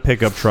down in a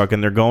pickup truck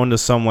and they're going to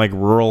some like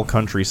rural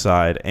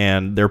countryside,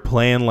 and they're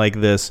playing like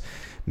this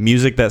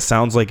music that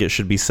sounds like it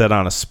should be set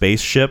on a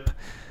spaceship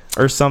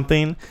or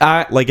something.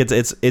 Like,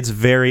 it's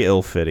very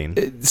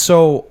ill-fitting.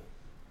 So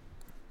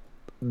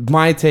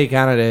my take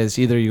on it is,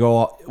 either you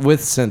go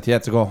with synth, you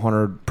have to go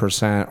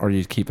 100%, or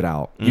you keep it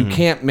out. You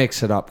can't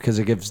mix it up because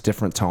it gives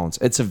different tones.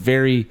 It's a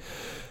very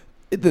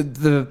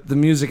the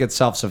music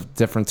itself's a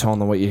different tone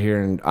than what you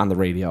hear on the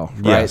radio,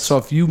 right? Yes. So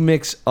if you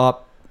mix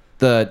up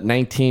the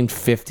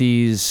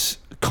 1950s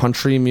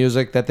country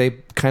music that they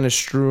kind of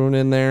strewn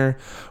in there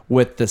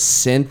with the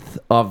synth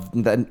of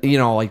the,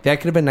 like,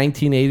 that could have been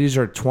 1980s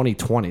or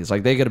 2020s.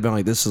 Like, they could have been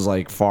like, this is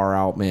like far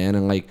out, man.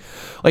 And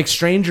like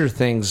Stranger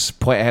Things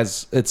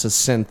it's a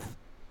synth.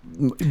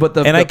 But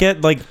I get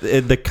like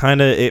the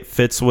kind of, it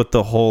fits with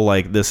the whole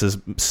like, this is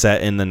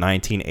set in the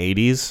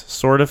 1980s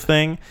sort of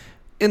thing.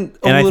 And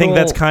I think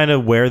that's kind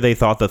of where they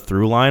thought the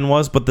through line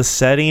was, but the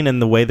setting and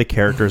the way the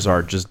characters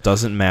are just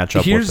doesn't match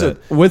up with it.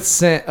 With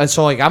synth,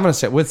 so like, I'm gonna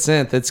say with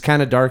synth, it's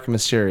kind of dark and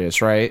mysterious,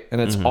 right?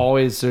 And it's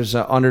always, there's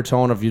an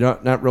undertone of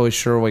not really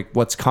sure like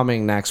what's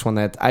coming next when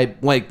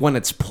when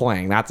it's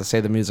playing. Not to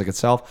say the music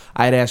itself.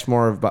 I'd ask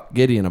more about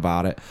Gideon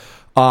about it.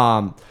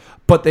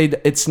 But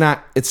it's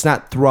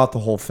not throughout the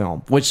whole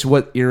film, which is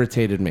what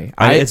irritated me.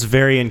 It's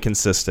very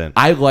inconsistent.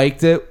 I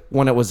liked it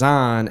when it was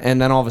on, and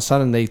then all of a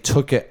sudden they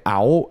took it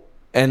out.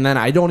 And then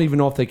I don't even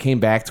know if they came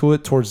back to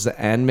it towards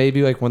the end,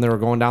 maybe like when they were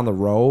going down the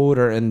road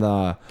or in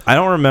the... I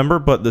don't remember,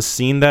 but the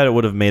scene that it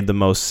would have made the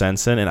most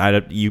sense in,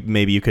 and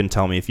maybe you can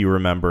tell me if you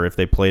remember if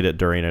they played it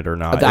during it or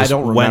not. I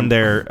don't remember. When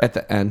they're at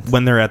the end.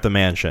 When they're at the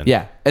mansion.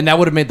 Yeah, and that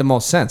would have made the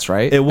most sense,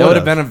 right? It would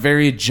have been a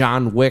very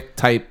John Wick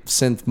type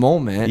synth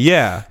moment.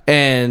 Yeah.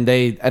 And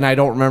I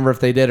don't remember if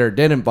they did or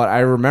didn't, but I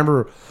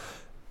remember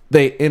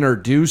they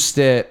introduced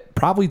it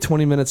probably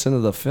 20 minutes into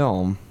the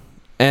film.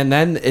 And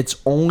then it's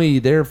only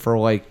there for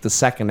like the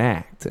second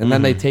act, and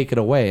then they take it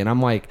away, and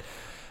I'm like,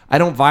 I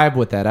don't vibe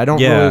with that. I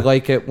don't really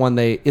like it when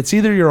it's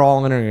either you're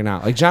all in or you're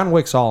not. Like John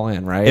Wick's all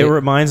in, right? It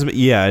reminds me,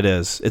 yeah, it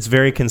is. It's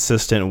very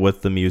consistent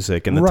with the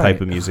music and the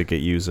type of music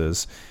it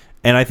uses.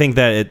 And I think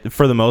that it,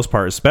 for the most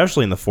part,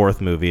 especially in the fourth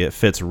movie, it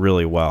fits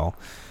really well.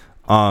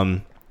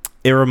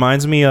 It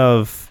reminds me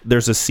of,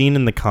 there's a scene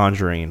in The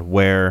Conjuring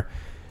where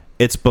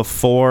it's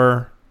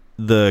before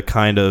the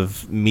kind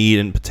of meat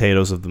and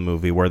potatoes of the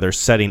movie where they're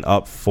setting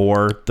up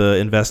for the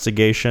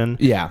investigation.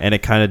 Yeah. And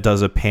it kind of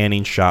does a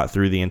panning shot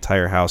through the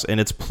entire house. And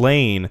it's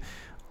playing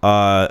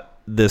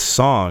this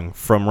song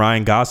from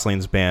Ryan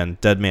Gosling's band,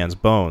 Dead Man's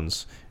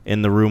Bones,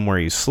 in the room where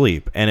you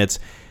sleep. And it's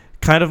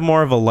kind of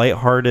more of a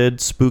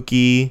lighthearted,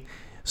 spooky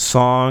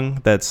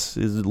song that's a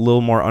little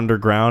more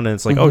underground, and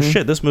it's like, oh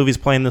shit, this movie's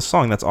playing this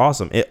song, that's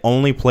awesome. It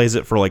only plays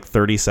it for like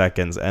 30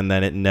 seconds and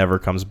then it never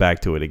comes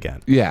back to it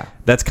again. Yeah,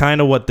 that's kind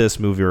of what this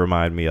movie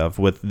reminded me of,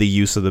 with the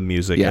use of the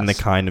music and the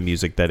kind of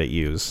music that it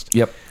used.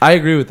 Yep, I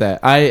agree with that.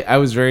 I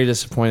was very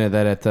disappointed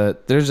that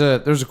at there's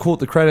a cool,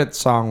 the credit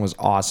song was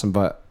awesome,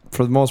 but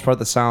for the most part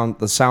the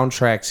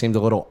soundtrack seemed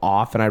a little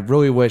off, and I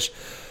really wish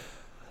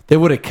they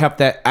would have kept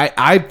that.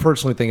 I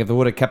personally think if they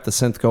would have kept the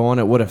synth going,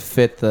 it would have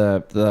fit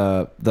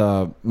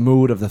the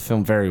mood of the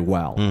film very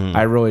well.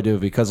 I really do,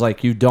 because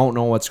like you don't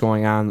know what's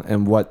going on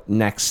and what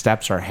next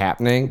steps are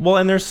happening. Well,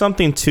 and there's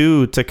something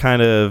too to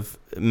kind of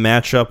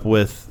match up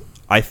with,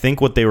 I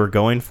think, what they were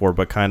going for,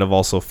 but kind of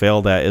also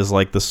failed at, is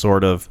like the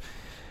sort of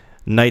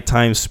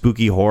nighttime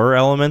spooky horror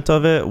element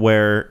of it,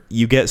 where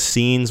you get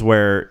scenes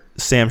where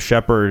Sam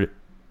Shepard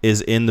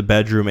is in the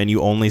bedroom and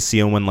you only see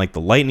him when like the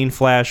lightning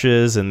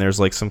flashes, and there's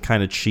like some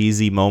kind of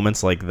cheesy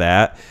moments like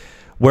that,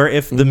 where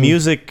if the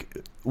music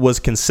was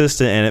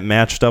consistent and it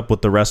matched up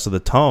with the rest of the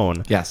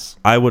tone, yes,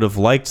 I would have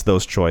liked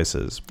those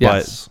choices.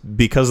 But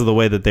because of the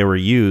way that they were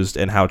used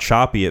and how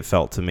choppy it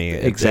felt to me,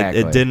 it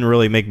didn't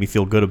really make me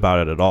feel good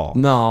about it at all.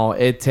 No,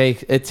 it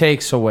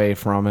takes away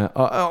from it.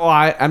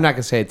 I'm not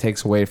gonna say it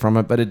takes away from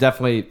it, but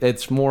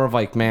it's more of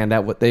like, man,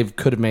 that what they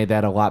could have made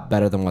that a lot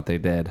better than what they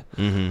did.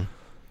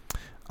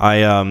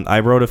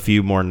 I wrote a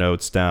few more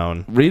notes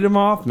down. Read them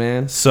off,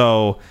 man.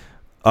 So,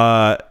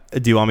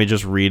 do you want me to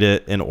just read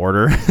it in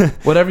order?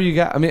 Whatever you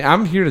got. I mean,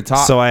 I'm here to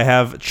talk. So I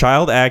have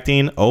child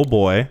acting. Oh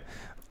boy.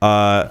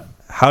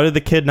 How did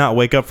the kid not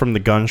wake up from the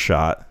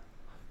gunshot?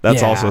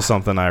 That's also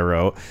something I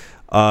wrote.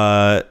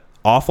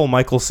 Awful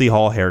Michael C.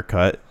 Hall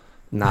haircut.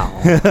 No,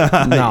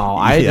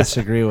 I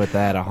disagree with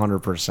that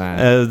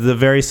 100%. The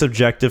very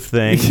subjective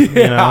thing.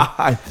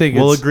 I think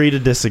we'll agree to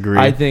disagree.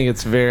 I think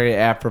it's very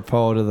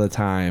apropos to the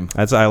time.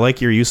 I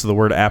like your use of the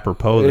word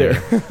apropos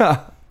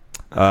there.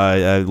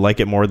 I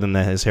like it more than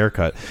his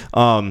haircut.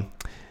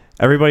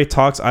 Everybody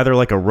talks either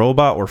like a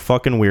robot or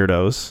fucking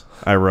weirdos.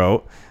 I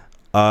wrote.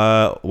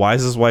 Why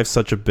is his wife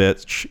such a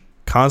bitch?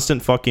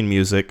 Constant fucking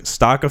music.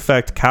 Stock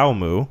effect cow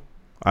moo.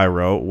 I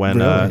wrote when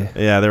really?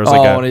 There was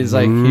like and he's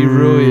like, he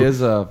really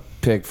is a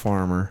pig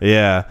farmer.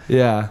 Yeah.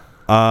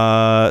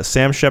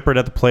 Sam Shepard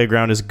at the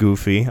playground is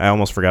goofy. I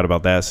almost forgot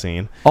about that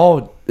scene.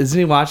 Oh, isn't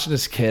he watching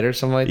his kid or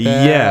something like that?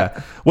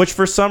 Yeah. Which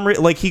for some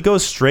reason, like, he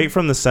goes straight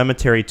from the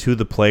cemetery to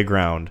the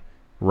playground,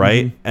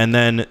 right? And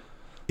then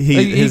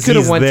he could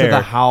have went to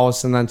the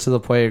house and then to the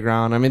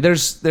playground. I mean,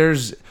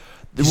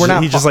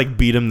 he just like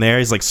beat him there.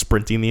 He's like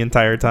sprinting the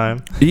entire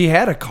time. He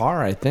had a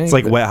car, I think. It's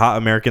like Wet Hot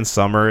American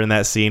Summer in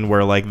that scene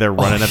where like they're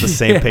running at the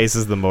same pace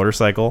as the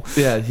motorcycle.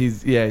 Yeah,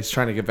 he's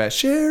trying to get back.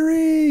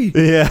 Sherry.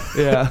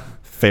 Yeah.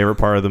 Favorite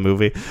part of the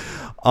movie.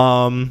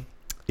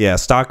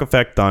 Stock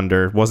effect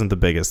thunder wasn't the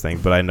biggest thing,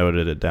 but I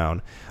noted it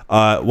down.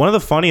 One of the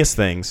funniest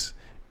things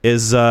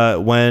is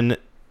when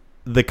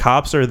the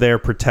cops are there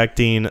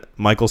protecting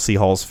Michael C.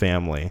 Hall's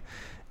family.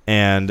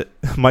 And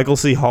Michael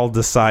C. Hall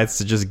decides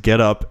to just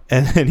get up,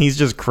 and he's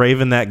just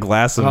craving that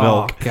glass of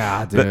milk. Oh,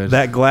 God, dude.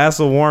 That glass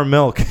of warm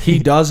milk. He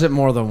does it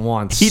more than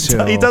once, He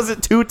does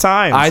it 2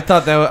 times. I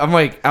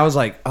was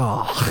like,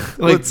 oh.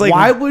 Like,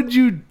 why would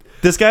you...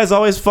 This guy's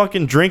always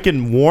fucking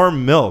drinking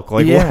warm milk.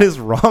 Like, what is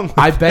wrong with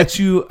I bet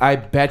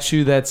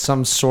you that's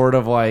some sort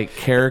of like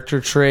character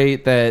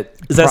trait that...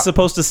 Is that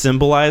supposed to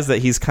symbolize that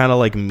he's kind of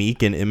like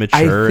meek and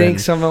immature? I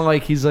think something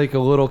like he's like a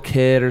little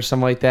kid or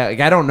something like that. Like,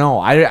 I don't know.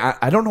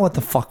 I don't know what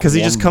the fuck. Because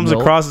he just comes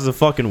across as a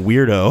fucking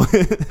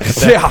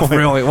weirdo.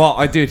 Really.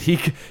 Well, dude, he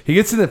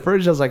gets in the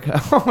fridge. I was like,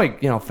 oh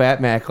my,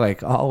 Fat Mac,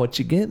 like, oh, what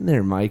you getting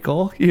there,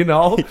 Michael? He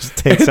just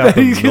takes out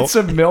the milk. He gets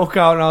some milk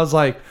out, and I was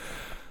like,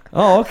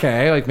 oh,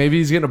 okay. Like, maybe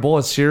he's getting a bowl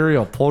of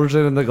cereal, pours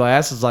it in the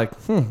glass. It's like,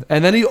 And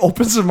then he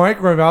opens the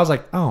microwave. I was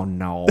like, oh,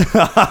 no.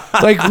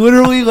 Like,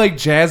 literally, like,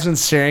 Jasmine's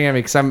staring at me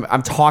because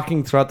I'm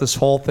talking throughout this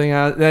whole thing.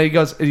 And then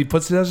he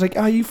puts it. I was like,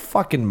 oh, you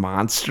fucking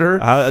monster.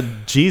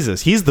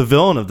 Jesus. He's the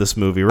villain of this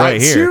movie right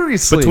here.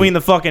 Seriously. Between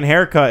the fucking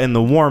haircut and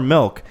the warm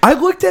milk. I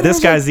looked at this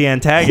guy's the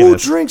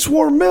antagonist. Who drinks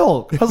warm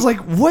milk? I was like,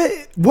 what?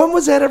 When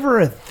was that ever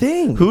a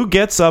thing? Who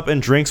gets up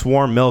and drinks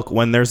warm milk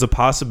when there's a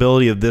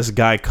possibility of this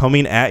guy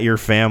coming at your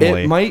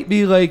family? It might might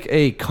be like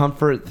a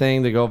comfort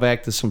thing to go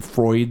back to some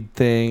Freud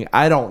thing.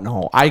 I don't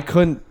know. I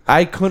couldn't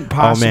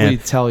possibly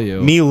tell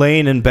you. Me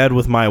laying in bed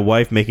with my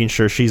wife making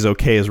sure she's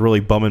okay is really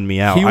bumming me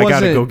out. I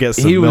gotta go get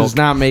some milk. He was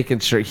not making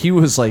sure. He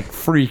was like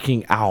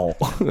freaking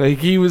out. Like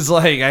he was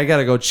like, I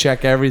gotta go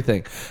check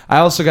everything. I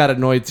also got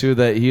annoyed too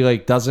that he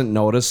like doesn't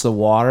notice the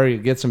water. He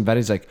gets in bed.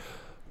 He's like,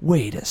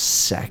 wait a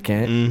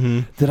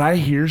second. Did I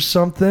hear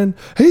something?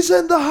 He's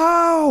in the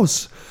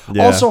house.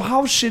 Yeah. Also,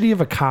 how shitty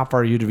of a cop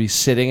are you to be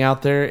sitting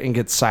out there and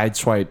get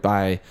sideswiped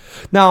by...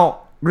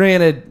 Now,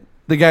 granted,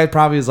 the guy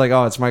probably is like,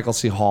 oh, it's Michael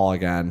C. Hall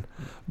again.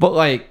 But,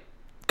 like,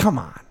 come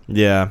on.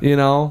 Yeah. You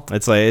know?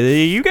 It's like,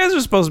 you guys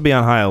are supposed to be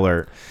on high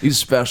alert. He's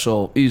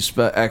special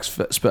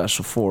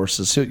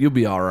forces. You'll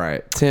be all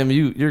right. Tim,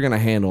 you're going to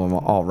handle him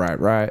all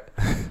right?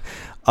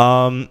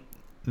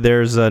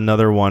 There's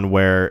another one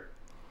where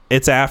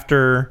it's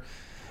after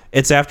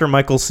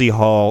Michael C.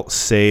 Hall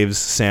saves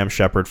Sam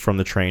Shepard from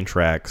the train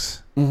tracks.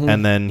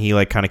 And then he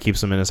like kind of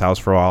keeps him in his house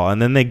for a while,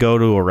 and then they go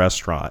to a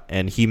restaurant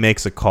and he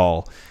makes a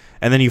call,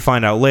 and then you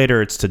find out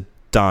later it's to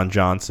Don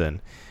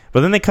Johnson.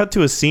 But then they cut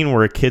to a scene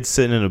where a kid's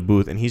sitting in a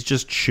booth and he's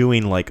just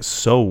chewing like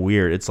so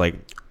weird. It's like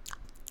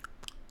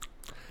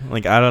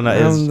I don't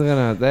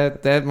know.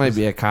 That might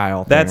be a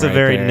Kyle thing. That's right a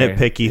very there.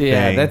 nitpicky thing.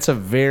 Yeah, that's a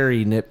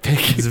very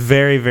nitpicky. It's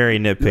very, very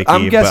nitpicky.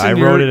 I'm guessing but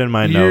I wrote it in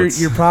my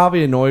notes. You're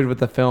probably annoyed with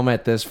the film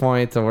at this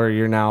point, to where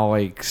you're now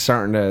like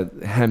starting to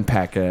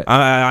henpeck it.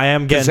 I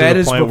am getting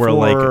to the point where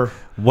like,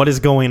 what is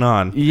going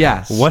on?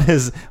 Yes. What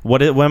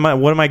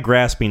am I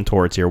grasping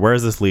towards here? Where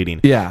is this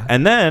leading? Yeah.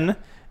 And then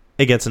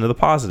it gets into the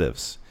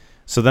positives.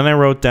 So then I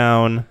wrote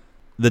down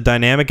the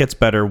dynamic gets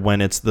better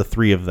when it's the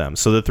three of them.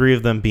 So the three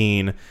of them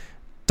being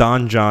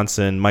Don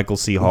Johnson, Michael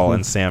C. Hall,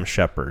 and Sam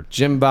Shepard.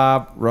 Jim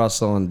Bob,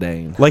 Russell, and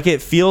Dane. Like,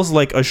 it feels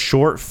like a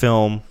short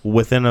film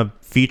within a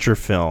feature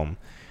film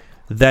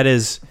that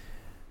is,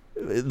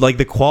 like,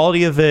 the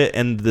quality of it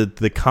and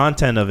the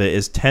content of it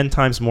is 10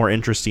 times more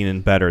interesting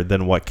and better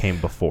than what came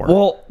before.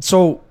 Well,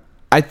 so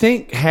I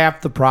think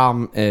half the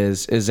problem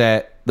is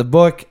that the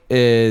book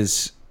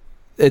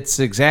it's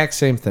the exact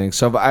same thing.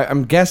 So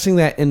I'm guessing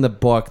that in the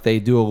book they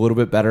do a little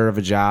bit better of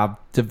a job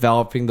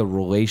developing the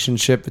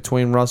relationship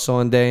between Russell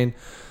and Dane,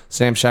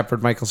 Sam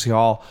Shepard, Michael C.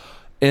 Hall.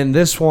 In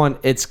this one,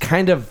 it's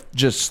kind of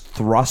just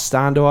thrust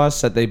onto us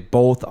that they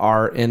both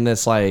are in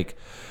this like,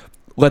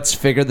 let's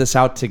figure this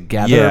out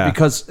together. Yeah.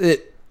 Because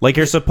like,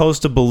 you're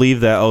supposed to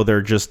believe that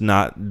they're just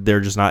not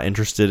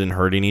interested in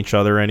hurting each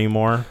other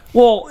anymore.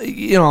 Well,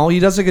 you know, he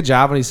does a good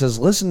job and he says,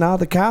 listen, now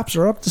the cops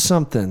are up to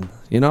something.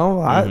 You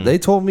know, they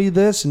told me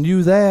this and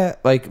you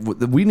that. Like,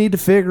 we need to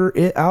figure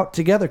it out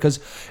together.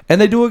 And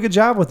they do a good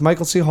job with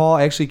Michael C. Hall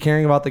actually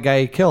caring about the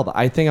guy he killed.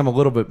 I think I'm a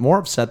little bit more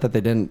upset that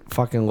they didn't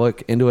fucking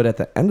look into it at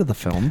the end of the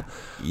film.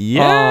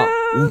 Yeah.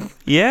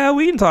 Yeah,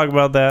 we can talk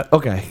about that.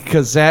 Okay,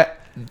 because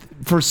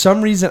for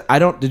some reason,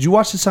 did you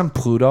watch this on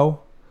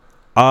Pluto?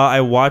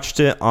 I watched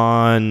it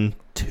on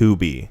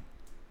Tubi.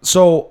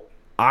 So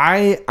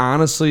I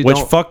honestly don't...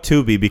 Which, fuck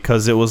Tubi,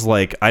 because it was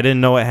like, I didn't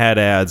know it had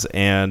ads,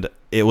 and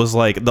it was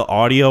like the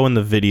audio and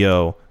the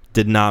video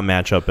did not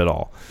match up at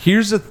all.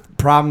 Here's the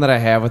problem that I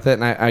have with it,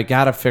 and I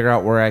got to figure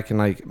out where I can,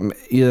 like,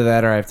 either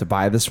that or I have to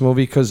buy this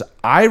movie, because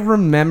I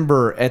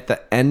remember at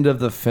the end of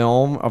the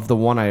film, of the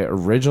one I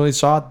originally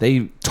saw,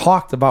 they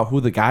talked about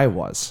who the guy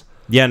was.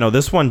 Yeah, no,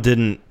 this one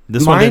didn't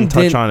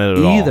touch on it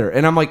at all. Either.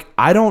 And I'm like,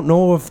 I don't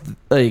know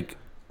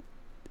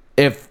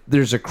if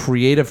there's a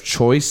creative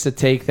choice to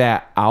take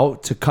that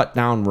out to cut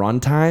down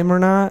runtime or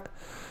not.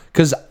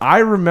 Because I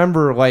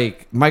remember,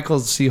 like, Michael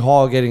C.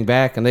 Hall getting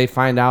back, and they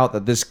find out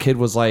that this kid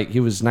was, like,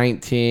 he was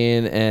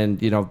 19 and,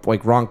 you know,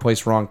 like, wrong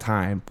place, wrong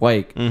time.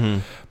 Like,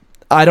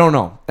 I don't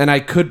know. And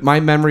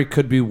my memory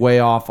could be way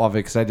off of it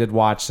because I did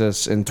watch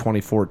this in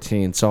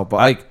 2014. So, but,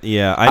 like...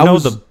 I know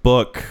the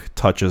book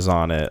touches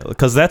on it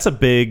because that's a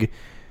big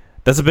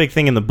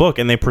thing in the book,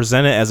 and they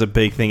present it as a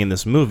big thing in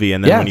this movie.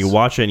 And then when you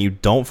watch it and you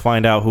don't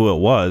find out who it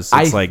was,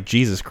 it's like,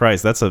 Jesus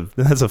Christ, that's a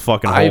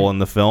fucking hole in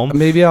the film.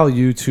 Maybe I'll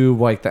YouTube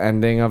like the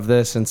ending of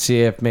this and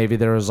see if maybe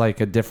there was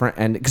like a different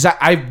ending. Because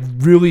I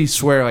really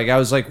swear, like, I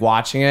was like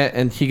watching it,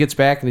 and he gets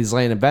back and he's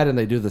laying in bed, and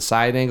they do the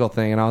side angle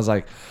thing, and I was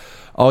like,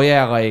 oh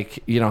yeah, like,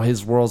 you know,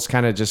 his world's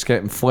kind of just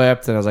getting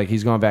flipped, and I was like,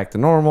 he's going back to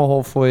normal,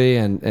 hopefully,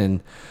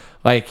 and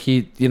like,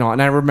 he, you know,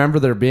 and I remember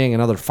there being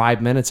another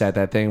 5 minutes at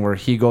that thing where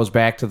he goes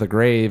back to the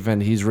grave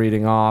and he's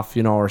reading off,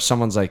 you know, or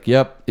someone's like,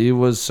 yep, he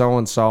was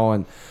so-and-so.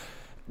 And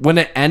when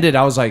it ended,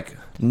 I was like,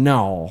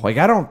 no, like,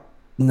 I don't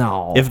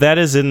know. If that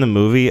is in the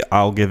movie,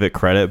 I'll give it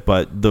credit,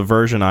 but the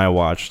version I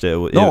watched,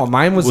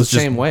 mine was the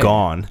same way.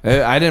 Gone.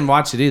 I didn't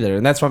watch it either.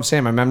 And that's what I'm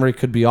saying. My memory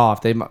could be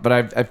off. But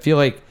I feel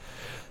like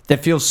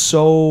that feels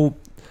so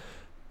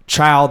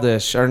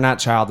childish, or not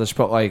childish,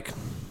 but like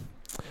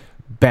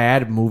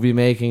bad movie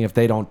making if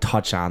they don't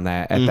touch on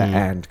that at the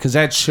end, because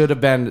that should have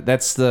been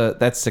that's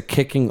the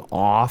kicking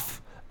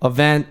off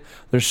event.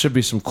 There should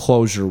be some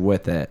closure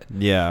with it.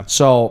 Yeah.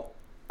 So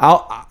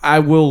I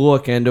will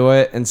look into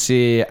it and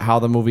see how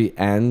the movie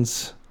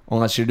ends,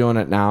 unless you're doing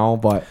it now.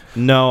 But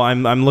no,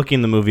 I'm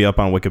looking the movie up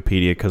on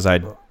Wikipedia because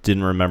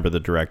didn't remember the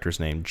director's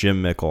name,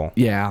 Jim Mickle.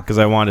 Yeah. Because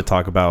I wanted to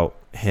talk about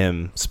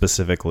him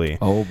specifically.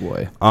 Oh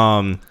boy.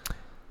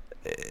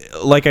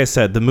 Like I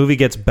said, the movie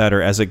gets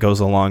better as it goes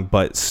along,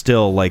 but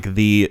still, like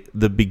the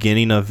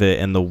beginning of it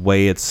and the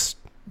way it's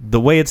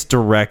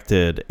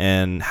directed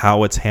and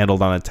how it's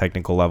handled on a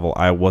technical level,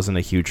 I wasn't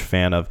a huge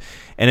fan of.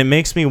 And it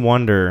makes me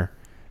wonder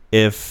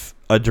if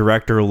a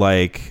director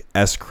like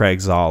S. Craig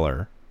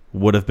Zoller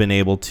would have been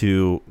able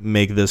to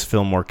make this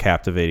film more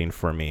captivating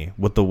for me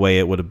with the way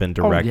it would have been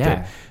directed.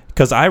 yeah.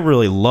 Because I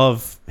really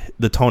love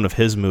the tone of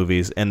his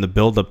movies and the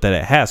buildup that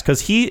it has.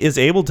 Because he is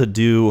able to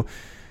do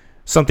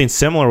something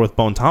similar with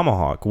Bone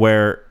Tomahawk,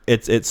 where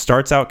it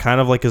starts out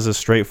kind of like as a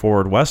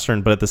straightforward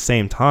Western, but at the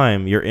same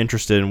time, you're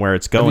interested in where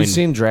it's going. Have you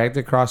seen Dragged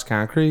Across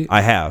Concrete?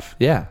 I have.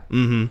 Yeah.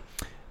 Mm-hmm.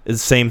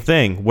 It's the same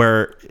thing,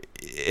 where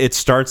it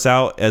starts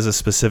out as a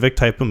specific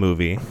type of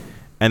movie,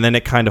 and then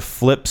it kind of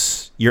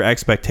flips your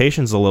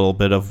expectations a little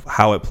bit of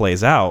how it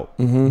plays out,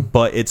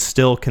 but it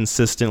still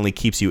consistently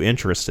keeps you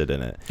interested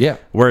in it. Yeah.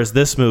 Whereas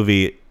this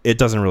movie, it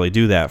doesn't really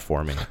do that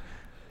for me.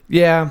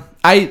 Yeah.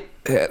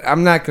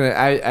 I'm not going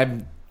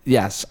to...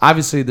 Yes,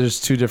 obviously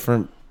there's two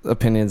different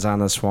opinions on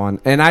this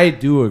one, and I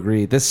do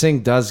agree. This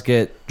thing does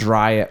get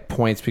dry at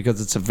points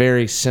because it's a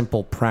very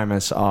simple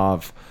premise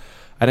of,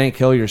 I didn't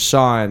kill your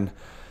son.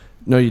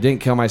 No, you didn't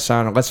kill my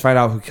son. Let's find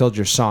out who killed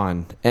your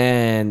son.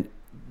 And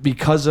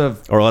because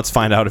of... Or let's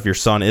find out if your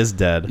son is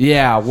dead.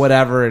 Yeah,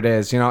 whatever it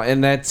is,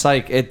 and that's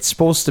like, it's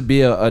supposed to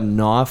be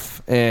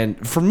enough,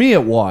 and for me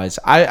it was.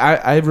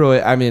 I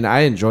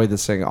enjoyed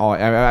this thing.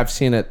 I've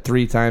seen it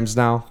 3 times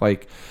now.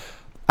 Like,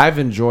 I've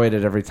enjoyed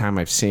it every time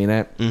I've seen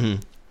it.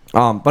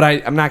 Mm-hmm. But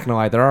I'm not gonna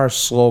lie, there are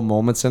slow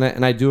moments in it,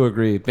 and I do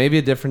agree. Maybe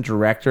a different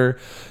director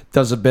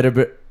does a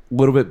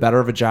little bit better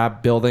of a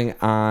job building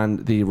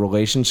on the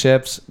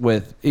relationships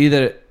with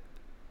either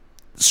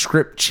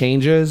script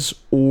changes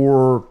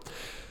or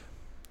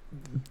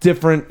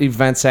different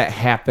events that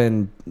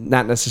happen,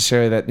 not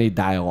necessarily that need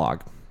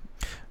dialogue.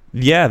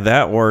 Yeah,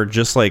 that, or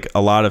just like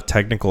a lot of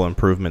technical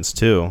improvements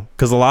too.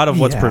 Because a lot of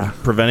what's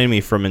preventing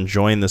me from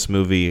enjoying this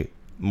movie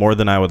more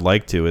than I would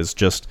like to is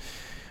just,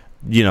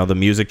 the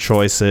music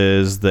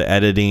choices, the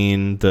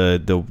editing,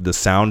 the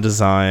sound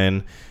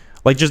design,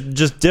 like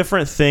just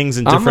different things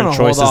and different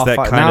choices that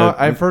kind of...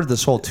 I've heard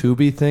this whole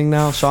Tubi thing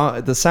now,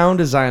 so the sound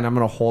design, I'm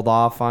going to hold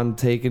off on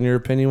taking your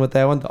opinion with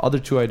that one. The other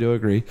two, I do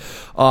agree.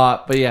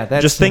 But yeah,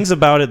 that's... Just things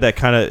about it that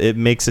kind of, it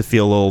makes it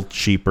feel a little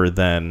cheaper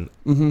than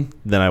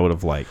I would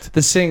have liked.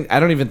 This thing, I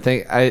don't even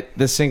think...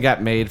 This thing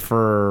got made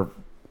for...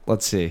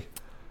 Let's see.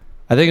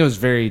 I think it was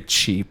very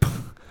cheap.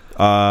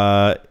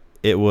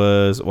 It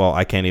was, well,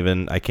 I can't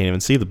even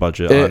see the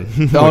budget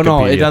on Oh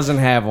no, it doesn't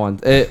have one.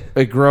 It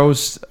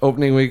grossed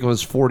opening week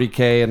was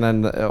 $40K, and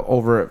then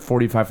over at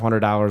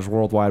 $4,500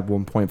 worldwide,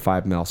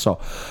 1.5 mil. So,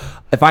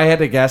 if I had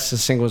to guess,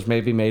 this thing was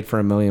maybe made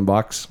for $1 million.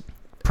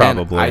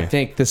 Probably. And I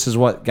think this is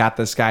what got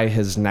this guy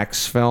his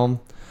next film,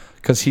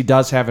 because he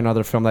does have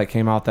another film that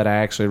came out that I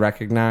actually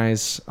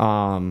recognize.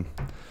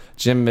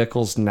 Jim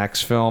Mickle's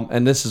next film,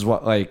 and this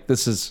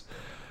is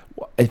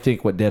I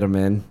think what did him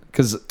in.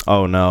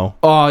 Oh no!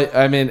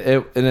 I mean,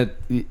 it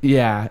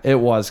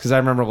was, because I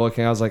remember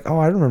looking. I was like,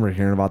 I remember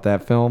hearing about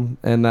that film.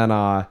 And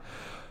then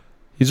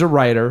he's a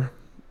writer.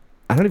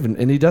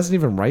 And he doesn't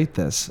even write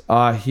this.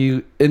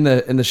 He in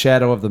the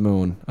Shadow of the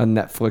Moon, a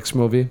Netflix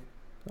movie.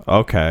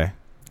 Okay.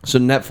 So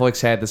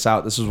Netflix had this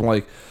out. This was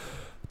like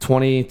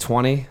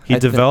 2020. He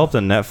developed a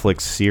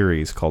Netflix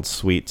series called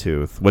Sweet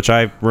Tooth, which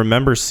I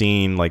remember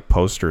seeing like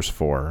posters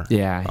for.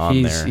 Yeah,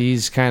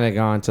 he's kind of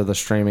gone to the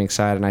streaming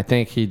side, and I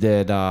think he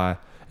did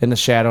In the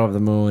Shadow of the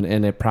Moon,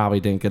 and it probably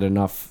didn't get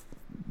enough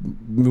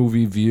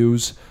movie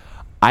views.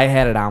 I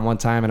had it on one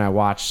time, and I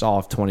watched all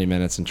of 20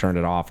 minutes and turned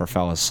it off or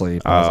fell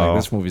asleep. I was like,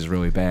 this movie's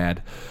really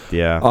bad.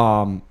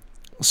 Yeah.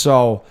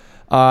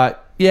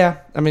 Yeah,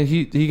 I mean,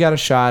 he got a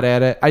shot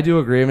at it. I do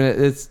agree. I mean,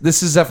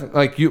 this is definitely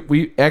like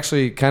we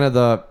actually kind of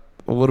a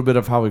little bit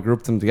of how we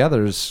grouped them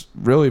together is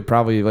really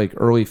probably like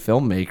early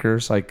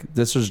filmmakers. Like,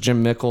 this was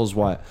Jim Mickle's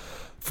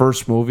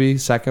first movie,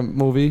 second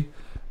movie,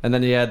 and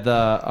then he had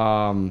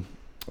the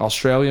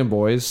Australian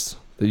boys,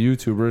 the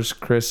YouTubers,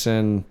 Chris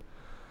and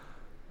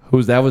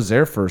that was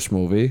their first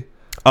movie.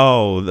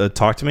 Oh,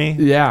 Talk to Me?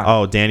 Yeah.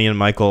 Oh, Danny and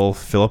Michael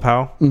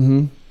Philippou?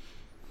 Mm-hmm.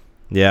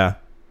 Yeah.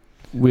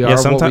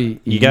 Sometimes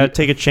you got to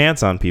take a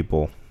chance on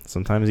people.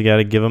 Sometimes you got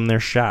to give them their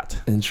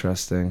shot.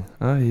 Interesting.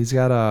 He's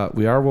got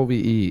We Are What We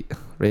Eat,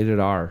 rated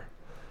R,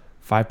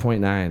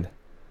 5.9.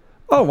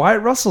 Oh,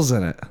 Wyatt Russell's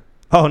in it.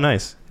 Oh,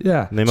 nice.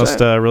 Yeah. They must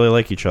really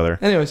like each other.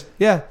 Anyways,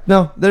 yeah.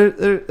 No,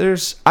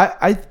 there's.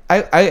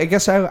 I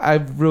guess I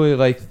really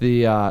like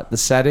the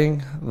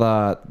setting,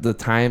 the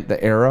time,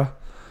 the era,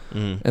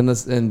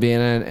 and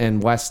being in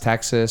West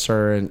Texas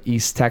or in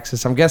East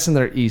Texas. I'm guessing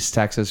they're East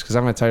Texas, because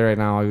I'm gonna tell you right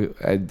now,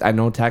 I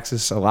know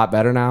Texas a lot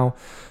better now.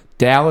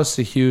 Dallas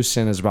to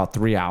Houston is about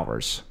 3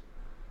 hours,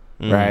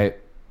 right?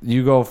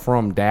 You go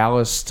from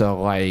Dallas to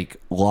like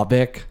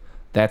Lubbock,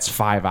 that's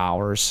 5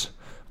 hours.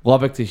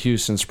 Lubbock to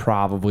Houston's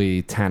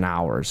probably 10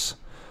 hours.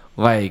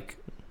 Like,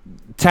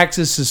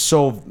 Texas is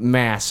so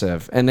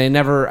massive, and they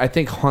never. I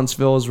think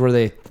Huntsville is where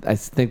they. I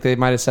think they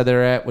might have said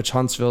they're at, which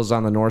Huntsville is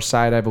on the north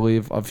side, I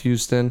believe, of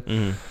Houston.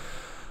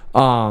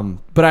 Mm-hmm.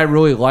 But I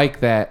really like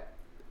that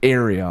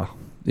area.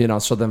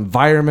 So the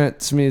environment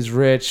to me is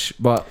rich,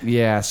 but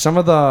yeah, some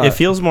of the... It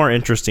feels more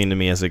interesting to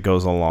me as it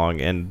goes along,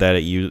 and that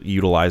it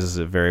utilizes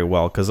it very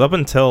well. Because up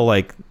until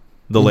like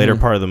the later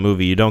part of the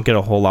movie, you don't get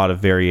a whole lot of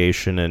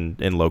variation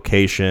in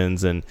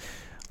locations and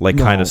like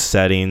kind of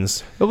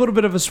settings. A little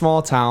bit of a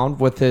small town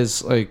with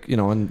his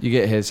and you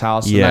get his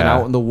house, and then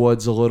out in the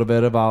woods a little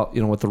bit about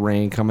with the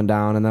rain coming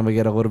down, and then we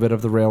get a little bit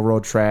of the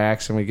railroad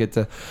tracks, and we get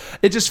to...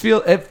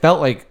 It felt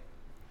like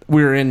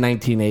we were in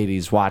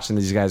 1980s watching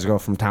these guys go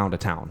from town to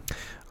town.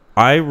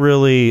 I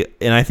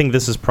think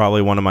this is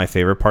probably one of my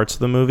favorite parts of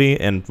the movie,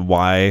 and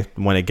why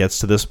when it gets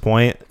to this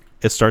point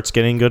it starts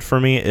getting good for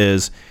me,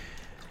 is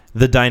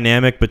the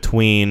dynamic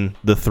between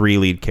the three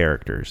lead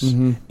characters.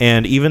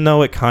 And even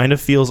though it kind of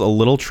feels a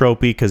little tropey,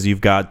 because you've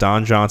got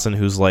Don Johnson,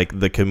 who's like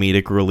the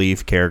comedic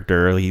relief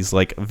character, he's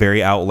like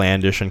very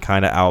outlandish and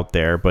kind of out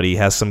there, but he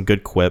has some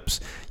good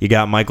quips. You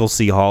got Michael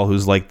C. Hall,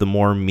 who's like the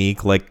more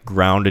meek, like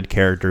grounded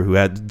character who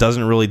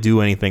doesn't really do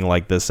anything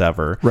like this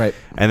ever. Right.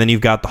 And then you've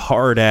got the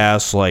hard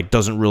ass, like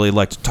doesn't really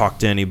like to talk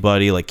to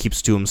anybody, like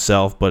keeps to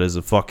himself, but is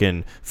a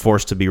fucking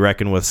force to be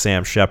reckoned with,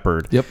 Sam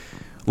Shepard. Yep.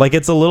 Like,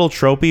 it's a little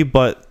tropey,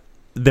 but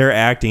their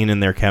acting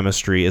and their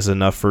chemistry is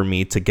enough for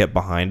me to get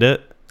behind it.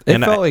 It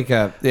felt like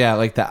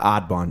the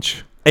Odd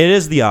Bunch. It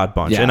is the Odd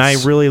Bunch, yes. And I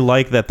really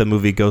like that the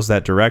movie goes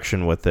that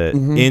direction with it,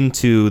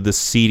 into the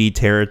seedy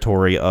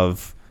territory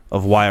of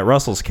Wyatt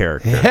Russell's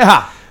character.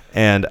 Yeah.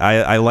 And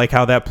I like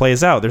how that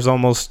plays out. There's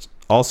almost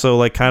also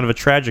like kind of a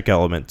tragic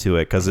element to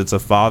it, because it's a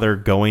father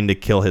going to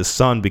kill his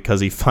son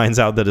because he finds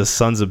out that his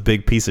son's a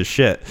big piece of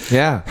shit.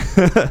 Yeah.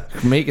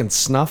 Making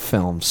snuff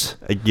films.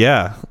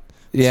 Yeah.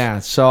 Yeah,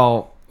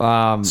 so...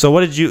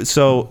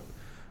 So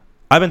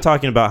I've been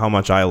talking about how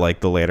much I like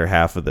the later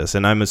half of this,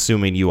 and I'm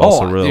assuming you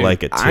also really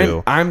like it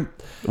too.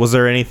 Was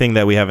there anything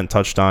that we haven't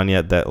touched on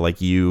yet that like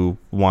you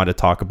want to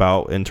talk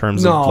about in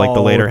terms of like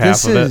the later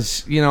half of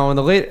it? In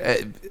the late,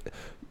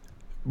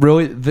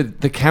 really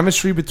the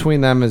chemistry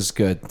between them is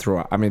good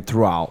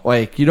throughout.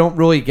 Like, you don't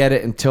really get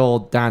it until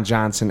Don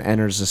Johnson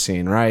enters the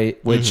scene,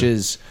 right? Which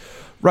is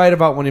right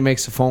about when he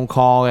makes a phone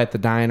call at the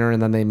diner,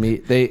 and then they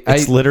meet.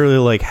 It's literally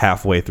like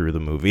halfway through the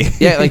movie.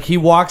 Yeah, like he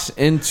walks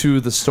into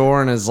the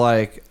store and is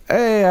like,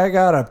 "Hey, I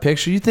got a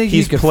picture. You think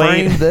you could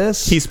frame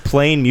this?" He's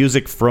playing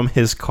music from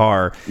his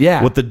car,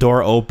 with the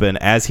door open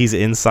as he's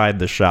inside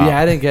the shop. Yeah,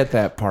 I didn't get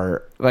that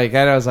part. Like,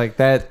 I was like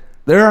that.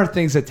 There are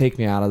things that take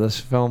me out of this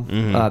film.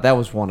 That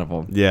was one of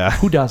them. Yeah,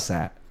 who does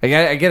that? Like,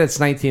 I get it's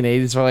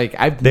 1980s, but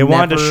like they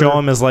wanted to show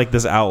him as like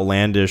this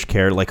outlandish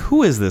character. Like,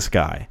 who is this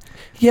guy?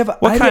 Yeah,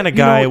 but what kind of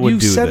guy would do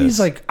this? You said he's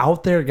like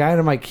out there guy, and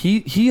I'm like,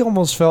 he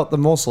almost felt the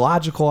most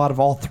logical out of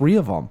all three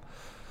of them.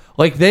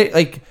 Like they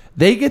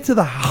get to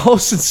the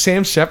house, and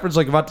Sam Shepard's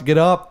like about to get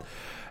up,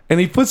 and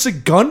he puts a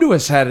gun to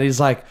his head, and he's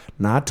like,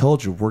 "Nah, I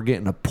told you, we're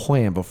getting a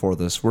plan before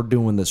this. We're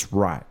doing this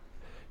right."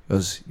 He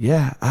goes,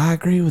 "Yeah, I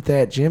agree with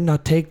that, Jim. Now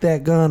take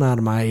that gun out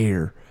of my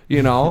ear."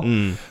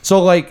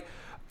 So like,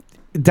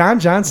 Don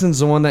Johnson's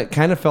the one that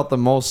kind of felt the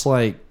most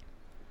like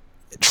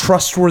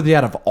trustworthy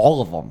out of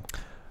all of them.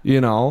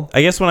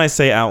 I guess when I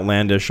say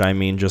outlandish, I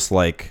mean just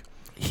like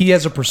he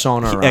has a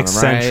persona around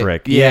eccentric. Him,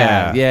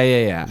 right?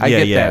 Yeah. I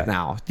get that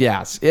now.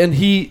 Yes, and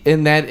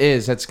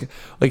that's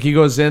like he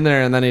goes in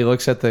there and then he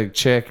looks at the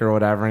chick or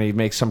whatever, and he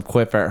makes some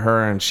quip at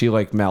her, and she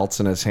like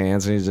melts in his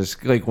hands, and he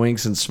just like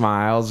winks and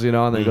smiles, and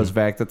then he goes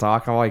back to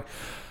talk. I'm like,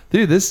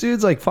 dude, this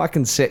dude's like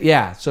fucking sick.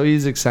 Yeah, so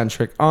he's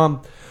eccentric.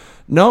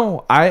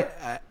 No,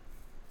 I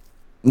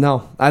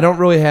don't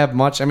really have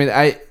much. I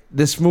mean,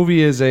 this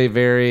movie is a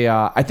very,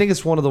 I think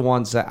it's one of the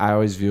ones that I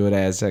always view it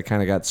as that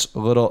kind of got a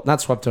little,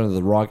 not swept under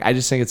the rug. I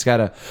just think it's got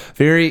there's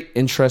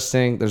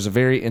a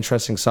very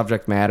interesting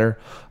subject matter,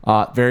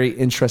 very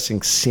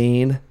interesting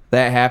scene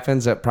that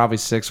happens that probably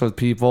sticks with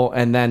people.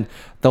 And then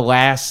the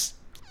last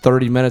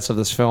 30 minutes of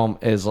this film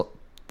is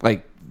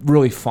like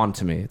really fun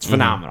to me. It's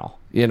phenomenal.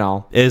 It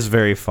is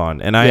very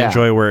fun, and I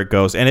enjoy where it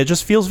goes, and it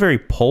just feels very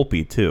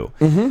pulpy too.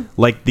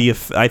 Like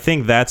I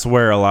think that's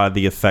where a lot of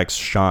the effects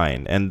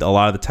shine, and a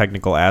lot of the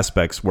technical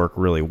aspects work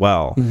really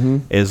well.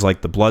 Is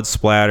like the blood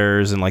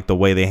splatters and like the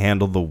way they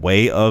handle the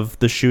weight of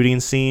the shooting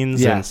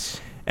scenes,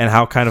 and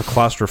how kind of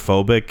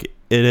claustrophobic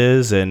it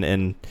is,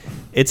 and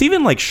it's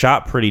even like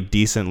shot pretty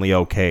decently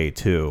okay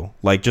too,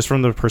 like just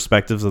from the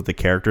perspectives of the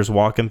characters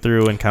walking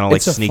through and kind of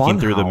like sneaking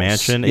through the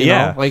mansion.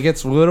 Like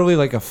it's literally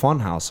like a fun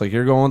house. Like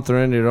you're going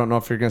through and you don't know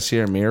if you're gonna see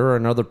a mirror or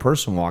another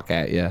person walk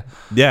at you.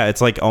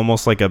 It's like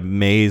almost like a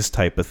maze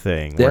type of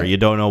thing where you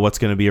don't know what's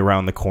gonna be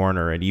around the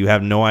corner, and you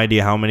have no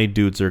idea how many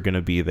dudes are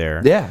gonna be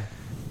there.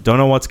 Don't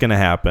know what's gonna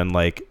happen.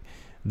 Like,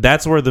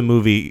 that's where the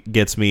movie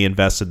gets me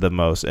invested the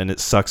most, and it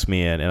sucks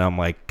me in, and I'm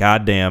like,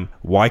 God damn,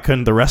 why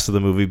couldn't the rest of the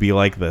movie be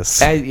like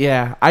this? I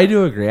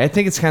do agree. I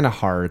think it's kind of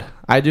hard.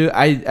 I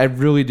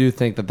really do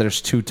think that there's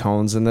two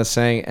tones in this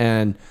thing,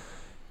 and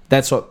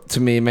that's what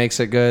to me makes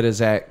it good, is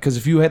that because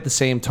if you had the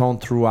same tone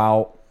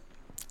throughout,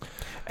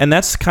 And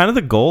that's kind of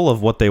the goal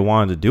of what they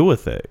wanted to do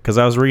with it. Because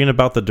I was reading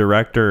about the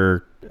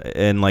director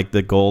and like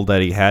the goal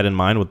that he had in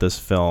mind with this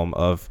film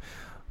of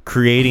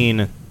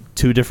creating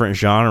two different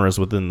genres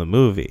within the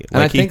movie.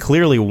 Like he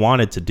clearly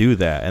wanted to do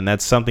that, and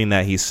that's something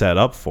that he set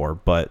up for,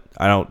 but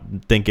I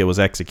don't think it was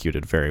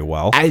executed very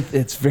well.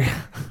 It's very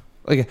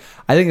like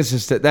I think it's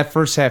just that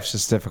first half's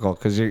just difficult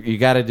because you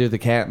got to do the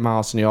cat and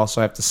mouse, and you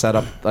also have to set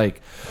up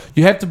like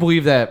you have to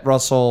believe that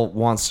Russell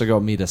wants to go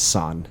meet his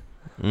son,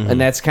 and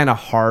that's kind of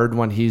hard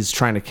when he's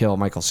trying to kill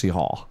Michael C.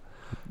 Hall.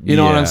 You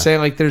know what I'm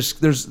saying? Like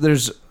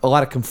there's a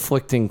lot of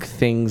conflicting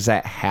things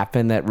that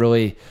happen that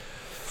really.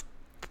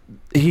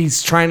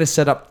 He's trying to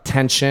set up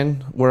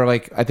tension where,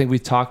 like, I think we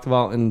talked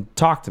about and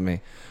Talk to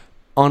Me,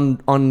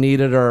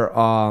 unneeded or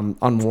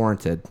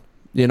unwarranted,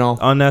 you know,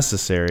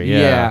 unnecessary.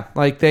 Yeah,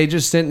 like they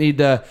just didn't need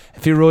to.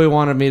 If he really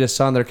wanted to meet his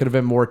son, there could have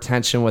been more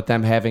tension with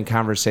them having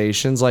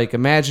conversations. Like,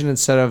 imagine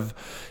instead of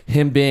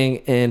him being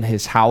in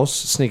his house,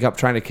 sneak up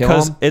trying to kill him.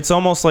 Because it's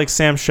almost like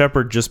Sam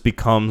Shepard just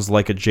becomes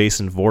like a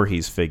Jason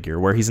Voorhees figure,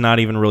 where he's not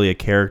even really a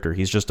character;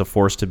 he's just a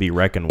force to be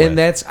reckoned with. And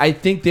I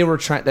think they were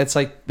trying.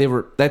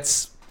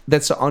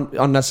 That's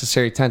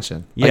unnecessary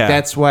tension. Like, yeah,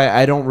 that's why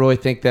I don't really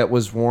think that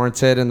was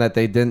warranted, and that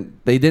they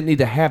didn't need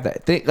to have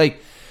that.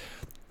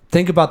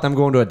 Think about them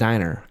going to a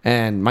diner,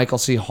 and Michael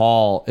C.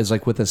 Hall is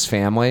like with his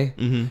family,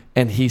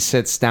 and he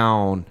sits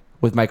down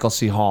with Michael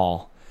C.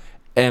 Hall,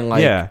 and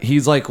like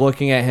he's like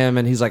looking at him,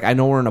 and he's like, I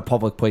know we're in a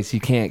public place,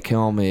 you can't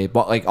kill me,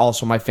 but like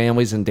also my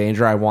family's in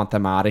danger, I want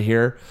them out of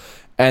here.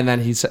 And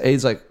then he's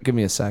like, give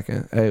me a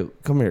second. Hey,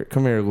 come here.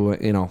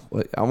 You know,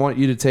 I want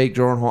you to take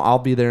Jordan home. I'll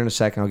be there in a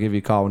second. I'll give you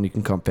a call when you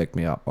can come pick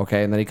me up.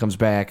 Okay. And then he comes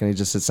back and he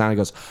just sits down and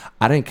goes,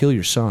 I didn't kill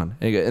your son.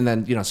 And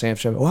then, you know, Sam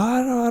Shepard, well,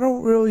 I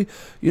don't really,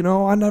 you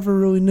know, I never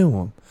really knew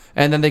him.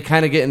 And then they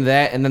kind of get into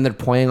that. And then they're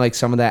playing like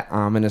some of that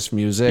ominous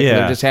music. Yeah.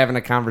 They're just having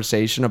a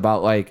conversation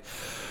about like,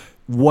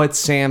 what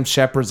Sam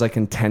Shepard's like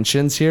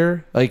intentions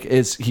here. Like,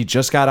 is he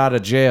just got out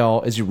of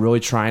jail? Is he really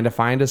trying to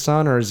find his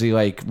son, or is he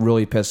like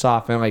really pissed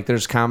off? And like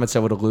there's comments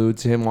that would allude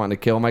to him wanting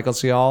to kill Michael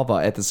C. Hall,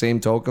 but at the same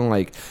token,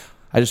 like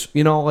I just,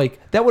 you know, like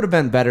that would have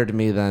been better to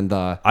me than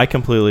the I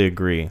completely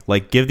agree.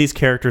 Like, give these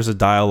characters a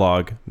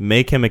dialogue,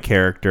 make him a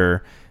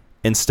character,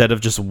 instead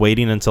of just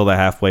waiting until the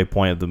halfway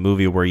point of the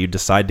movie where you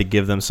decide to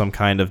give them some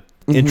kind of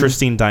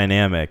interesting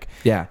dynamic.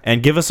 Yeah.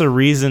 And give us a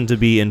reason to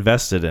be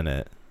invested in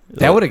it.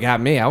 That would have got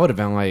me. I would have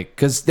been like,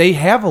 because they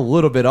have a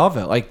little bit of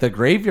it, like the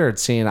graveyard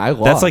scene. I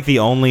love. That's like the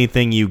only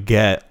thing you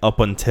get up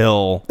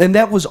until. And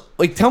that was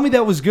like, tell me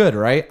that was good,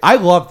 right? I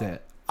loved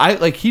it. I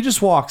like he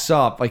just walks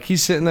up, like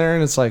he's sitting there,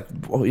 and it's like,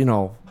 well, you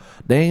know,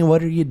 Dane,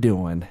 what are you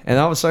doing? And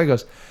all of a sudden he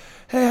goes,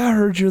 hey, I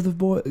heard you're the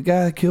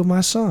guy that killed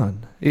my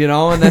son. You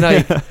know, and then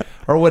like,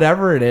 or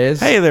whatever it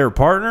is. Hey there,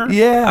 partner.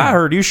 Yeah, I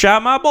heard you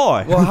shot my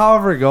boy. Well,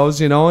 however it goes,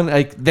 you know, and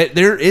like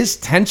there is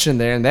tension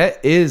there, and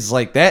that is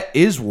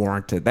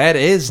warranted. That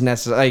is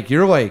necessary. Like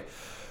you're like,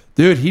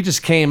 dude, he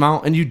just came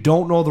out, and you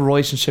don't know the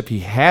relationship he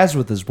has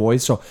with his boy.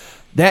 So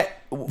that,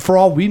 for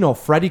all we know,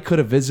 Freddie could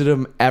have visited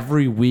him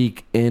every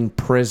week in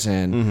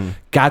prison.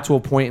 Got to a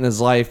point in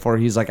his life where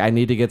he's like, I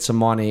need to get some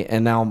money,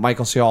 and now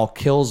Michael C. Hall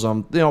kills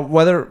him. You know,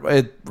 whether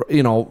it,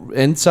 you know,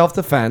 in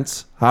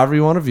self-defense, however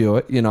you want to view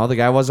it. You know, the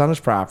guy was on his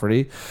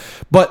property,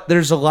 but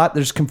there's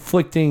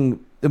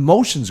conflicting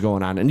emotions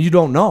going on, and you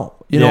don't know.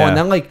 You know, and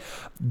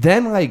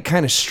then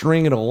kind of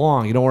string it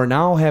along. You know, or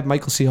now have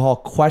Michael C. Hall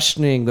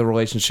questioning the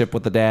relationship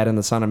with the dad and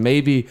the son, and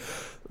maybe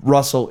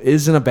Russell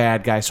isn't a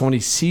bad guy. So when he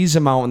sees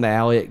him out in the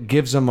alley, it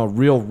gives him a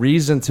real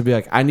reason to be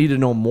like, I need to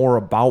know more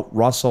about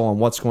Russell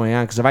and what's going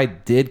on. Because if I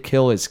did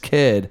kill his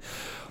kid,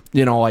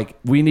 you know, like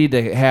we need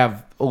to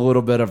have a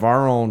little bit of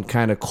our own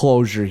kind of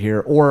closure here.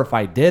 Or if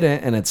I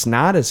didn't and it's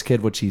not his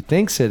kid, which he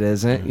thinks it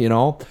isn't, you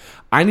know,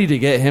 I need to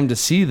get him to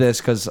see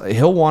this because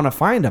he'll want to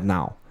find him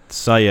now.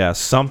 So yeah,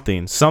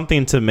 something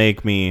to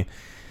make me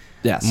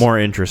more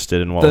interested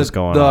in what was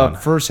going on. The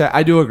first half,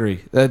 I do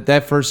agree.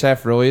 That first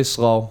half really is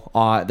slow.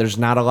 There's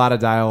not a lot of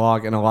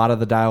dialogue, and a lot of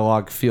the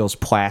dialogue feels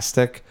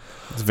plastic.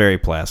 It's very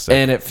plastic.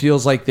 And it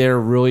feels like they're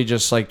really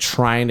just like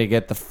trying to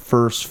get the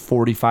first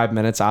 45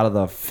 minutes out of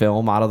the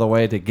film out of the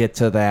way to get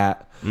to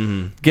that.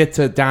 Get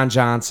to Don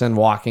Johnson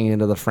walking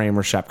into the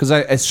framer shop. Because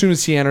as soon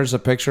as he enters the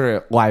picture,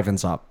 it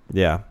livens up.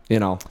 Yeah. You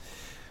know.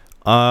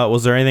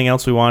 Was there anything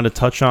else we wanted to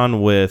touch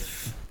on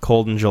with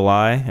Cold in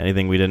July?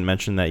 Anything we didn't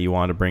mention that you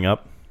wanted to bring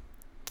up?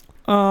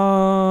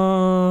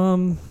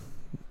 No,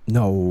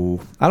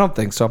 I don't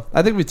think so.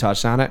 I think we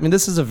touched on it. I mean,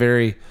 this is a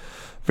very,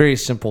 very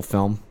simple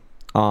film.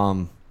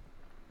 You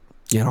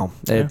know,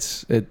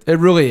 it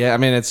really, I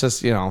mean, it's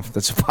just, you know,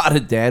 it's about a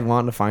dad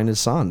wanting to find his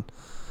son.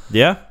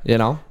 Yeah. You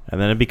know? And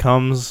then it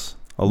becomes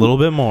a little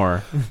bit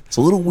more. It's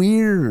a little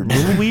weird.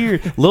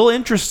 A little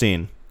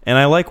interesting. And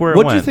I like where it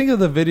went. What do you think of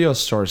the video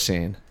store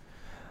scene?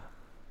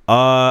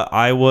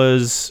 I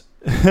was...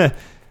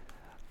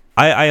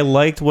 I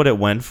liked what it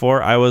went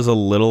for. I was a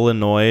little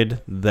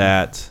annoyed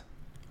that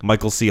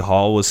Michael C.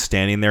 Hall was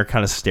standing there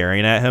kind of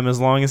staring at him as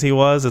long as he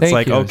was. It's Thank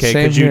like, you. okay,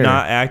 Same could you here.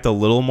 not act a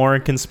little more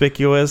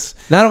inconspicuous?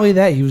 Not only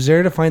that, he was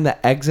there to find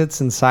the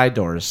exits and side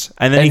doors.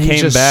 And then he came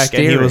just back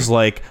and he staring. was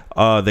like,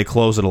 they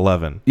close at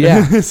 11.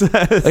 Yeah. It's Like,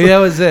 that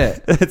was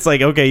it. it's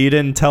like, okay, you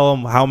didn't tell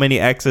him how many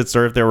exits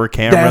or if there were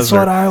cameras That's or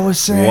what I was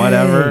saying.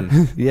 whatever.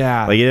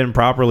 Yeah. Like, you didn't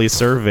properly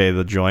survey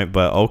the joint,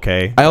 but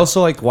okay. I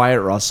also like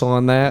Wyatt Russell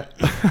on that.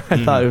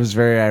 I thought it was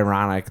very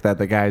ironic that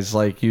the guy's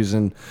like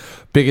using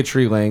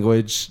bigotry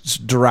language,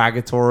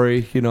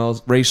 derogatory,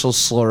 racial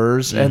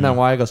slurs. And then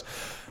Wyatt goes,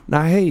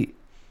 "Now, hey,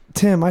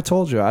 Tim, I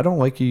told you I don't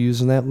like you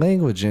using that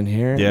language in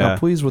here. Yeah. Now,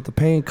 please, with the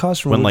paying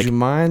customer, When, would like- you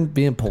mind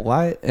being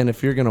polite? And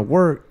if you're gonna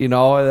work,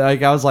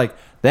 like I was like,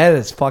 that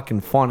is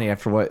fucking funny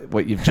after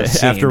what you've just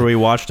seen. After we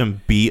watched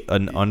him beat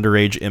an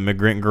underage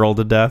immigrant girl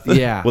to death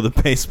Yeah. with a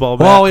baseball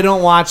bat. Well, we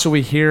don't watch, so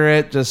we hear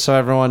it, just so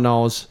everyone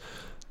knows.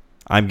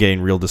 I'm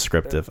getting real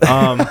descriptive.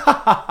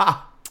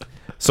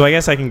 So I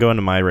guess I can go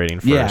into my rating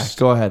first. Yeah,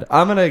 go ahead.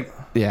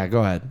 Go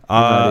ahead.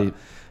 I'm ready.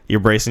 You're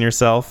bracing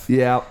yourself?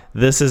 Yeah,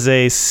 This is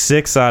a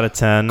 6 out of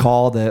 10.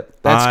 called it.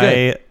 That's I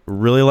good.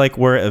 really like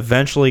where it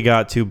eventually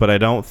got to, but I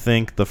don't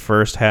think the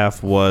first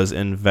half was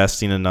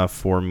investing enough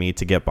for me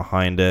to get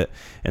behind it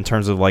in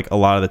terms of like a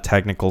lot of the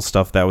technical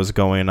stuff that was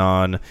going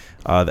on,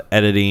 the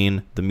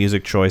editing, the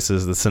music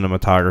choices, the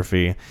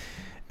cinematography.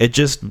 It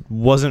just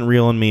wasn't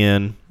reeling me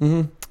in.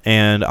 Mm-hmm.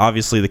 And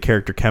obviously the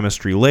character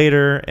chemistry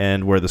later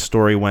and where the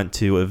story went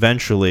to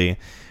eventually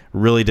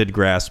really did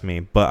grasp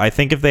me. But I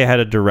think if they had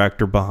a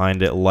director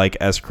behind it like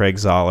S. Craig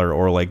Zoller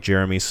or like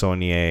Jeremy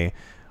Saulnier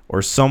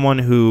or someone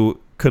who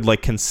could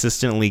like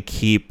consistently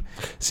keep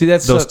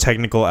those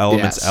technical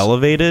elements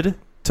elevated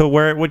to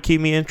where it would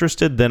keep me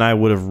interested, then I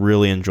would have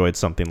really enjoyed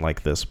something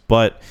like this.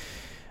 But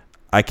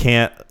I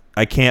can't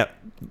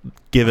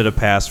give it a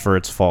pass for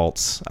its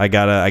faults. I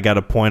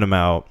gotta point them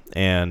out,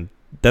 and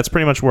that's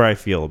pretty much where I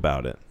feel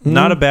about it.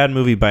 Not a bad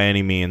movie by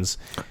any means.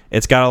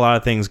 It's got a lot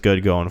of things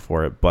good going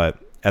for it, but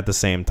at the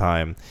same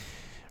time,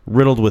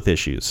 riddled with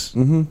issues.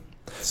 Mm-hmm.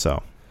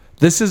 So,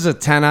 This is a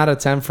 10 out of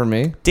 10 for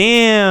me.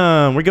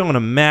 damn, we're going to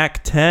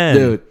Mac 10.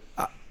 Dude,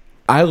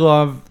 I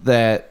love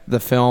that the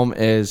film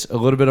is a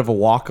little bit of a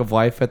walk of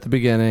life at the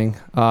beginning.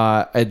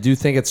 I do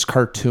think it's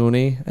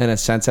cartoony in a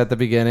sense at the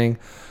beginning.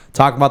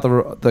 Talk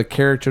about the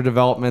character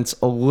developments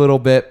a little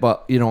bit,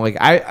 but like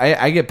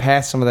I get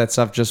past some of that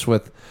stuff just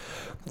with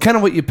kind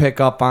of what you pick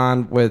up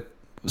on with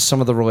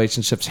some of the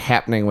relationships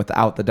happening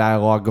without the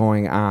dialogue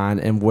going on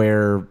and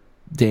where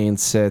Dane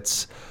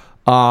sits.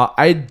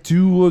 I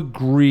do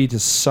agree to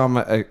some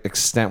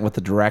extent with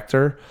the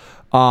director.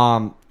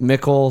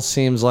 Mikkel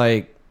seems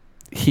like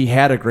he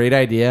had a great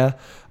idea.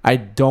 I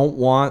don't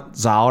want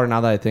Zoller,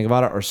 now that I think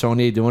about it, or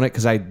Saulnier doing it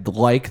because I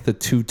like the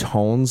two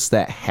tones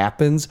that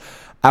happens.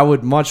 I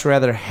would much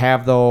rather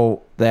have,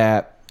 though,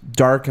 that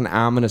dark and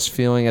ominous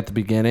feeling at the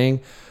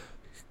beginning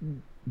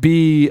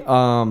be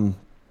written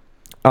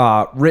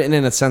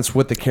in a sense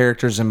with the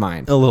characters in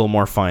mind. A little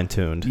more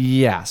fine-tuned.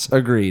 Yes,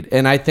 agreed.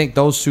 And I think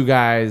those two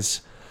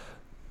guys,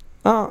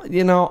 a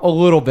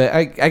little bit.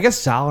 I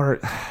guess Zoller,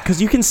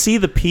 Because you can see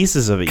the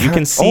pieces of it. You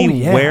can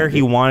see where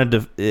he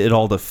wanted it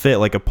all to fit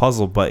like a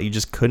puzzle, but he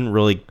just couldn't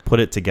really put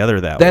it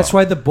together that that's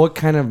well. why the book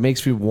kind of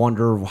makes me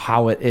wonder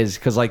how it is.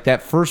 Because like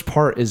that first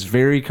part is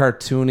very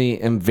cartoony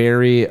and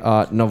very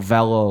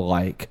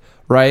novella-like,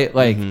 right?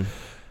 Like,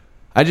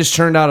 I just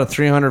turned out a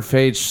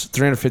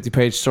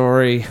 350-page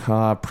story.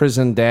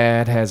 Prison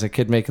dad has a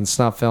kid making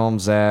snuff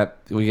films that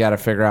we got to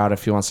figure out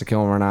if he wants to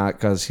kill him or not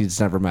because he's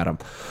never met him.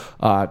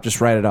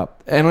 Just write it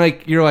up. And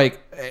like you're like,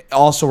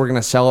 also we're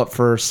gonna sell it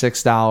for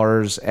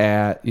 $6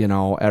 at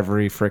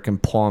every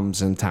freaking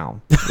Plums in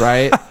town,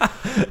 right?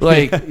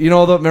 Like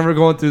remember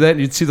going through that and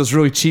you'd see those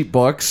really cheap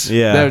books.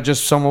 Yeah, that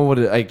just someone would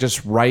like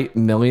just write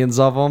millions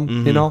of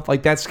them.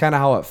 Like that's kind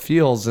of how it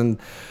feels. And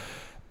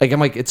like I'm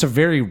like, it's a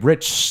very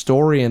rich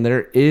story, and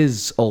there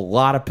is a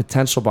lot of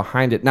potential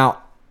behind it.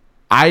 Now,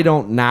 I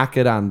don't knock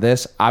it on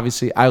this.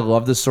 Obviously, I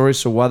love the story,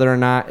 so whether or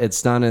not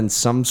it's done in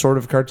some sort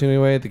of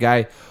cartoony way, the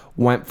guy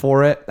went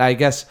for it. I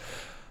guess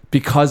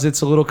because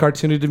it's a little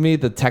cartoony to me,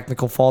 the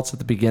technical faults at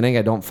the beginning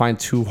I don't find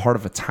too hard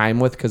of a time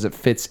with because it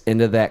fits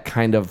into that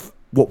kind of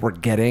what we're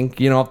getting.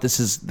 If this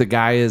is the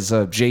guy is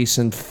a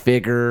Jason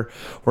figure,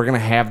 we're gonna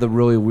have the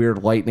really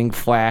weird lightning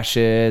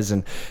flashes,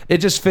 and it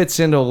just fits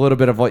into a little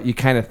bit of what you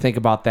kind of think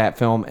about that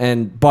film.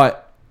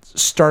 But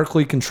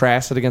starkly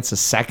contrasted against the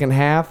second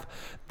half,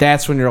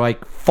 that's when you're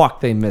like, fuck,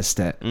 they missed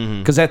it.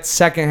 Because that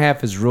second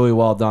half is really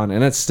well done.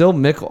 And it's still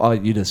Mikkel. Oh,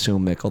 you'd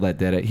assume Mikkel that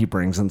did it. He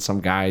brings in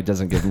some guy,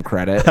 doesn't give him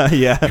credit.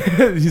 Yeah.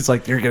 He's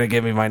like, you're going to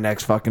give me my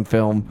next fucking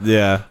film.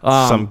 Yeah.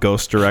 Some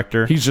ghost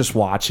director. He's just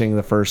watching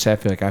the first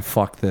half. Like, I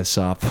fucked this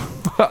up.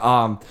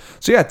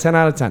 So yeah, 10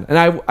 out of 10.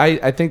 And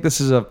I think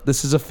this is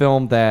a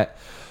film that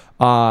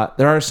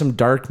there are some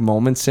dark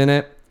moments in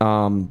it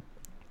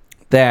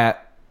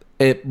that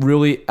it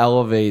really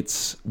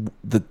elevates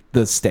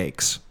the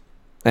stakes.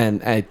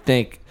 And I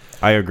think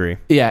I agree.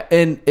 Yeah,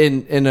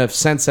 in a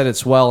sense that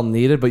it's well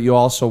needed, but you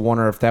also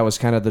wonder if that was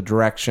kind of the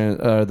direction,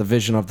 the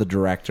vision of the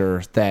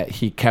director, that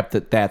he kept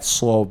it that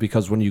slow,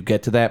 because when you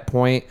get to that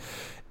point,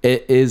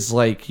 it is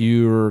like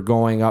you're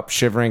going up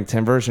shivering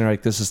timbers, and you're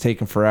like, this is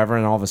taking forever,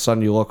 and all of a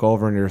sudden you look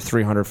over and you're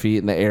 300 feet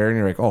in the air, and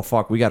you're like, oh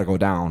fuck, we got to go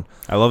down.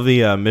 I love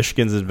the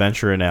Michigan's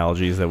Adventure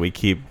analogies that we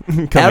keep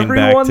coming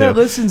Everyone back to. that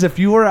listens, if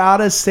you are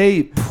out of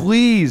state,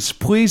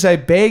 please, I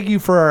beg you,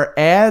 for our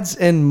ads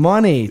and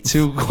money,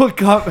 to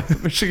look up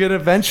Michigan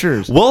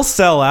Adventures. We'll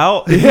sell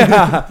out.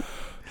 Yeah.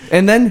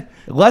 And then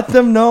let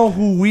them know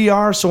who we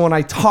are, so when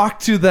I talk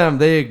to them,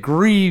 they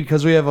agree,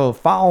 because we have a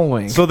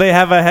following. So they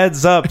have a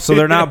heads up, so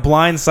they're not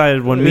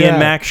blindsided when me and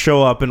Max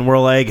show up and we're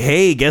like,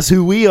 hey, guess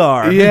who we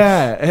are?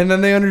 Yeah, and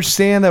then they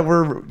understand that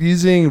we're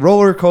using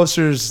roller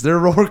coasters. They're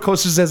roller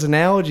coasters as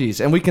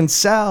analogies, and we can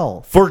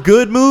sell. For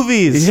good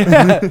movies.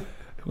 Yeah.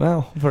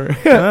 Well,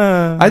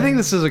 I think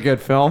this is a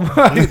good film.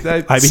 I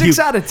mean, 6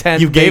 out of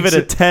 10. You gave it a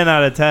makes 10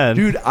 out of 10.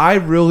 Dude,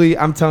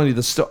 I'm telling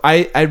you,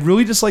 I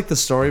really just like the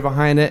story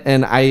behind it,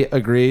 and I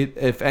agree.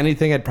 If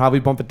anything, I'd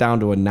probably bump it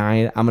down to a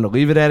 9. I'm going to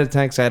leave it at a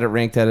 10 because I had it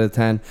ranked at a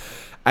 10.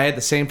 I had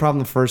the same problem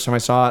the first time I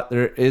saw it.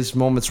 There is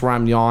moments where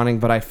I'm yawning,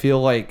 but I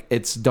feel like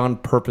it's done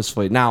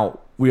purposefully. Now,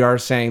 we are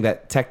saying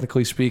that,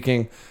 technically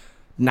speaking,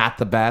 not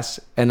the best,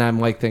 and I'm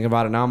like thinking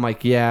about it now. I'm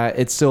like, yeah,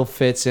 it still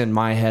fits in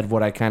my head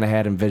what I kind of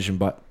had envisioned.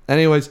 But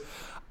anyways,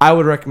 I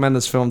would recommend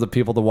this film to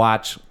people to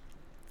watch,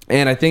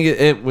 and I think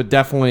it would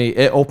definitely,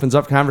 it opens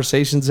up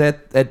conversations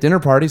at dinner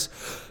parties,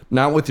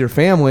 not with your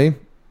family,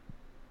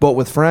 but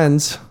with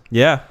friends.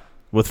 Yeah,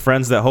 with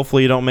friends that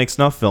hopefully you don't make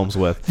snuff films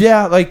with.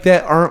 Yeah, like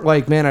that aren't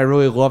like, man, I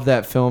really love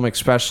that film,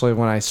 especially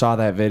when I saw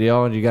that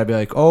video, and you gotta be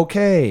like,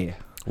 okay.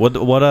 What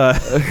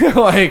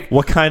Like,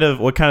 what kind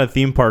of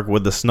theme park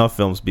would the snuff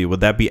films be?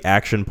 Would that be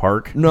Action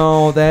Park?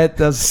 no, that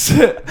does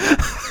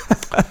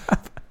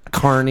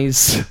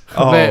carnies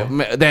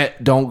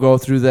that don't go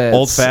through that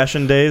Old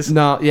fashioned days?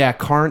 No, yeah,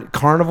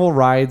 carnival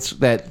rides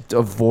that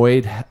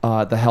avoid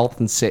the health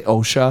and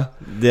OSHA.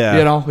 Yeah.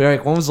 You know, you're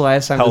like, when was the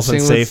last time Health this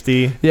thing and was,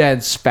 safety. yeah,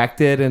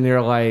 inspected, and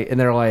they're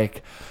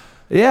like,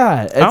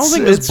 yeah, I don't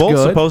think this it's bolt's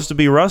good. supposed to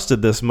be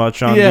rusted this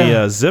much on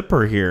Yeah. the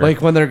zipper here.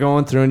 Like when they're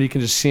going through, and you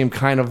can just see them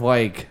kind of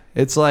like,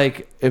 it's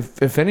like,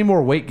 if any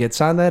more weight gets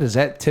on that, is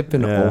that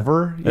tipping Yeah.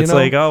 over? You It's know?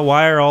 like, oh,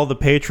 why are all the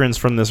patrons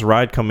from this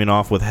ride coming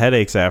off with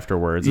headaches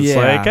afterwards? It's Yeah.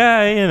 like,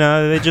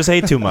 they just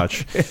ate too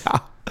much.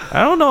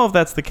 I don't know if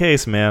that's the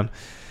case, man.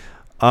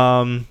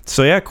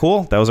 So yeah,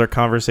 cool. That was our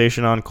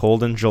conversation on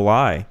Cold in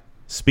July.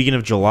 Speaking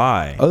of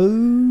July,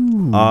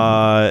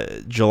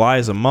 July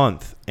is a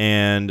month,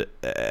 and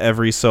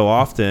every so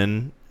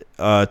often,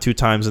 2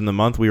 times in the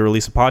month, we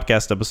release a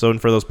podcast episode. And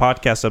for those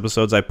podcast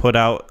episodes, I put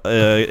out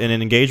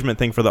an engagement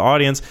thing for the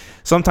audience.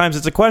 Sometimes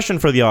it's a question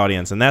for the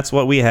audience, and that's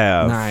what we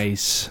have.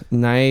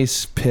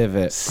 Nice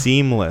pivot.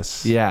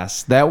 Seamless.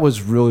 Yes, that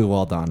was really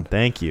well done.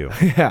 Thank you.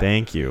 Yeah.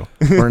 Thank you.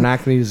 We're not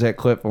going to use that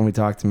clip when we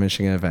talk to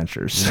Michigan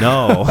Adventures.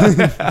 No.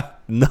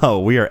 No,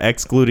 we are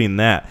excluding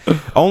that.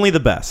 Only the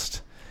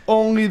best.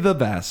 Only the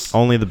best.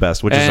 Only the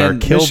best, which is our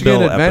And Kill Michigan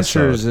Bill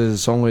Adventures episode.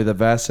 is only the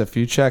best if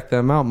you check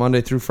them out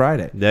Monday through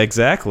Friday.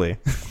 Exactly.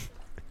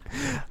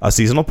 A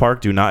seasonal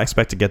park. Do not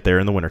expect to get there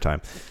in the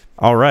wintertime.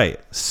 All right.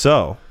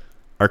 So,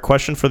 our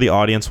question for the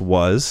audience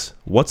was,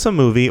 what's a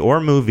movie or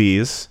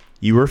movies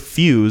you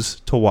refuse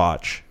to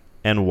watch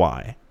and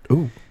why?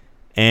 Ooh.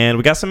 And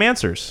we got some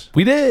answers.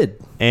 We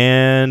did.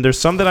 And there's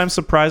some that I'm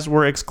surprised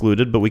were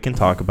excluded, but we can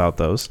talk about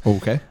those.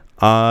 Okay.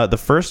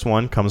 The first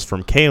one comes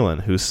from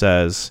Kaylin, who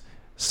says,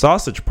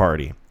 Sausage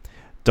Party.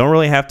 Don't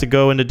really have to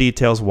go into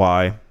details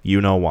why.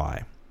 You know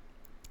why.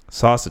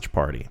 Sausage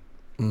Party.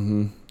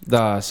 Mm-hmm.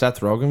 The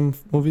Seth Rogen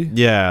movie?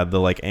 Yeah, the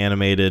like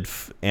animated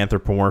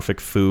anthropomorphic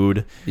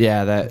food.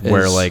 Yeah, that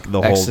Where, is like,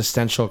 the whole-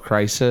 existential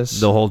crisis.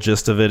 The whole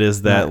gist of it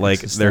is that Not like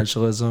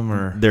existentialism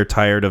or they're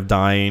tired of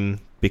dying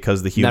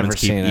because the humans Never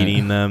keep seen it.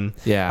 eating them.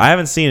 Yeah. I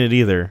haven't seen it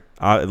either.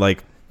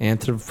 Like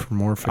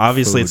anthropomorphic.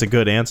 obviously food. it's a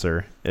good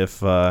answer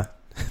if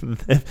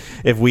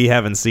if we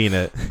haven't seen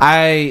it.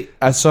 Would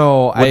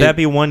that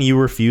be one you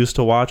refuse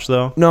to watch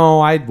though?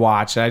 No, I'd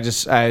watch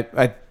it.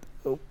 I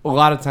a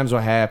lot of times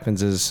what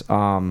happens is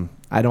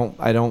I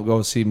don't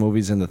go see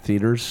movies in the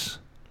theaters,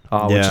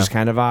 which Yeah. is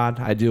kind of odd.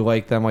 I do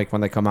like them like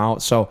when they come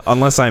out. So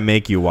Unless I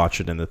make you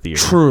watch it in the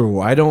theater. true.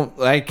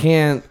 I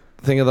can't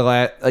think of the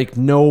last, like,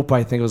 Nope,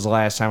 I think it was the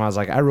last time I was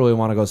like, I really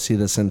want to go see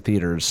this in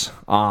theaters.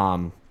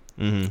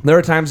 There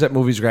are times that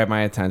movies grab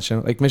my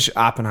attention. Like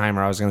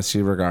Oppenheimer, I was going to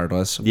see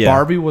regardless. Yeah.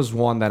 Barbie was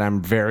one that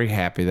I'm very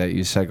happy that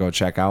you said go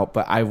check out,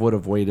 but I would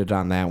have waited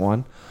on that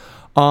one.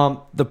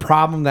 The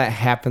problem that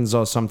happens,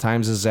 though,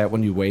 sometimes is that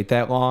when you wait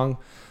that long,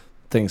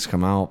 things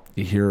come out.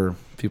 You hear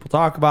people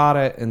talk about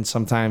it, and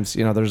sometimes,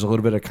 there's a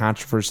little bit of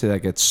controversy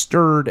that gets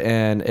stirred,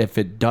 and if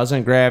it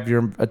doesn't grab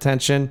your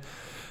attention,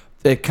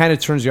 it kind of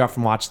turns you off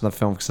from watching the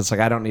film because it's like,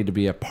 I don't need to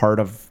be a part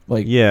of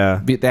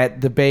Yeah.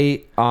 that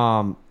debate.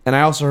 And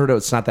I also heard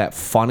it's not that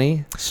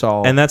funny.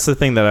 So And that's the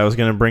thing that I was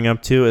going to bring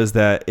up too, is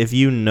that if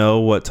you know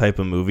what type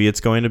of movie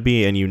it's going to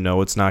be and you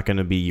know it's not going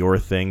to be your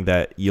thing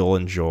that you'll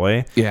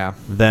enjoy, yeah.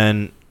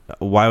 then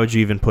why would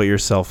you even put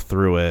yourself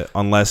through it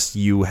unless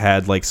you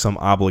had like some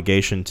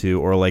obligation to,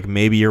 or like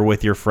maybe you're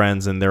with your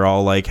friends and they're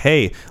all like,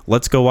 hey,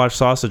 let's go watch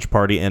Sausage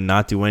Party and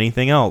not do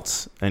anything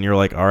else. And you're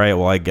like, all right,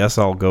 well, I guess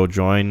I'll go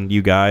join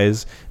you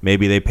guys.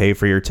 Maybe they pay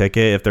for your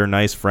ticket. If they're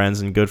nice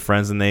friends and good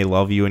friends and they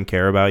love you and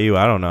care about you,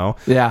 I don't know.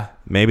 Yeah.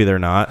 Maybe they're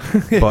not,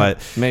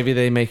 but maybe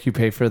they make you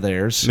pay for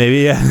theirs.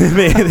 maybe, yeah,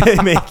 maybe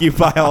they make you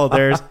buy all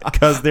theirs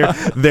because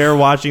they're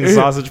watching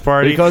Sausage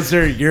Party. Because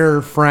they're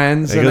your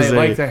friends and Because they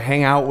like to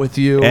hang out with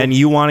you. And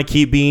you want to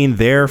keep being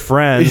their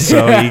friends,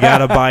 so you got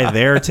to buy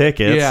their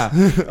tickets. Yeah.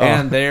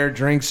 And their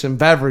drinks and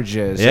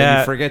beverages. Yeah. And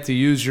you forget to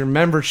use your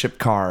membership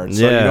card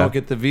so you Yeah. don't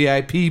get the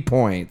VIP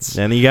points.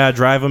 And you got to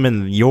drive them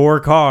in your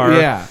car.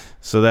 Yeah.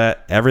 So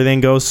that everything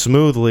goes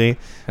smoothly.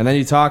 And then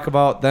you talk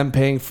about them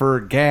paying for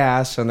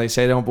gas, and they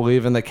say they don't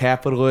believe in the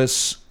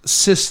capitalist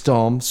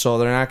system, so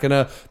they're not going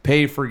to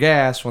pay for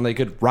gas when they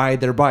could ride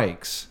their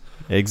bikes.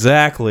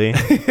 Exactly.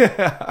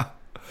 I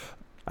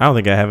don't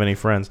think I have any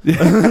friends.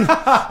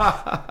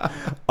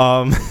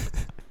 But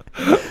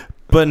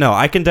no,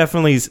 I can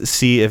definitely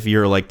see if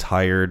you're like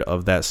tired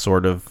of that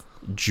sort of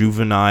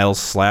juvenile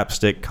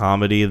slapstick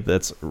comedy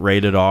that's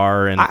rated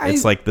R and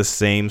it's like the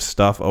same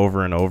stuff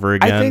over and over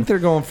again. I think they're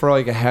going for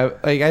like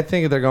I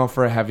think they're going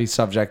for a heavy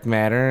subject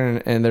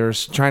matter, and they're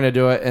trying to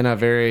do it in a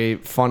very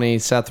funny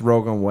Seth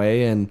Rogen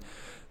way. And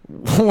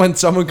when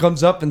someone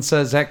comes up and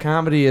says that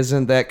comedy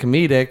isn't that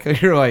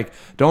comedic, you're like,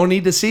 don't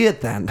need to see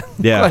it then.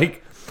 Yeah.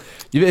 Like,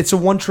 it's a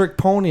one-trick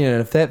pony, and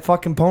if that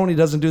fucking pony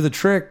doesn't do the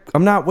trick,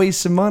 I'm not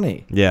wasting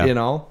money. Yeah. You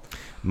know?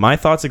 My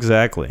thoughts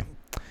exactly.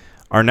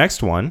 Our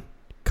next one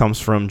comes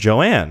from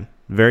Joanne.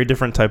 Very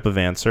different type of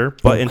answer,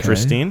 but Okay.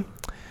 interesting.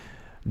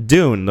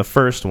 Dune, the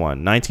first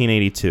one,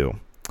 1982.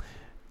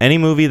 Any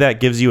movie that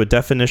gives you a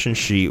definition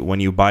sheet when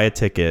you buy a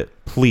ticket,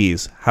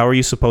 please, how are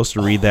you supposed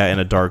to read that in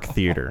a dark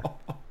theater?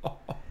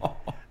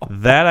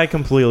 That I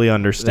completely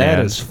understand.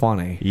 That is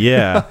funny.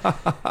 Yeah.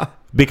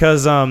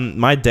 Because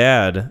my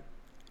dad,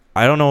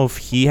 I don't know if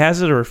he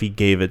has it or if he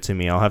gave it to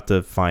me. I'll have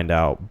to find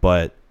out.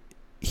 But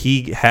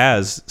he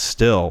has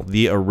still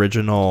the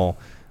original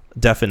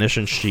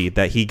definition sheet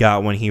that he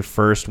got when he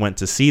first went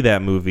to see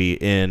that movie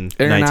in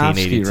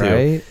Aronofsky,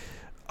 1982.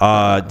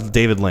 right?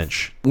 David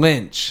Lynch.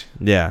 Lynch.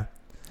 Yeah.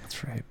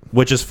 That's right.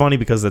 Which is funny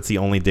because that's the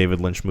only David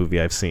Lynch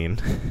movie I've seen.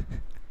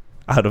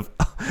 Out of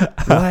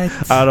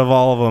What? out of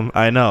all of them,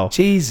 I know.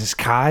 Jesus,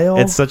 Kyle.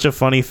 It's such a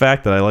funny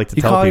fact that I like to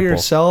you tell call people.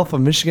 yourself a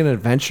Michigan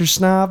adventure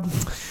snob?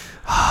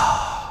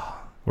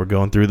 We're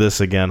going through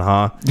this again,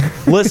 huh?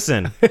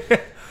 Listen,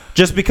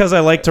 just because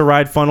I like to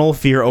ride Funnel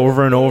Fear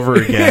over and over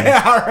again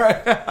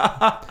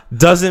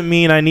doesn't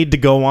mean I need to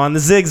go on the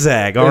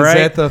zigzag, all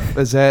right?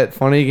 Is that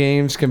Funny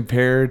Games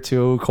compared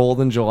to Cold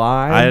in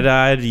July?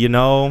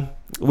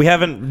 We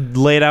haven't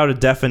laid out a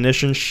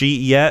definition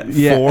sheet yet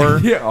for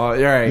all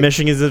right.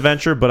 Michigan's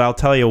Adventure, but I'll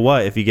tell you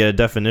what, if you get a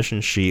definition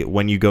sheet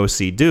when you go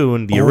see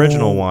Dune, the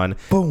original one,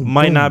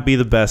 might not be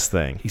the best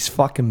thing. He's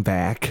fucking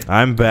back.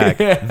 I'm back.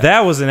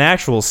 That was an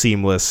actual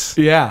seamless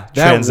Yeah,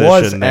 that transition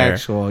was there.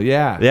 actual.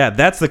 Yeah. Yeah,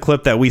 that's the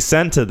clip that we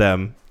send to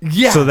them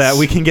Yes. so that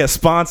we can get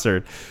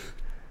sponsored.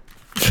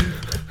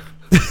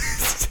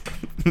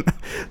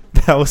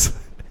 That was...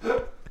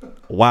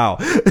 Wow.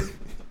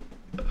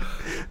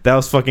 That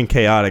was fucking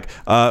chaotic.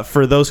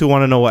 For those who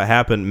want to know what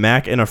happened,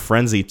 Mac in a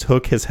frenzy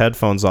took his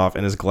headphones off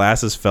and his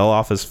glasses fell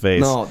off his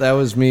face. No, that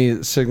was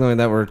me signaling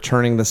that we're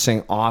turning this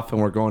thing off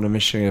and we're going to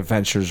Michigan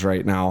Adventures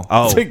right now.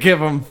 Oh. To give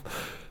them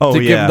Oh,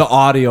 give 'em the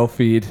audio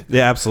feed.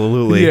 Yeah,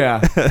 absolutely. Yeah.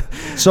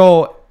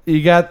 So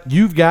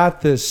you've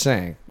got this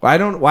thing.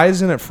 Why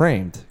isn't it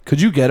framed?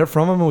 Could you get it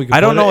from him? And we could I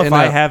don't put know it if in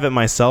I a- have it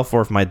myself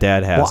or if my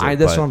dad has Well, it.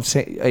 that's but what I'm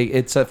saying. Like,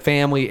 it's a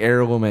family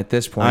heirloom at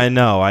this point. I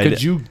know.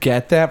 Could you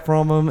get that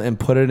from him and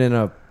put it in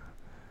a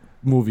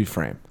movie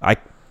frame or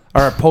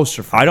a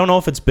poster frame? I don't know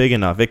if it's big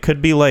enough. It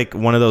could be like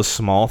one of those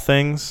small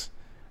things,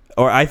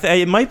 or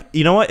it might.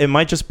 You know what? It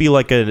might just be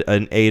like an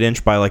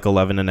 8-inch by like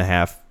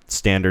 11.5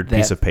 standard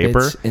piece of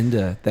paper.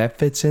 That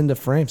fits into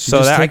frames.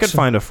 So that I could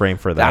find a frame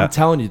for that. I'm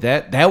telling you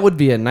that would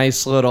be a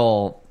nice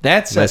little.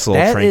 That is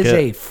trinket.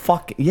 a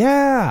fucking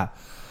yeah.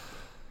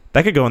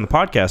 That could go in the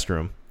podcast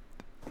room.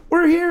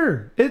 We're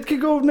here. It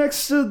could go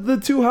next to the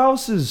two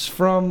houses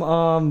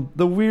from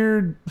the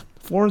weird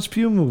Florence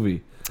Pugh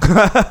movie.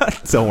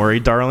 Don't worry,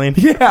 darling.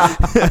 Yeah.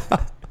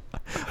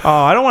 Oh,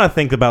 I don't want to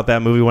think about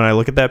that movie when I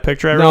look at that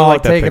picture. I really No,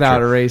 like that take picture. it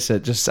out. Erase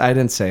it. I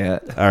didn't say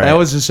it. All right. That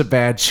was just a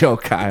bad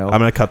joke, Kyle. I'm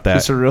gonna cut that.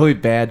 Just a really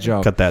bad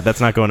joke. Cut that. That's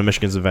not going to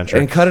Michigan's Adventure.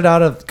 And cut it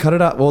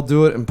out. We'll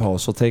do it in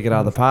post. We'll take it out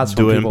of the pod. So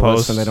Do when it in people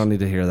post. listen, they don't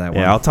need to hear that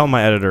one. Yeah, I'll tell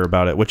my editor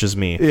about it, which is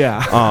me.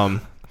 Yeah.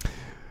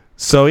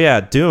 So yeah,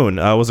 Dune.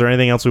 Was there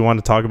anything else we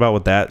wanted to talk about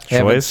with that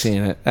Haven't choice?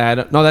 seen it.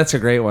 No, that's a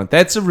great one.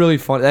 That's a really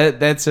fun.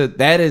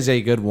 That is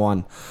a good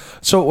one.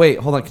 So wait,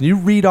 hold on. Can you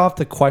read off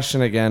the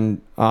question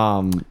again?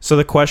 So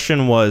the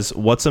question was,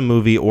 what's a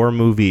movie or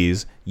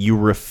movies you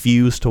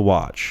refuse to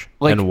watch,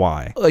 Like- and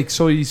why? Like,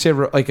 so you say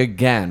like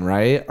again,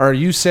 right? Or are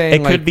you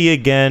saying It could be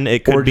again.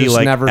 It or could be just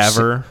like never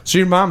ever. So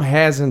your mom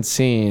hasn't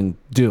seen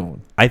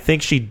Dune. I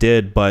think she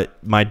did, but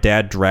my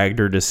dad dragged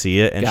her to see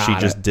it, and she Got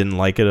just it. didn't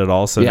like it at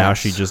all. So now Yes.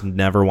 she just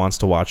never wants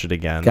to watch it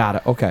again. Got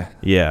it. Okay.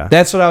 Yeah.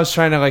 That's what I was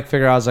trying to like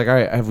figure out. I was like, all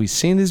right, have we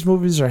seen these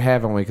movies or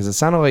haven't we? Because it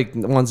sounded like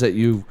ones that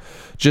you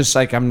just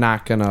like, I'm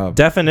not gonna.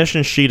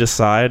 Definition sheet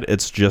aside,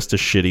 it's just a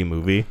shitty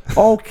movie.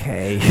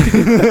 Okay.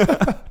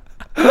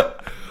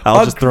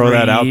 I'll just throw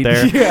that out Agreed.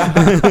 there.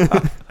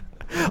 Yeah.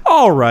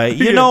 All right.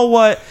 You know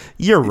what?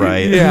 You're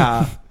right.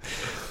 Yeah.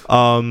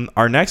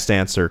 Our next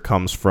answer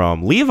comes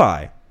from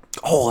Levi.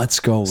 Oh, let's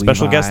go.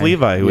 Special guest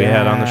Levi, who we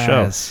had on the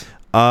show. Yes.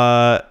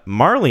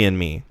 Marley and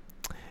Me.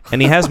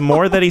 And he has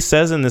more that he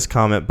says in this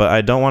comment, but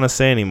I don't want to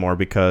say anymore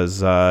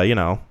because,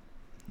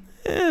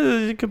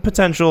 it could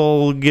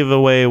potential give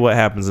away what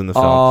happens in the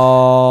film.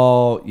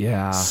 Oh,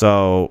 yeah.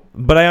 So,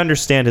 but I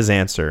understand his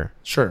answer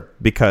Sure.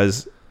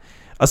 because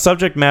a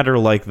subject matter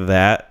like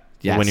that,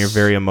 Yes. when you're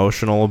very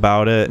emotional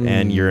about it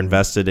and you're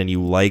invested and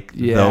you like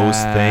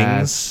those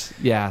things,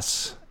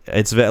 Yes.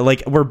 it's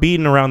like we're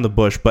beating around the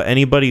bush, but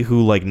anybody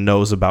who like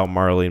knows about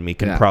Marley and Me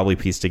can Yeah. probably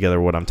piece together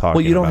what I'm talking about.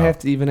 Well, you don't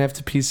have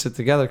to piece it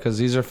together because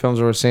these are films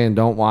where we're saying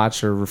don't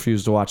watch or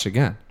refuse to watch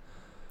again.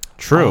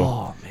 True.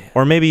 Oh, man.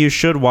 Or maybe you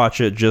should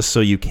watch it just so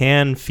you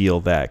can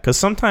feel that. Because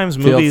sometimes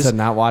Feel movies... to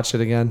not watch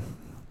it again.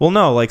 Well,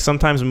 no, like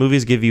sometimes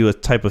movies give you a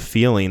type of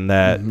feeling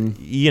that,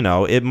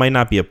 it might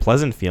not be a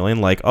pleasant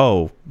feeling. Like,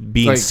 oh,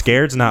 being Like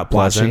scared's not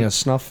Watching pleasant. a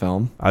snuff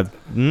film. I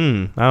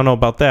don't know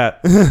about that.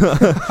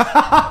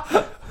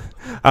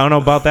 I don't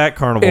know about that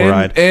carnival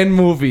ride. In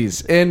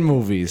movies.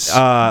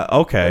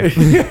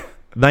 Okay.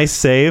 Nice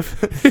save.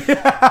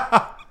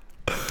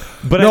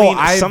 But No,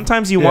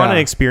 sometimes you want to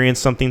yeah. experience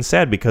something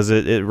sad because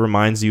it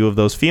reminds you of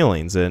those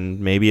feelings, and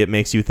maybe it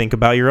makes you think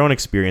about your own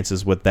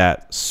experiences with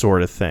that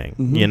sort of thing.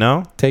 You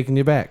know, Taking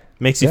you back.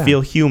 makes you Yeah.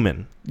 feel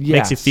human,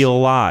 makes you Yes. feel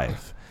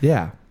alive,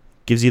 Yeah.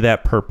 gives you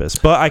that purpose.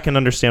 But I can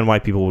understand why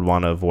people would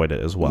want to avoid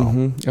it as well.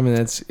 I mean,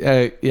 that's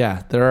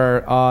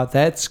there are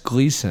that's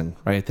Gleason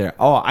right there.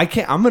 Oh, I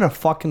can't. I'm gonna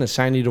fucking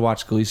assign you to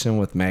watch Gleason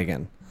with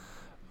Megan.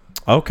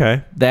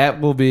 Okay,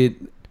 That will be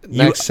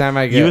next time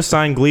I get. you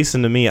assign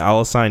Gleason to me,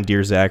 I'll assign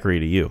Dear Zachary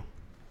to you.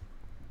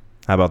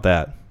 How about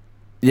that?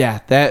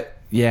 That'd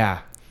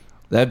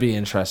be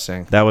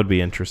interesting. That would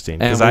be interesting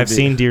And because would I've be-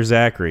 seen Dear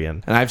Zachary,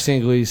 and And I've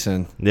seen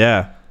Gleason.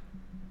 yeah,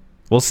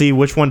 we'll see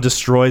which one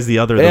destroys the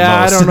other the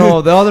Yeah, most. I don't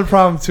know. The other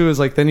problem too is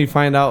like then you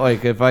find out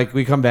like if like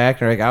we come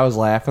back and like I was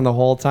laughing the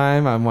whole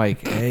time. I'm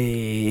like,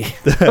 hey,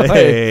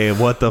 Hey,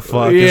 what the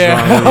fuck is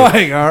yeah, wrong with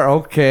you? like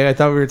okay. I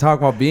thought we were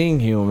talking about being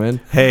human.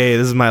 Hey,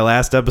 this is my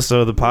last episode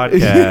of the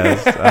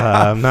podcast.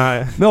 I'm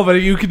not. No, but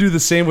you could do the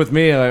same with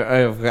me.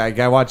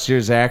 I watched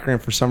Dear Zachary,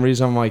 and for some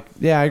reason I'm like,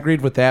 yeah, I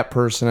agreed with that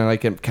person, and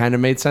like it kind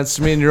of made sense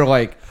to me. And you're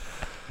like,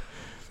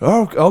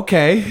 oh,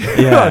 okay.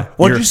 Yeah,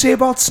 What'd you're- you say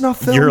about snuff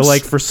films? You're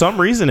like, for some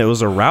reason, it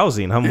was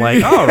arousing. I'm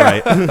like, all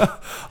right,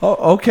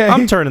 oh, okay.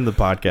 I'm turning the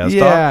podcast off.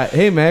 yeah.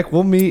 Hey, Mac,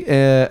 we'll meet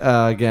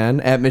again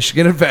at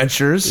Michigan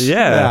Adventures.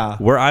 Yeah,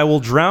 where I will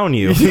drown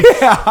you.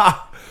 Yeah.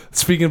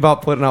 Speaking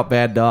about putting out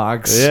bad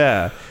dogs.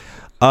 Yeah.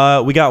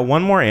 We got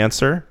one more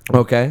answer,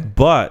 Okay.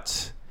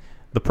 but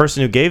the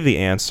person who gave the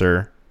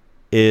answer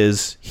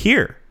is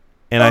here.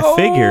 And I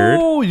figured,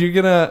 Oh, you're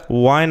gonna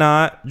why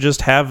not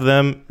just have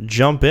them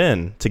jump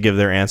in to give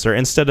their answer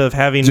instead of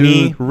having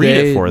me read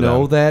it for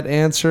know them? that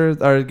answer?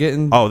 Are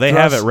getting? Oh, they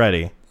have it dressed?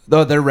 ready.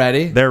 Oh, they're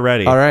ready. They're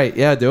ready. All right.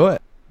 Yeah, do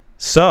it.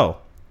 So,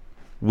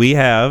 we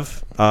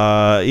have,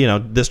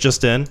 this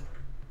just in,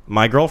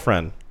 my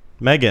girlfriend,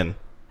 Megan.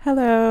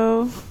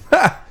 Hello.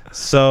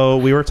 So,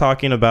 we were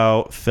talking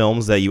about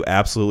films that you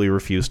absolutely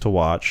refuse to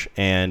watch,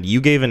 and you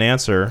gave an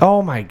answer.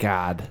 Oh my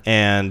God.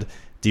 And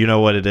do you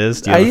know what it is?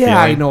 Do you have a Yeah,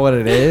 I feeling? know what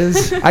it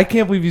is. I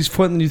can't believe he's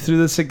putting you through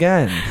this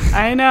again.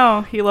 I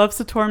know. He loves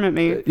to torment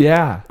me.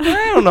 Yeah.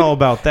 I don't know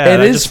about that. It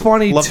I is just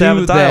funny love too to have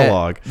a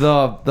dialogue.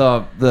 that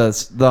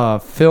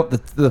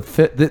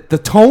the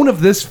tone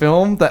of this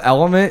film, the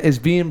element is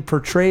being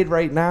portrayed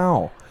right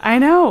now. I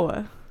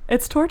know.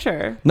 It's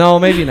torture. No,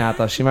 maybe not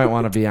though. She might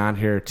want to be on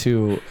here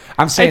too.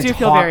 I'm saying do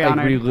feel very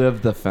honored.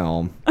 relive the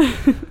film.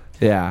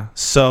 Yeah.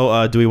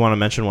 So, do we want to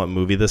mention what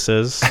movie this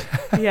is?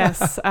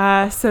 Yes.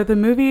 So the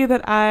movie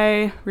that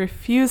I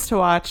refuse to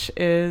watch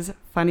is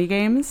Funny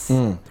Games.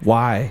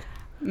 Why?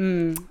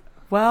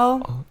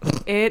 Well,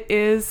 it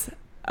is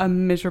a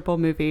miserable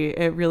movie.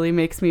 It really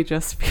makes me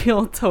just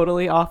feel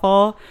totally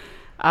awful.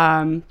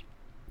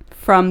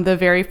 From the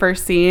very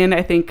first scene,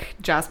 I think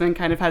Jasmine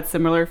kind of had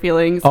similar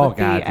feelings with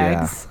God, the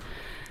eggs.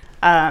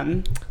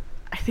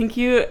 I think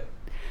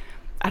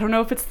I don't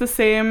know if it's the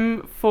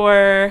same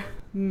for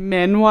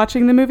men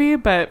watching the movie,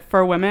 but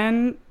for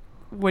women,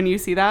 when you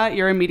see that,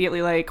 you're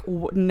immediately like,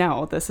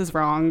 no, this is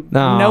wrong.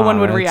 No one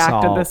would that's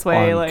react in all this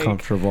way. Like,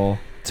 uncomfortable.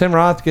 Tim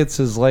Roth gets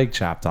his leg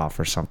chopped off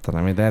or something.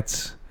 I mean,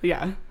 that's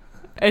yeah.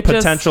 It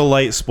Potential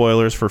light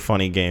spoilers for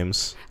Funny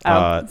Games.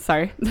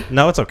 Sorry.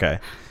 No, it's okay.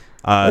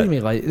 what do you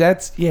mean? Like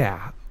that's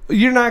yeah.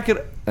 You're not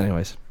gonna.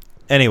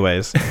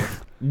 Anyways,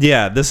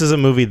 Yeah, this is a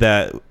movie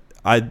that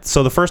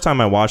so the first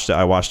time I watched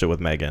it with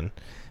Megan,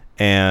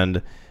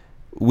 and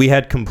we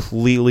had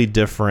completely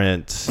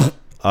different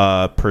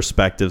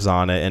perspectives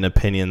on it and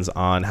opinions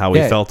on how we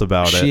felt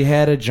about it. She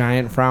had a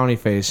giant frowny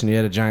face and you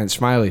had a giant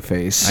smiley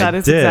face. That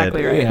is did.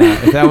 exactly right.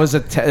 Yeah, if that was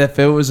if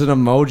it was an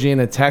emoji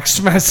and a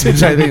text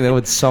message, I think that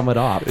would sum it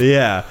up.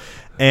 Yeah.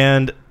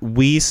 And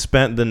we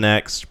spent the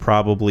next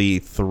probably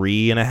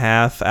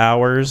 3.5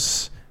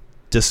 hours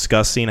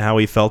discussing how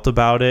we felt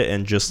about it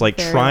and just like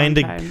Very trying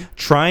long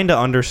time. to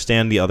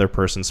understand the other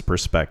person's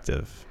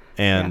perspective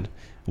and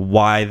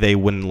why they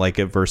wouldn't like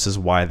it versus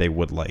why they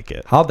would like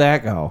it. How'd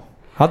that go?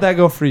 How'd that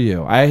go for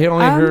you? I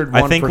only heard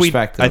one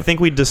perspective. I think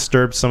we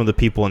disturbed some of the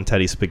people in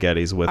Teddy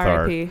Spaghetti's with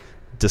R.I.P. our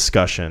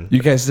discussion.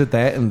 You guys did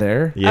that in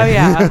there? Oh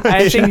yeah,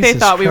 I think they Jesus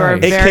thought we were a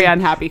Christ. very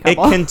unhappy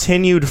couple. It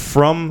continued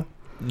from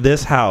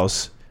this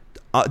house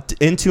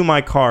into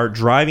my car,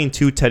 driving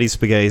to Teddy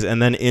Spaghetti's,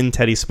 and then in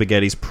Teddy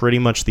Spaghetti's pretty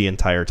much the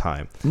entire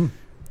time.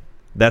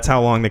 That's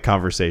how long the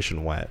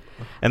conversation went.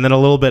 And then a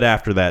little bit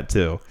after that,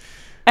 too.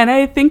 And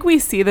I think we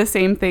see the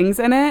same things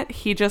in it.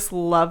 He just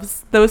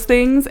loves those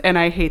things, and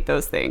I hate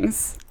those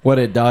things. What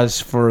it does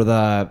for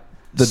the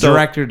So-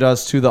 director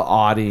does to the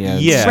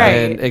audience. Yeah. Right.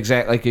 And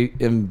exactly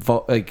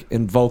like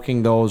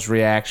invoking those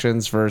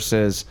reactions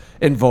versus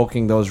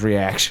invoking those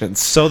reactions.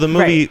 So the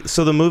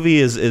movie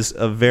is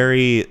a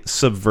very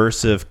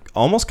subversive,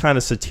 almost kind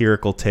of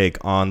satirical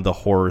take on the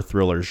horror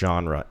thriller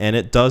genre, and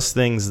it does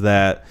things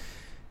that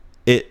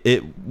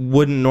it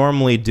wouldn't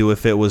normally do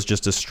if it was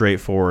just a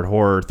straightforward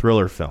horror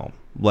thriller film.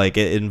 Like,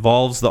 it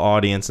involves the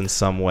audience in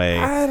some way.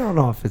 I don't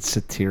know if it's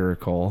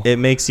satirical. It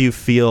makes you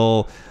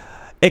feel.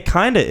 It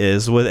kind of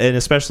is, and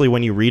especially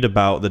when you read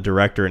about the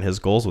director and his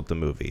goals with the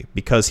movie,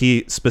 because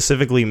he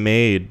specifically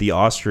made the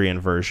Austrian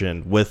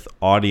version with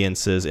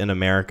audiences in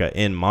America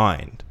in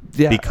mind.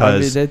 Yeah,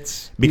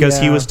 because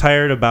he was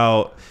tired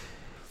about.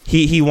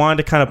 He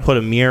wanted to kind of put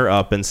a mirror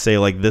up and say,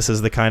 like, this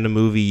is the kind of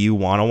movie you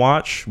want to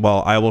watch.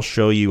 Well, I will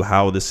show you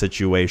how the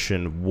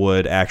situation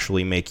would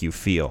actually make you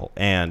feel,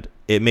 and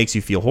it makes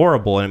you feel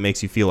horrible and it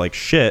makes you feel like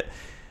shit,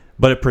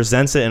 but it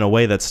presents it in a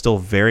way that's still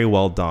very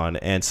well done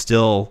and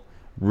still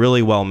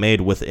really well made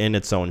within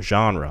its own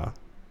genre.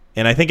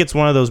 And I think it's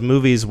one of those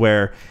movies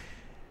where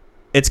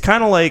it's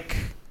kind of like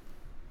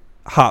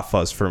Hot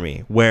Fuzz for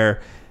me, where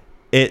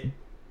it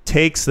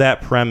takes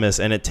that premise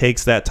and it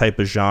takes that type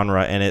of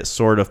genre and it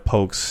sort of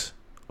pokes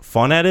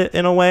fun at it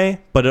in a way,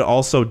 but it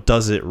also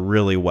does it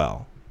really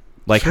well.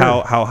 Like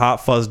how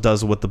Hot Fuzz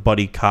does with the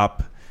buddy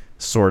cop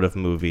sort of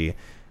movie,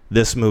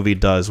 this movie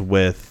does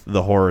with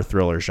the horror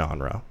thriller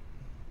genre.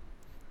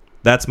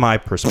 That's my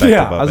perspective.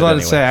 Yeah, of I was it about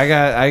anyway. to say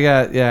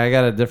I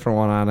got a different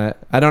one on it.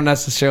 I don't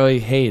necessarily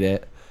hate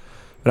it,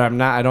 but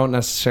I don't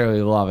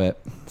necessarily love it.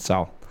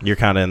 So You're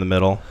kind of in the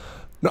middle.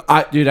 no,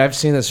 I've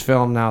seen this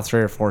film now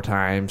 3 or 4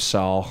 times.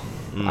 So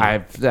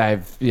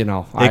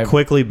It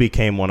quickly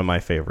became one of my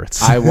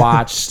favorites. I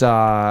watched.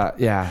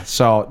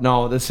 So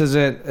no, this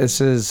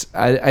is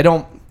I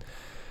don't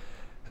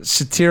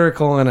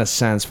satirical in a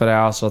sense, but I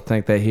also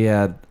think that he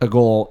had a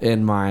goal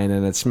in mind,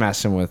 and it's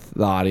messing with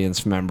the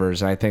audience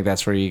members. I think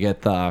that's where you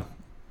get the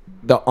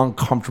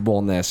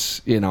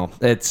uncomfortableness.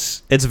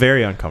 It's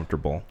very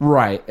uncomfortable.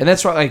 right, and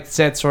that's what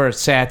that sort of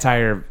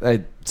satire.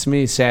 To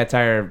me,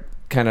 satire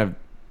kind of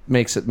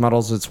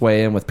muddles its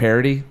way in with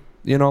parody.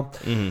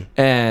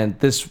 And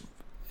this.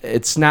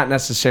 It's not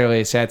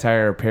necessarily a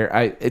satire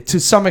or to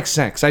some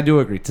extent, because I do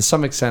agree, to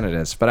some extent it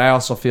is. But I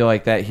also feel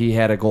like that he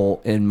had a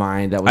goal in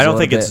mind that was I don't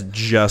think it's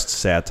just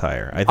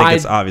satire. I think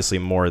it's obviously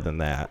more than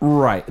that.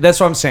 right. That's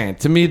what I'm saying.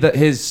 To me,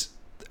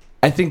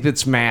 I think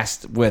that's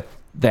masked with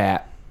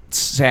that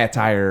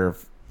satire,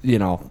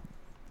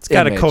 It's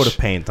got a image. coat of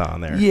paint on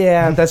there.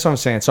 Yeah, that's what I'm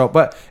saying. So,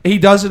 but he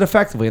does it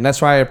effectively, and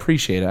that's why I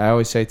appreciate it. I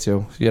always say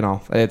too,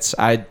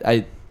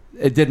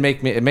 it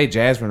made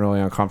Jasmine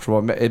really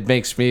uncomfortable. It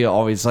makes me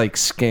always like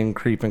skin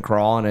creep and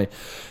crawl, and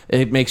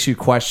it makes you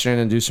question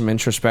and do some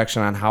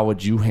introspection on how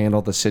would you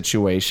handle the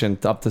situation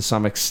up to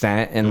some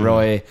extent, and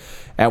really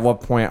at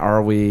what point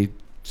are we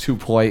too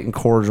polite and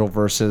cordial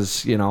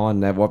versus,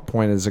 and at what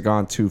point has it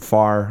gone too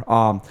far?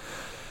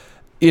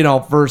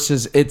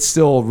 Versus it's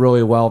still a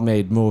really well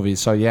made movie,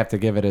 so you have to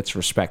give it its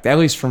respect, at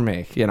least for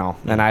me,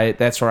 and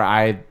that's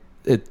where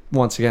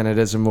once again, it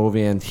is a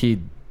movie, and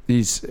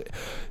he's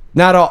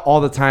not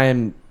all the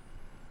time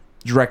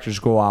directors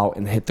go out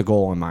and hit the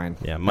goal in mind.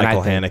 Yeah,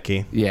 Michael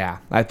Haneke. Yeah,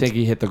 I think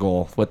he hit the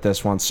goal with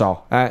this one.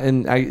 So,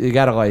 you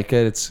gotta like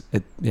it.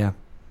 Yeah.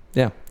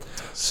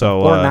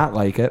 So Or not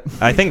like it.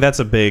 I think that's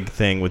a big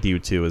thing with you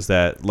too, is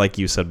that, like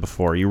you said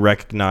before, you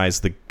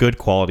recognize the good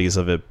qualities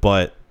of it,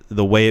 but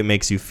the way it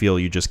makes you feel,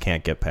 you just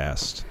can't get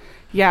past.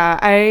 Yeah,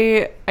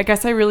 I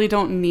guess I really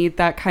don't need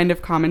that kind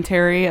of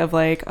commentary of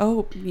like,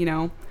 oh,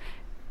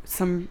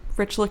 some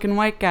rich-looking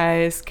white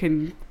guys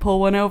can pull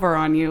one over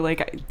on you.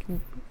 Like,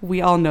 we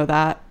all know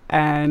that.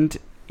 And,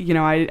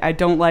 I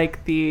don't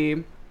like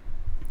the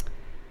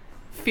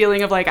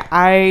feeling of like,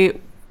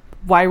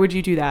 why would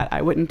you do that?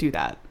 I wouldn't do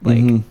that.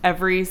 Like,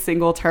 every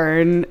single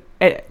turn,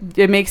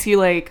 it makes you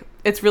like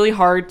it's really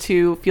hard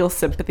to feel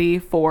sympathy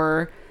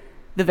for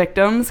the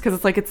victims because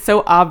it's like it's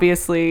so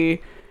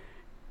obviously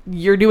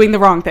you're doing the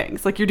wrong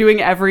things. Like you're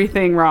doing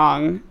everything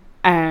wrong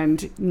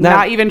and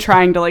not even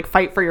trying to like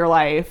fight for your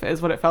life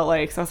is what it felt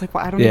like. So I was like,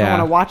 well, I don't even want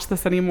to watch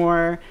this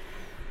anymore.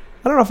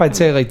 I don't know if I'd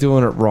say like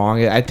doing it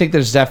wrong. I think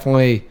there's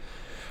definitely,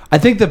 I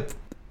think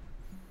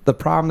the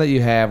problem that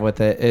you have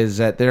with it is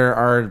that there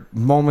are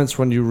moments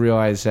when you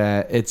realize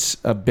that it's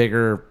a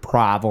bigger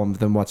problem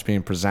than what's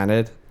being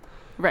presented.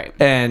 Right.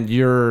 And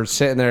you're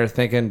sitting there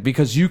thinking,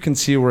 because you can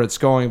see where it's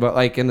going, but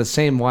like in the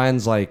same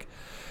lens, like,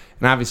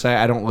 and obviously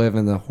I don't live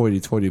in the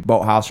hoity-toity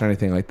boathouse or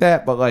anything like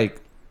that, but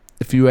like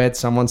if you had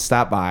someone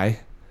stop by,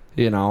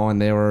 you know,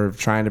 and they were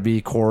trying to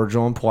be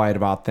cordial and polite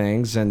about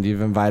things and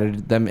you've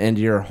invited them into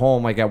your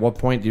home, like at what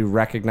point do you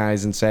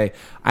recognize and say,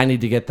 I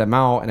need to get them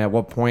out? And at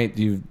what point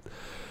do you,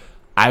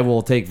 I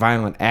will take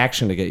violent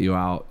action to get you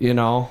out, you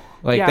know?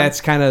 Like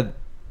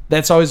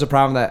that's always a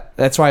problem.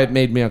 That's why it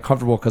made me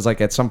uncomfortable because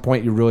like at some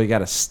point you really got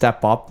to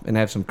step up and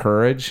have some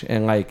courage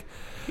and like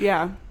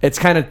it's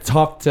kind of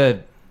tough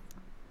to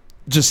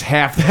just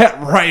have that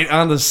right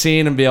on the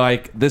scene and be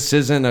like, this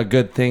isn't a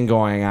good thing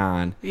going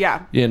on.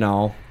 Yeah. You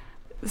know?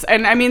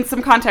 And I mean,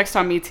 some context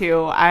on me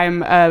too.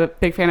 I'm a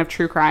big fan of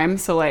true crime.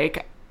 So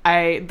like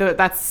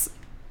that's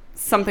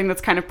something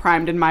that's kind of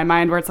primed in my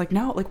mind where it's like,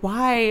 no, like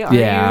why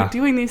are you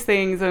doing these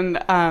things?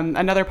 And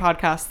another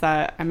podcast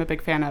that I'm a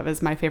big fan of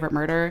is My Favorite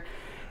Murder.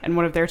 And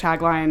one of their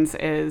taglines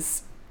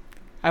is,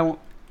 I won't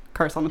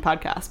curse on the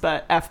podcast,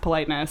 but F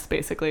politeness,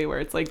 basically, where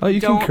it's like, oh, you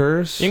can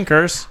curse. You can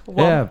curse.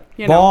 Well,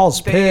 yeah.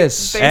 Balls,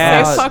 piss, they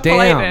ass, say fuck damn.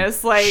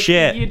 politeness. Like,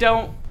 shit. You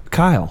don't,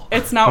 Kyle.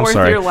 It's not worth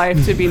your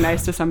life to be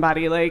nice to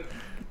somebody. Like,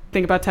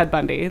 think about Ted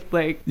Bundy.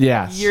 Like,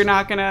 you're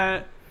not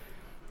gonna,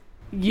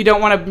 you don't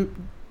want to,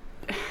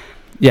 I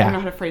don't know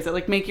how to phrase it.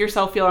 Like, make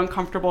yourself feel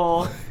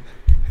uncomfortable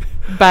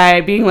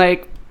by being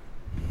like,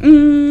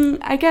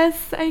 I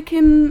guess I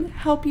can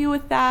help you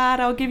with that.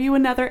 I'll give you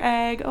another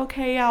egg.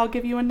 Okay, I'll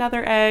give you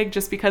another egg.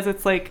 Just because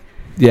it's like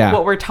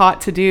what we're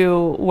taught to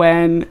do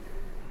when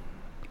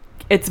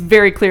it's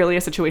very clearly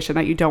a situation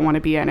that you don't want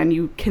to be in. And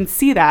you can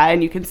see that.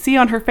 And you can see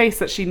on her face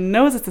that she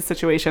knows it's a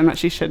situation that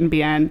she shouldn't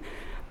be in.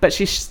 But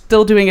she's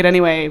still doing it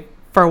anyway.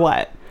 For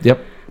what?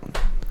 Yep.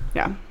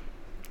 Yeah.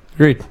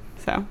 Agreed.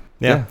 So.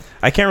 Yeah.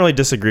 I can't really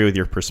disagree with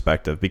your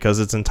perspective because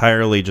it's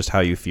entirely just how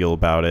you feel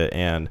about it.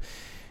 And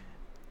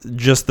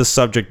just the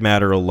subject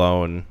matter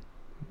alone,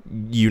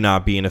 you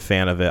not being a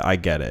fan of it, I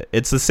get it.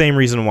 It's the same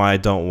reason why I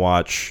don't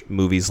watch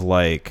movies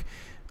like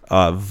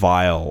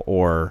Vile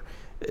or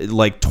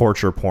like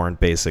torture porn,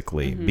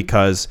 basically,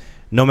 because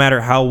no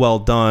matter how well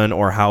done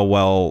or how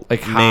well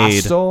like made,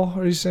 Hostel,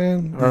 are you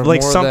saying? Or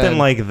like something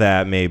like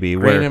that, maybe.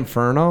 Green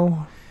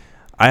Inferno.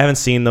 I haven't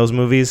seen those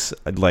movies.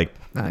 Like,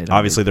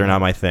 obviously, they're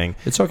not my thing.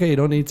 It's okay, you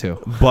don't need to.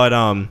 But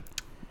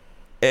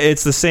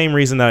it's the same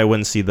reason that I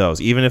wouldn't see those,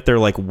 even if they're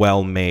like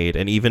well made,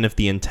 and even if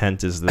the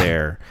intent is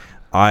there.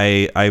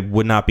 I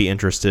would not be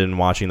interested in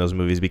watching those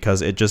movies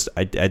because it just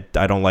I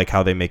don't like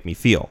how they make me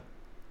feel,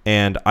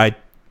 and I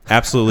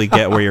absolutely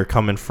get where you're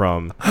coming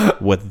from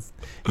with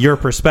your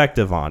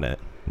perspective on it.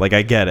 Like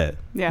I get it.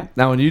 Yeah.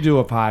 Now when you do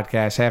a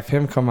podcast, have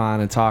him come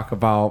on and talk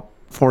about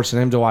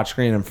forcing him to watch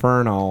Green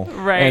Inferno,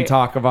 and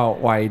talk about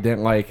why he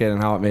didn't like it and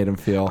how it made him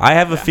feel. I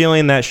have a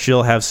feeling that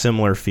she'll have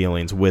similar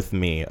feelings with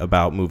me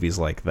about movies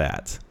like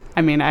that.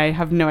 I mean, I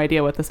have no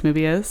idea what this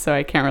movie is, so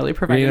I can't really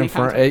provide any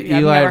context.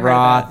 Eli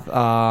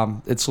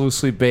Roth. It's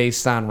loosely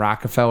based on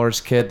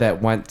Rockefeller's kid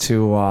that went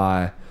to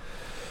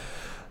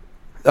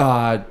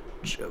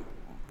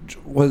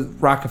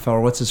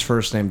Rockefeller. What's his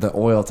first name? The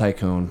oil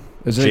tycoon.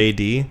 Is it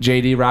JD?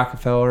 JD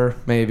Rockefeller,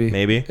 maybe.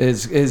 Maybe.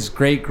 His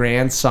great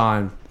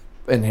grandson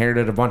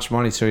inherited a bunch of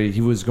money, so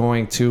he was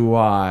going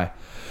to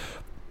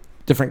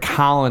different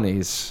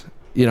colonies,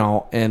 you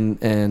know,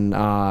 in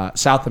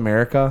South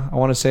America, I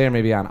want to say, or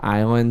maybe on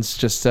islands,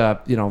 just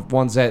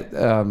ones that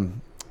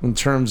in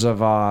terms of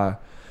not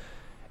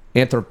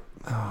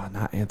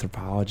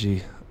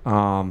anthropology.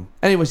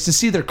 Anyways, to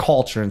see their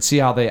culture and see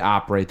how they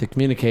operate, the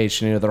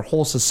communication, their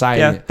whole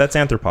society. Yeah, that's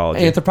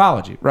anthropology.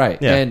 Anthropology, right?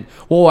 Yeah. And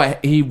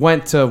he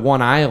went to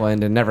one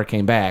island and never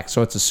came back,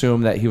 so it's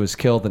assumed that he was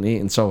killed and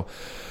eaten. So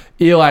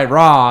Eli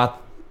Roth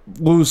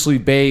loosely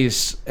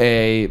based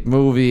a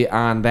movie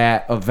on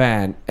that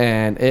event,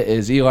 and it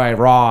is Eli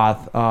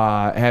Roth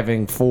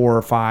having 4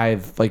 or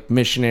 5 like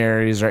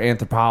missionaries or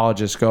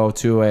anthropologists go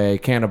to a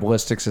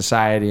cannibalistic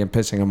society and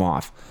pissing him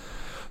off.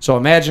 So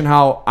imagine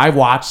how I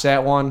watched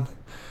that one.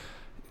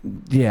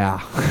 Yeah.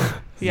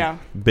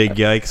 Big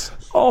yikes.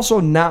 Also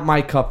not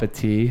my cup of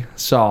tea,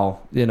 so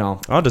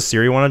Oh, does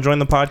Siri want to join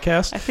the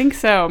podcast? I think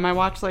so. My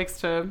watch likes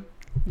to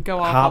go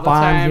off hop all the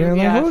on time. here.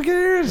 Yeah. Like, who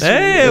cares?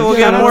 Hey, we'll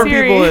get more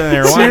Siri. people in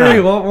there. Why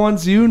Siri, not? what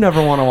ones you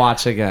never want to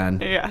watch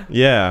again? Yeah.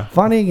 Yeah.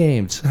 Funny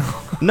games.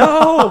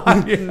 No.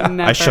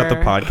 Never. I shut the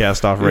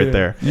podcast off right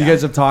there. You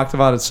guys have talked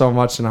about it so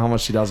much and how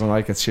much she doesn't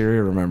like it. Siri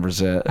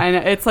remembers it. I know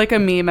it's like a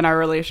meme in our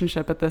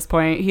relationship at this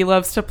point. He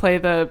loves to play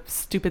the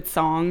stupid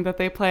song that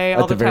they play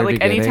all At the the time. very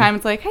Like beginning? anytime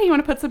it's like, hey, you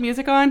want to put some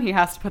music on? He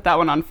has to put that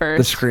one on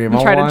first. The Screamo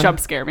and try one? to jump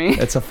scare me.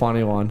 It's a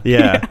funny one.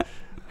 Yeah.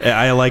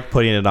 I like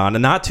putting it on,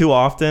 and not too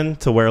often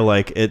to where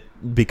like it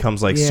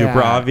becomes like super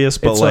Yeah. obvious,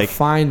 but It's like a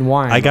fine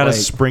wine. I gotta like,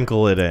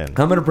 sprinkle it in.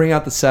 I'm gonna bring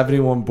out the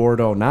 71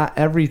 Bordeaux. Not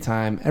every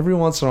time. Every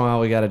once in a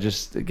while, we gotta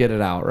just get it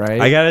out, right?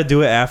 I gotta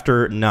do it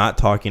after not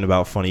talking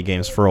about funny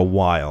games for a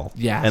while.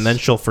 Yes. And then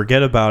she'll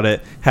forget about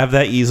it, have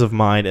that ease of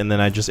mind, and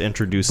then I just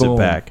introduce Boom. it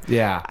back.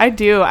 Yeah. I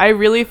do. I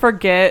really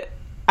forget.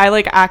 I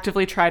like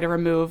actively try to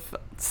remove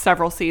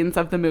several scenes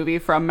of the movie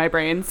from my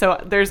brain. So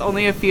there's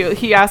only a few.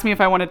 He asked me if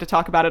I wanted to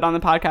talk about it on the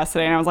podcast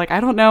today, and I was like, I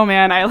don't know,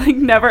 man. I like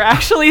never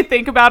actually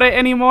think about it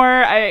anymore.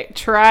 I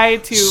try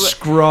to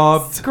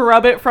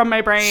scrub it from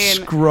my brain.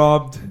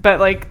 Scrubbed. But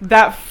like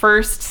that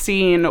first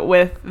scene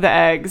with the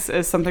eggs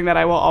is something that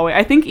I will always.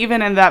 I think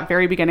even in that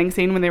very beginning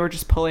scene when they were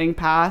just pulling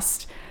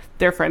past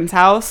their friend's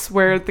house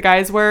where the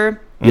guys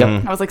were,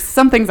 Yep. I was like,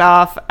 something's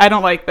off. I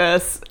don't like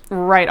this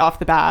right off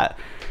the bat.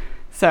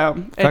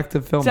 So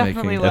Effective it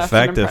definitely filmmaking. left an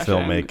Effective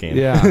impression. filmmaking.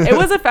 Yeah. It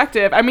was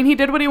effective. I mean, he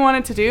did what he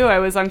wanted to do. I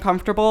was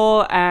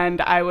uncomfortable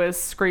and I was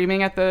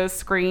screaming at the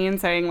screen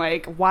saying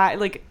like, why,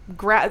 like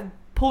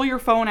pull your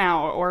phone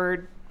out,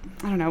 or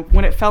I don't know,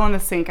 when it fell in the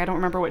sink. I don't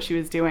remember what she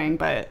was doing,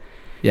 but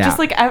Yeah. just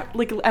like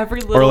every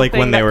little Or like thing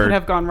when that they were could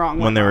have gone wrong.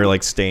 when went they were wrong.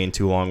 like staying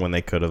too long when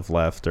they could have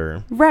left,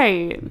 or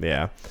right.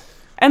 yeah.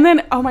 And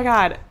then, oh my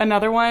God,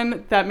 another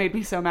one that made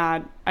me so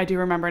mad. I do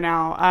remember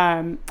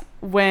now.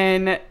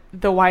 When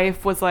the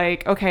wife was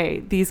like, okay,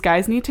 these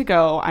guys need to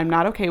go. I'm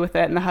not okay with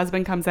it. And the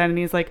husband comes in and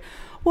he's like,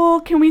 well,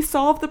 can we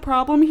solve the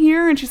problem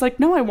here? And she's like,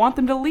 no, I want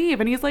them to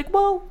leave. And he's like,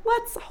 well,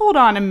 let's hold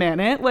on a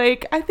minute.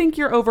 Like, I think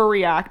you're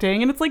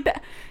overreacting. And it's like,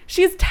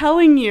 she's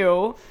telling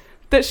you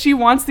that she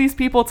wants these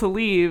people to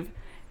leave.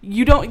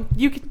 You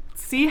can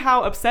see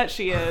how upset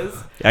she is.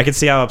 I can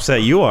see how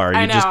upset you are.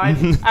 I You know.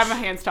 just I'm a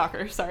hand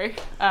stalker. Sorry.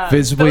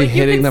 Visibly but, like, you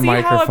hitting can the see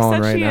how microphone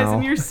upset right she is, now.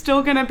 and you're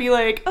still gonna be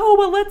like, oh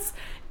well, let's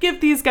give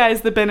these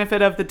guys the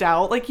benefit of the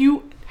doubt. Like,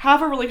 you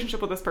have a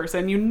relationship with this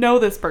person. You know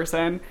this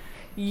person.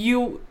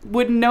 You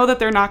would know that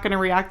they're not going to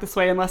react this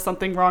way unless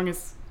something wrong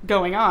is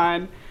going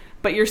on.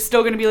 But you're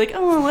still going to be like,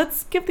 oh,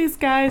 let's give these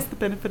guys the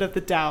benefit of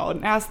the doubt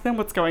and ask them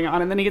what's going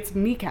on. And then he gets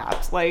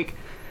kneecapped. Like,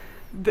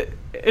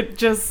 it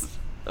just.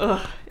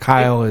 Ugh,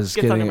 Kyle it is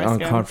gets under getting my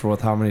skin. uncomfortable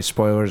with how many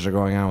spoilers are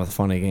going on with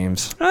funny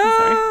games.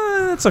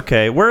 That's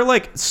okay. We're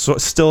like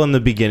still in the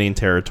beginning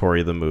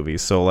territory of the movie,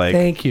 so like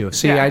Thank you.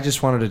 See, Yeah. I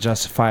just wanted to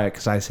justify it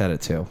because I said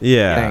it too.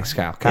 yeah. Thanks,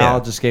 Kyle. Kyle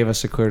Yeah. just gave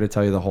us a clue to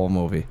tell you the whole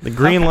movie. The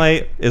green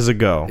light is a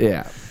go.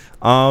 Yeah.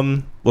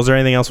 Was there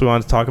anything else we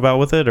wanted to talk about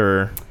with it,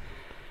 or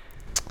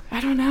I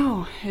don't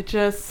know.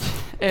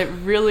 It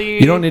really.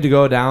 You don't need to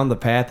go down the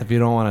path if you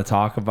don't want to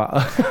talk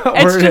about.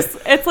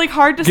 It's like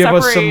hard to give separate.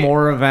 us some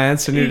more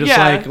events, and you're just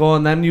Yeah. like, well,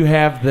 and then you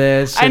have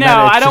this. I and know.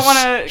 then it's I don't just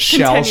want to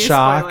shell continue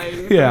shock.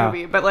 spoiling the Yeah.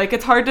 movie, but like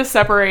it's hard to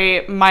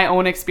separate my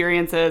own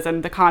experiences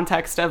and the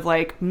context of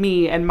like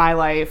me and my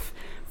life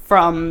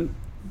from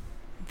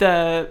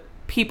the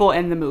people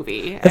in the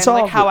movie It's and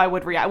all- like how I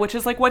would react, which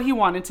is like what he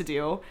wanted to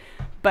do.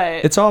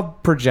 But It's all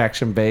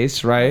projection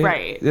based, right?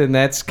 Right. And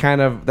that's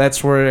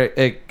where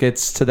it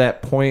gets to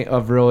that point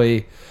of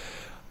really.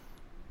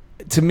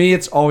 To me,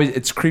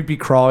 it's creepy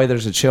crawly.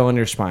 There's a chill in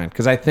your spine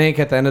because I think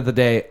at the end of the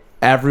day,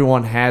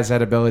 everyone has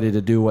that ability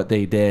to do what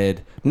they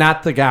did.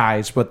 Not the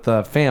guys, but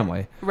the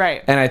family.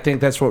 right. And I think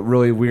that's what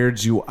really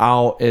weirds you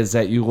out is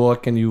that you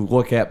look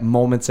at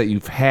moments that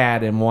you've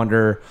had and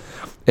wonder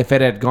if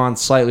it had gone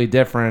slightly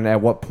different, at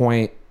what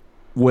point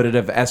would it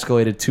have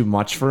escalated too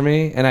much for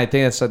me? And I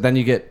think it's then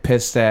you get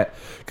pissed at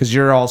because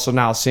you're also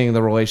now seeing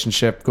the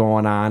relationship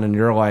going on and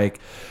you're like,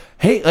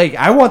 hey, like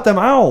I want them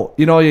out.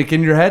 You know, like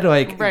in your head,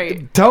 like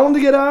Right. tell them to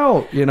get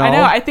out. You know, I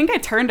know. I think I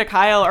turned to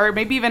Kyle, or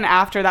maybe even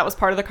after that was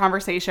part of the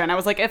conversation. I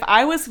was like, if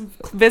I was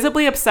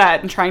visibly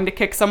upset and trying to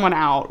kick someone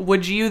out,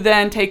 would you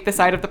then take the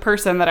side of the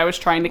person that I was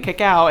trying to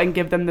kick out and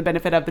give them the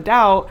benefit of the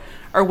doubt?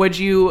 Or would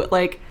you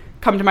like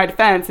come to my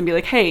defense and be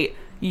like, hey,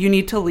 you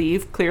need to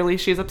leave. Clearly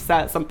she's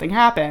upset. Something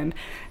happened.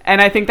 And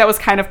I think that was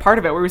kind of part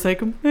of it where he was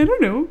like, I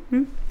don't know.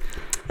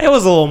 it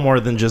was a little more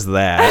than just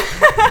that,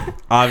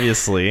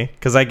 obviously,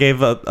 because I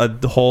gave a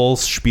whole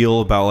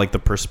spiel about like the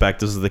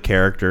perspectives of the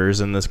characters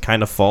and this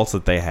kind of faults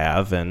that they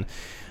have, and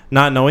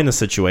not knowing the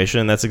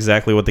situation. That's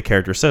exactly what the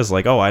character says.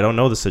 Like, oh, I don't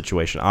know the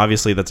situation.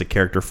 Obviously, that's a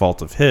character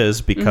fault of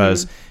his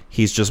because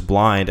he's just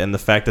blind, and the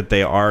fact that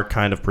they are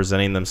kind of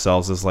presenting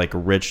themselves as like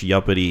rich,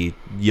 yuppity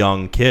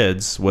young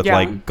kids with Yeah.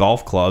 like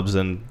golf clubs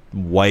and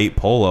white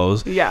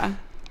polos. Yeah.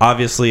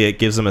 Obviously, it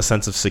gives them a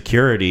sense of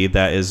security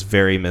that is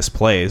very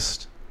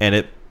misplaced, and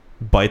it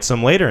bites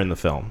them later in the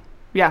film.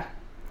 Yeah.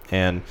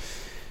 And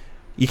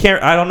you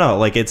can't, I don't know,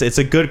 like it's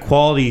a good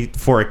quality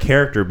for a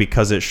character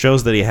because it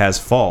shows that he has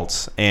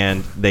faults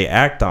and they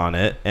act on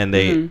it and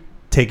they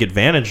take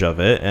advantage of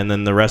it, and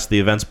then the rest of the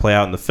events play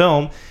out in the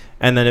film,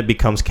 and then it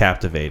becomes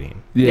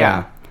captivating.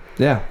 yeah.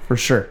 Yeah, for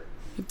sure.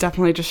 It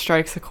definitely just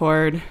strikes a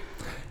chord.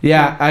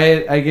 Yeah,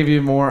 I give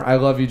you more. I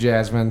love you,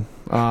 Jasmine.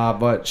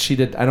 But she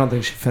did. I don't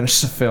think she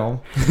finished the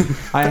film.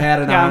 I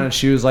had it Yeah. on, and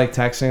she was like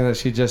texting that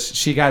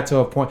she got to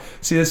a point.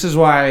 See, this is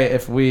why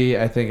if we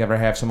I think ever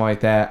have something like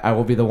that, I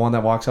will be the one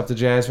that walks up to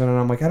Jasmine, and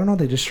I'm like, I don't know,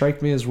 they just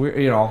strike me as weird,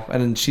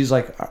 And then she's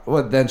like,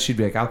 well, then she'd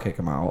be like, I'll kick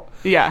him out.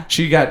 Yeah.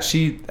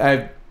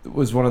 I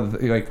was one of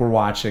the like we're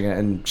watching it,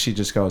 and she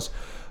just goes,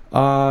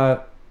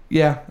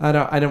 yeah,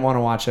 I didn't want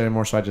to watch it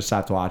anymore, so I just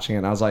stopped watching it.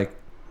 And I was like,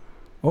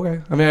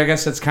 okay. I mean, I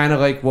guess it's kind of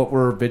like what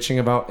we're bitching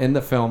about in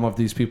the film of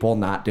these people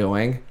not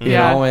doing, you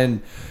Yeah. know,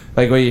 and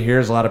like what you hear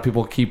is a lot of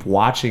people keep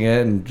watching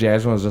it, and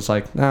Jasmine was just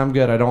like, nah, I'm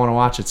good. I don't want to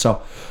watch it.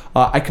 So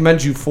I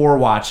commend you for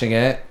watching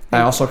it.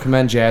 I also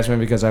commend Jasmine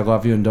because I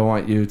love you and don't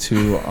want you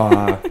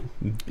to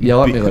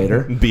yell at me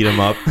later. Beat him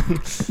up.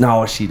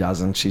 No, she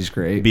doesn't. She's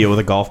great. Beat it with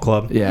a golf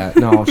club. Yeah,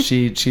 no,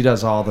 she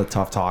does all the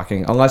tough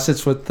talking, unless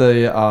it's with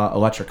the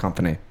electric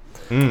company.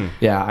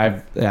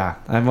 Yeah,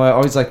 I'm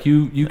always like,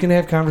 you can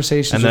have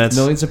conversations with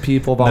millions of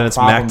people about then it's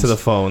problems. Mac to the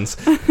phones.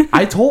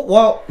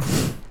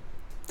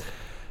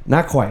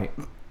 Not quite.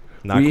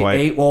 Not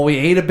quite. We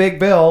ate a big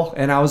bill,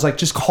 and I was like,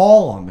 just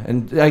call them.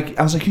 And like,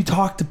 I was like, you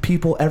talk to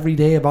people every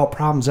day about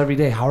problems every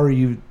day. How are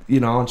you?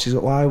 And she's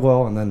like, well, I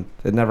will. And then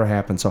it never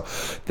happened. So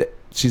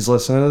she's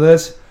listening to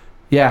this.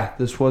 Yeah,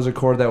 this was a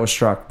chord that was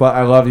struck. But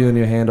I love you, and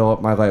you handle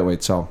my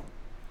lightweight. So.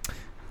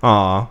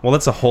 Aw, well,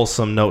 that's a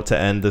wholesome note to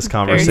end this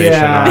conversation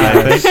Yeah. on,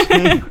 I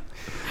think.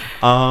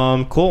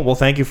 Cool. Well,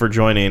 thank you for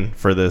joining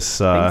for this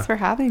Thanks for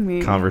having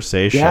me.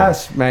 conversation.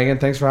 Yes, Megan,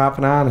 thanks for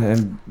hopping on,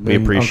 and We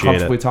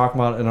appreciate it. We talking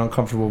about an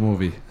uncomfortable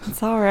movie.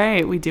 It's all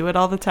right. We do it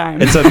all the time.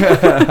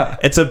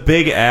 It's a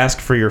big ask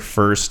for your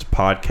first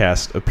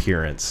podcast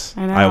appearance,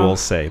 I know. I will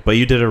say. But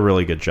you did a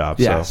really good job.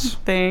 Yes.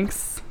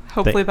 Thanks.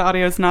 Hopefully the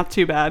audio is not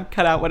too bad.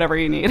 Cut out whatever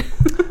you need.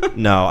 So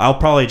no, I'll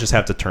probably just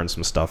have to turn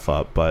some stuff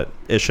up, but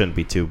it shouldn't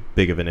be too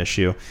big of an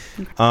issue.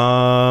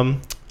 All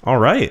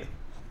right.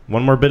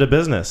 One more bit of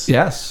business.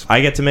 Yes.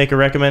 I get to make a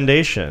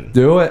recommendation.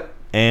 Do it.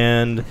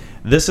 And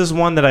this is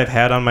one that I've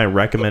had on my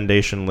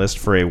recommendation list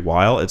for a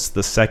while. It's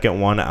the second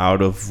one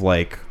out of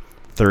like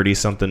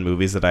 30-something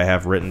movies that I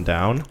have written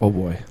down. Oh,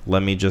 boy.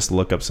 Let me just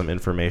look up some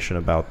information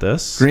about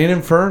this. Green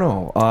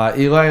Inferno.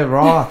 Eli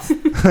Roth.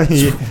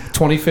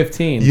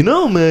 2015. You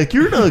know, Mac,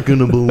 you're not going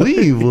to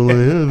believe what I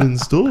have in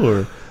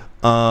store.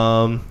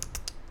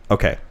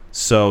 Okay,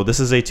 so this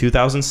is a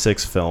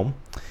 2006 film.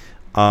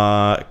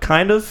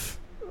 Kind of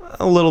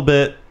a little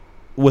bit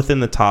within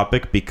the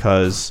topic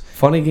because...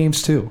 Funny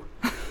Games 2.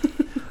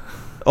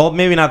 Well,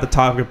 maybe not the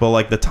topic, but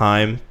like the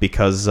time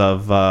because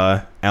of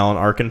Alan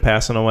Arkin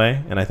passing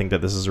away. And I think that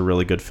this is a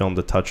really good film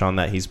to touch on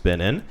that he's been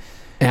in.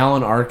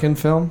 Alan Arkin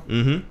film?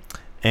 Mm-hmm.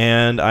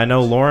 And I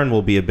know Lauren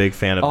will be a big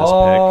fan of this pick.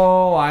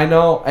 Oh, I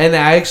know. And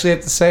I actually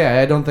have to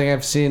say, I don't think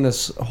I've seen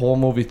this whole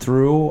movie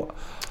through.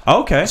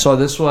 Okay. So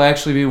this will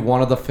actually be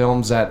one of the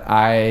films that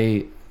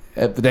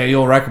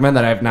you'll recommend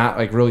that I've not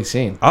like really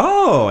seen.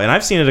 Oh, and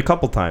I've seen it a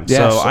couple times.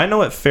 Yeah, so I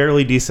know it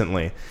fairly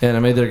decently. And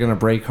I'm either going to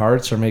break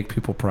hearts or make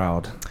people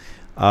proud.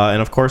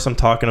 And of course, I'm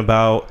talking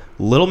about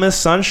Little Miss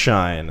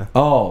Sunshine.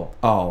 Oh.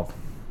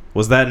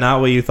 Was that not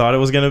what you thought it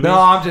was going to be? No,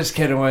 I'm just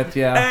kidding with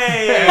you.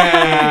 Hey!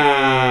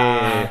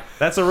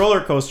 That's a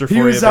roller coaster for He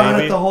you, was baby. on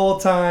it the whole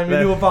time. He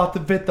knew about the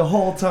bit the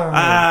whole time.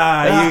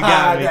 Ah, you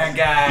got me. That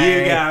guy.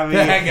 You got me.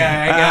 That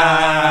guy.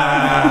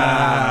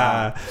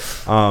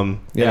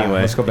 Yeah,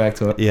 Anyway, let's go back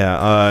to it.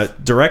 yeah.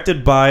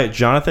 Directed by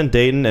Jonathan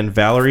Dayton and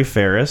Valerie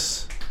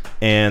Ferris,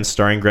 and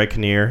starring Greg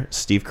Kinnear,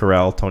 Steve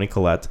Carell, Toni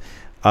Collette.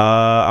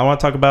 I want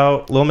to talk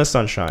about Little Miss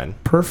Sunshine.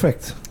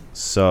 Perfect.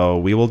 So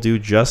we will do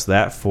just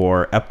that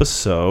for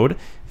episode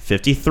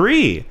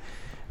 53.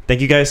 Thank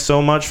you guys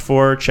so much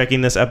for checking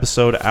this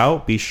episode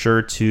out. Be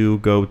sure to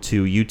go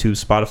to YouTube,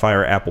 Spotify,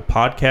 or Apple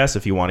Podcasts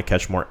if you want to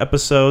catch more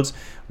episodes.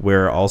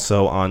 We're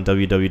also on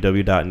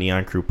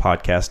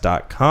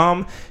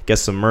www.neoncrewpodcast.com. Get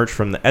some merch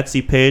from the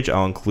Etsy page.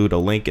 I'll include a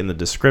link in the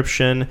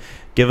description.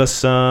 Give us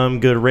some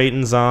good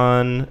ratings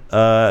on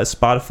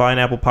Spotify and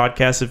Apple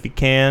Podcasts if you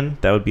can.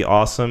 That would be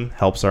awesome.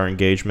 Helps our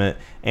engagement.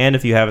 And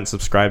if you haven't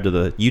subscribed to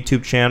the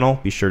YouTube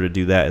channel, be sure to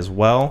do that as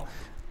well.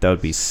 That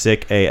would be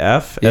sick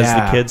AF, as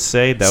the kids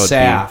say. That would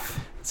Saf.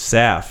 be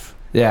SAF.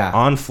 Yeah.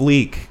 On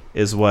fleek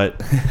is what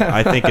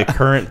I think a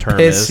current term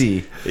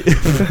Pissy.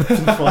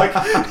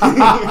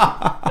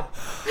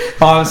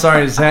 Oh, I'm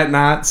sorry. Is that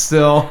not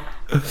still?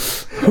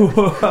 is.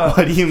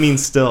 What do you mean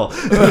still?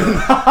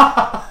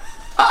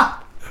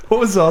 What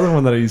was the other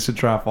one that I used to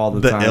drop all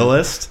the time? The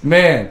illest?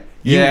 Man.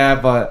 Yeah,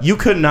 but You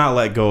could not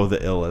let go of the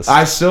illest.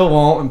 I still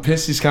won't, and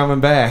Pissy's coming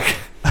back.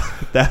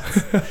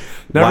 That's,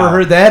 Never wow.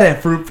 heard that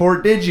at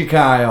Fruitport, did you,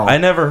 Kyle? I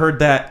never heard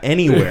that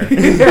anywhere.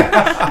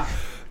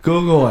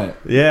 Google it.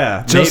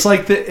 Yeah. Just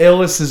like the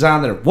illest is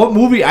on there. What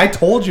movie? I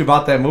told you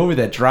about that movie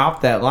that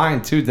dropped that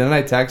line, too. Didn't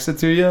I text it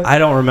to you? I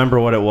don't remember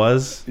what it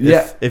was.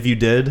 Yeah. If you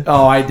did.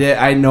 Oh, I did.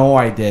 I know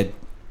I did.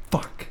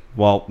 Fuck.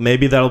 Well,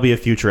 maybe that'll be a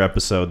future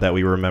episode that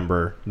we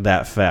remember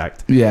that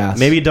fact. Yeah.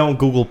 Maybe don't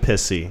Google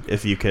pissy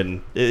if you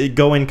can.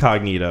 Go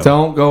incognito.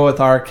 Don't go with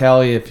R.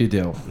 Kelly if you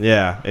do.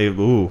 Yeah.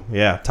 Ooh.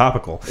 Yeah.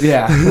 Topical.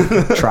 Yeah.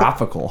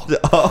 Tropical.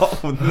 Oh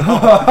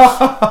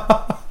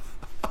no.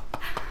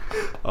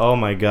 Oh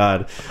my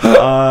God.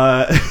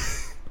 I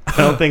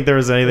don't think there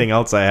was anything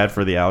else I had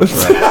for the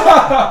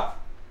outro.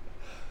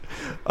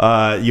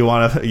 You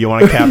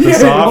wanna cap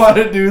this You off? want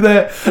to do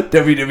that?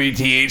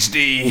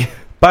 WWTHD.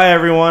 Bye,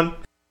 everyone.